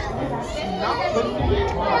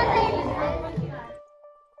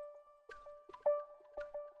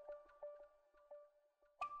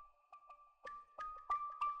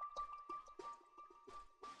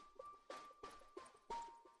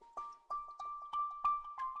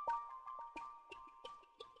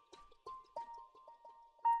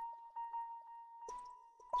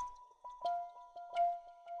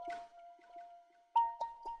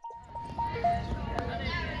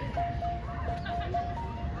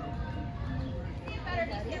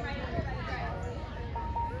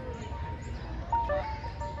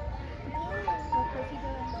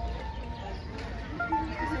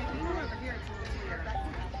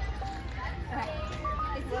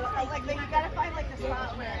 Like, you gotta find like the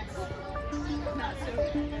spot where it's not so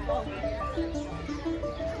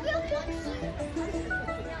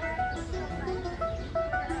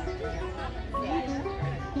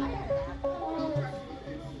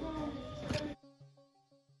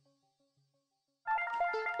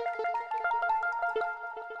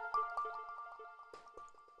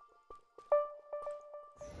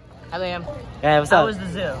Hi, Liam. Yeah, what's How up? was the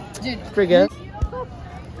zoo? Dude, pretty good.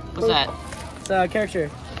 What's that? It's a character.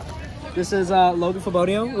 This is Logan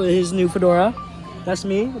Febonio with his new fedora. That's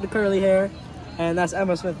me with the curly hair. And that's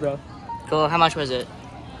Emma Smith, bro. Cool. How much was it?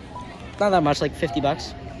 Not that much, like 50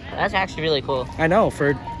 bucks. That's actually really cool. I know,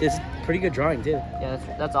 for it's pretty good drawing too. Yeah,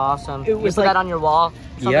 that's awesome. It was you put like- that on your wall?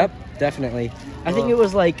 Something? Yep, definitely. I think it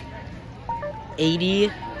was like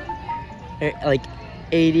 80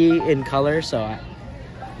 in color, so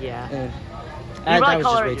Yeah. that probably was just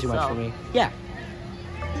color way it too much yourself. for me. Yeah.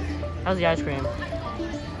 How's the ice cream?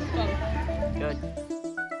 Good.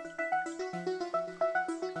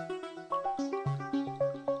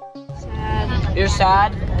 You're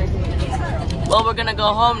sad? Well, we're gonna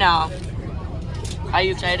go home now. Are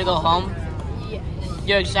you excited to go home? Yes.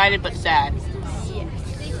 You're excited but sad.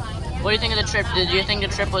 Yes. What do you think of the trip? Did you think the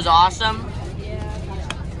trip was awesome?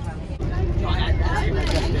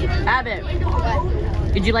 Abbott,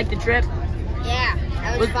 did you like the trip? Yeah,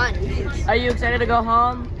 that was fun. Are you excited to go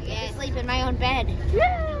home? Yeah, sleep in my own bed.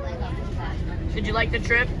 Did you like the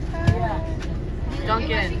trip? Yeah.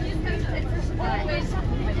 Duncan.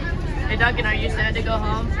 Hey Duncan, are you excited to go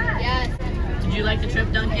home? Yes. Did you like the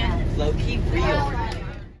trip, Duncan? Low-key real.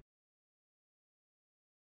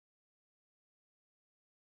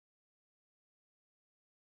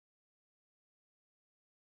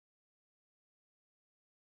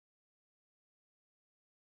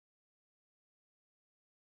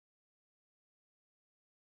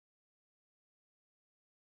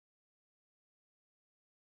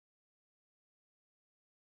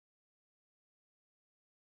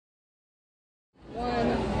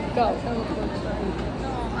 Go.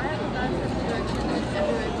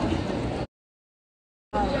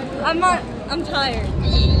 I'm tired.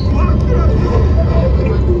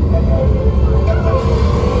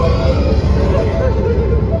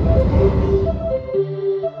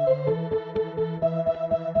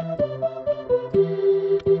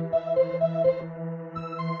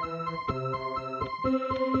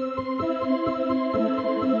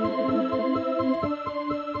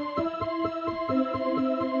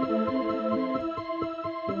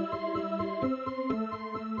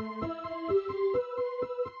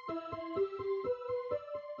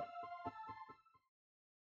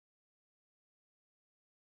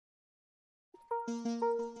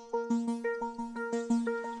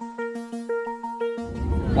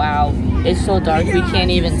 Wow, it's so dark we can't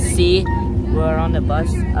even see. We're on the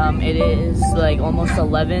bus. It is like almost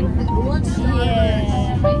 11.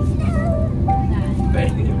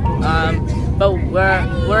 But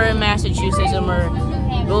we're in Massachusetts and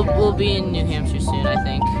we'll be in New Hampshire soon, I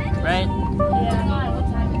think, right?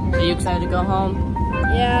 Yeah. Are you excited to go home?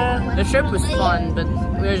 Yeah. The trip was fun, but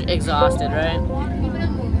we're exhausted, right?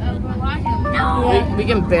 Yeah. We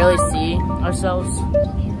can barely see ourselves.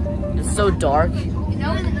 It's so dark.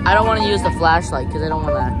 I don't want to use the flashlight because I don't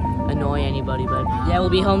want to annoy anybody, but yeah, we'll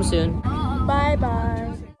be home soon. Bye-bye.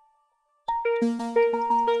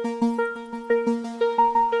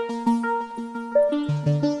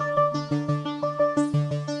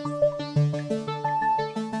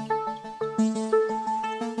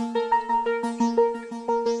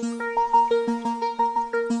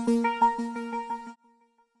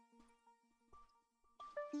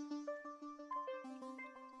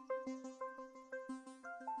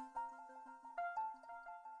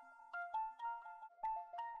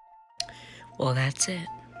 Well, that's it.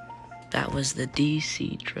 That was the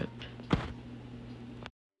DC trip.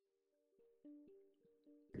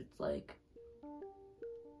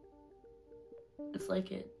 It's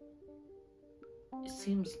like it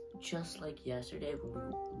seems just like yesterday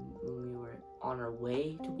when we were on our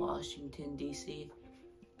way to Washington, D.C.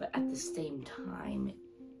 But at the same time,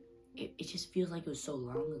 it just feels like it was so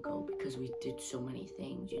long ago because we did so many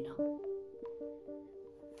things, you know?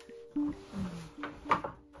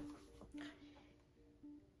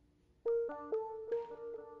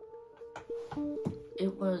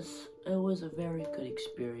 It was a very good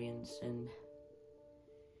experience, and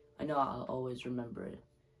I know I'll always remember it,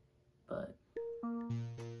 but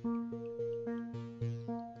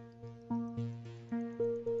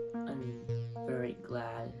I'm very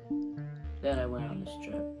glad that I went on this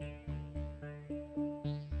trip.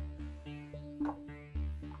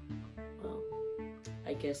 Well,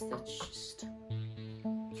 I guess it's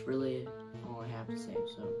really all I have to say,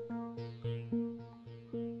 so.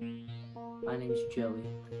 My name's Joey.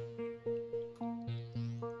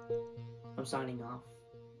 I'm signing off.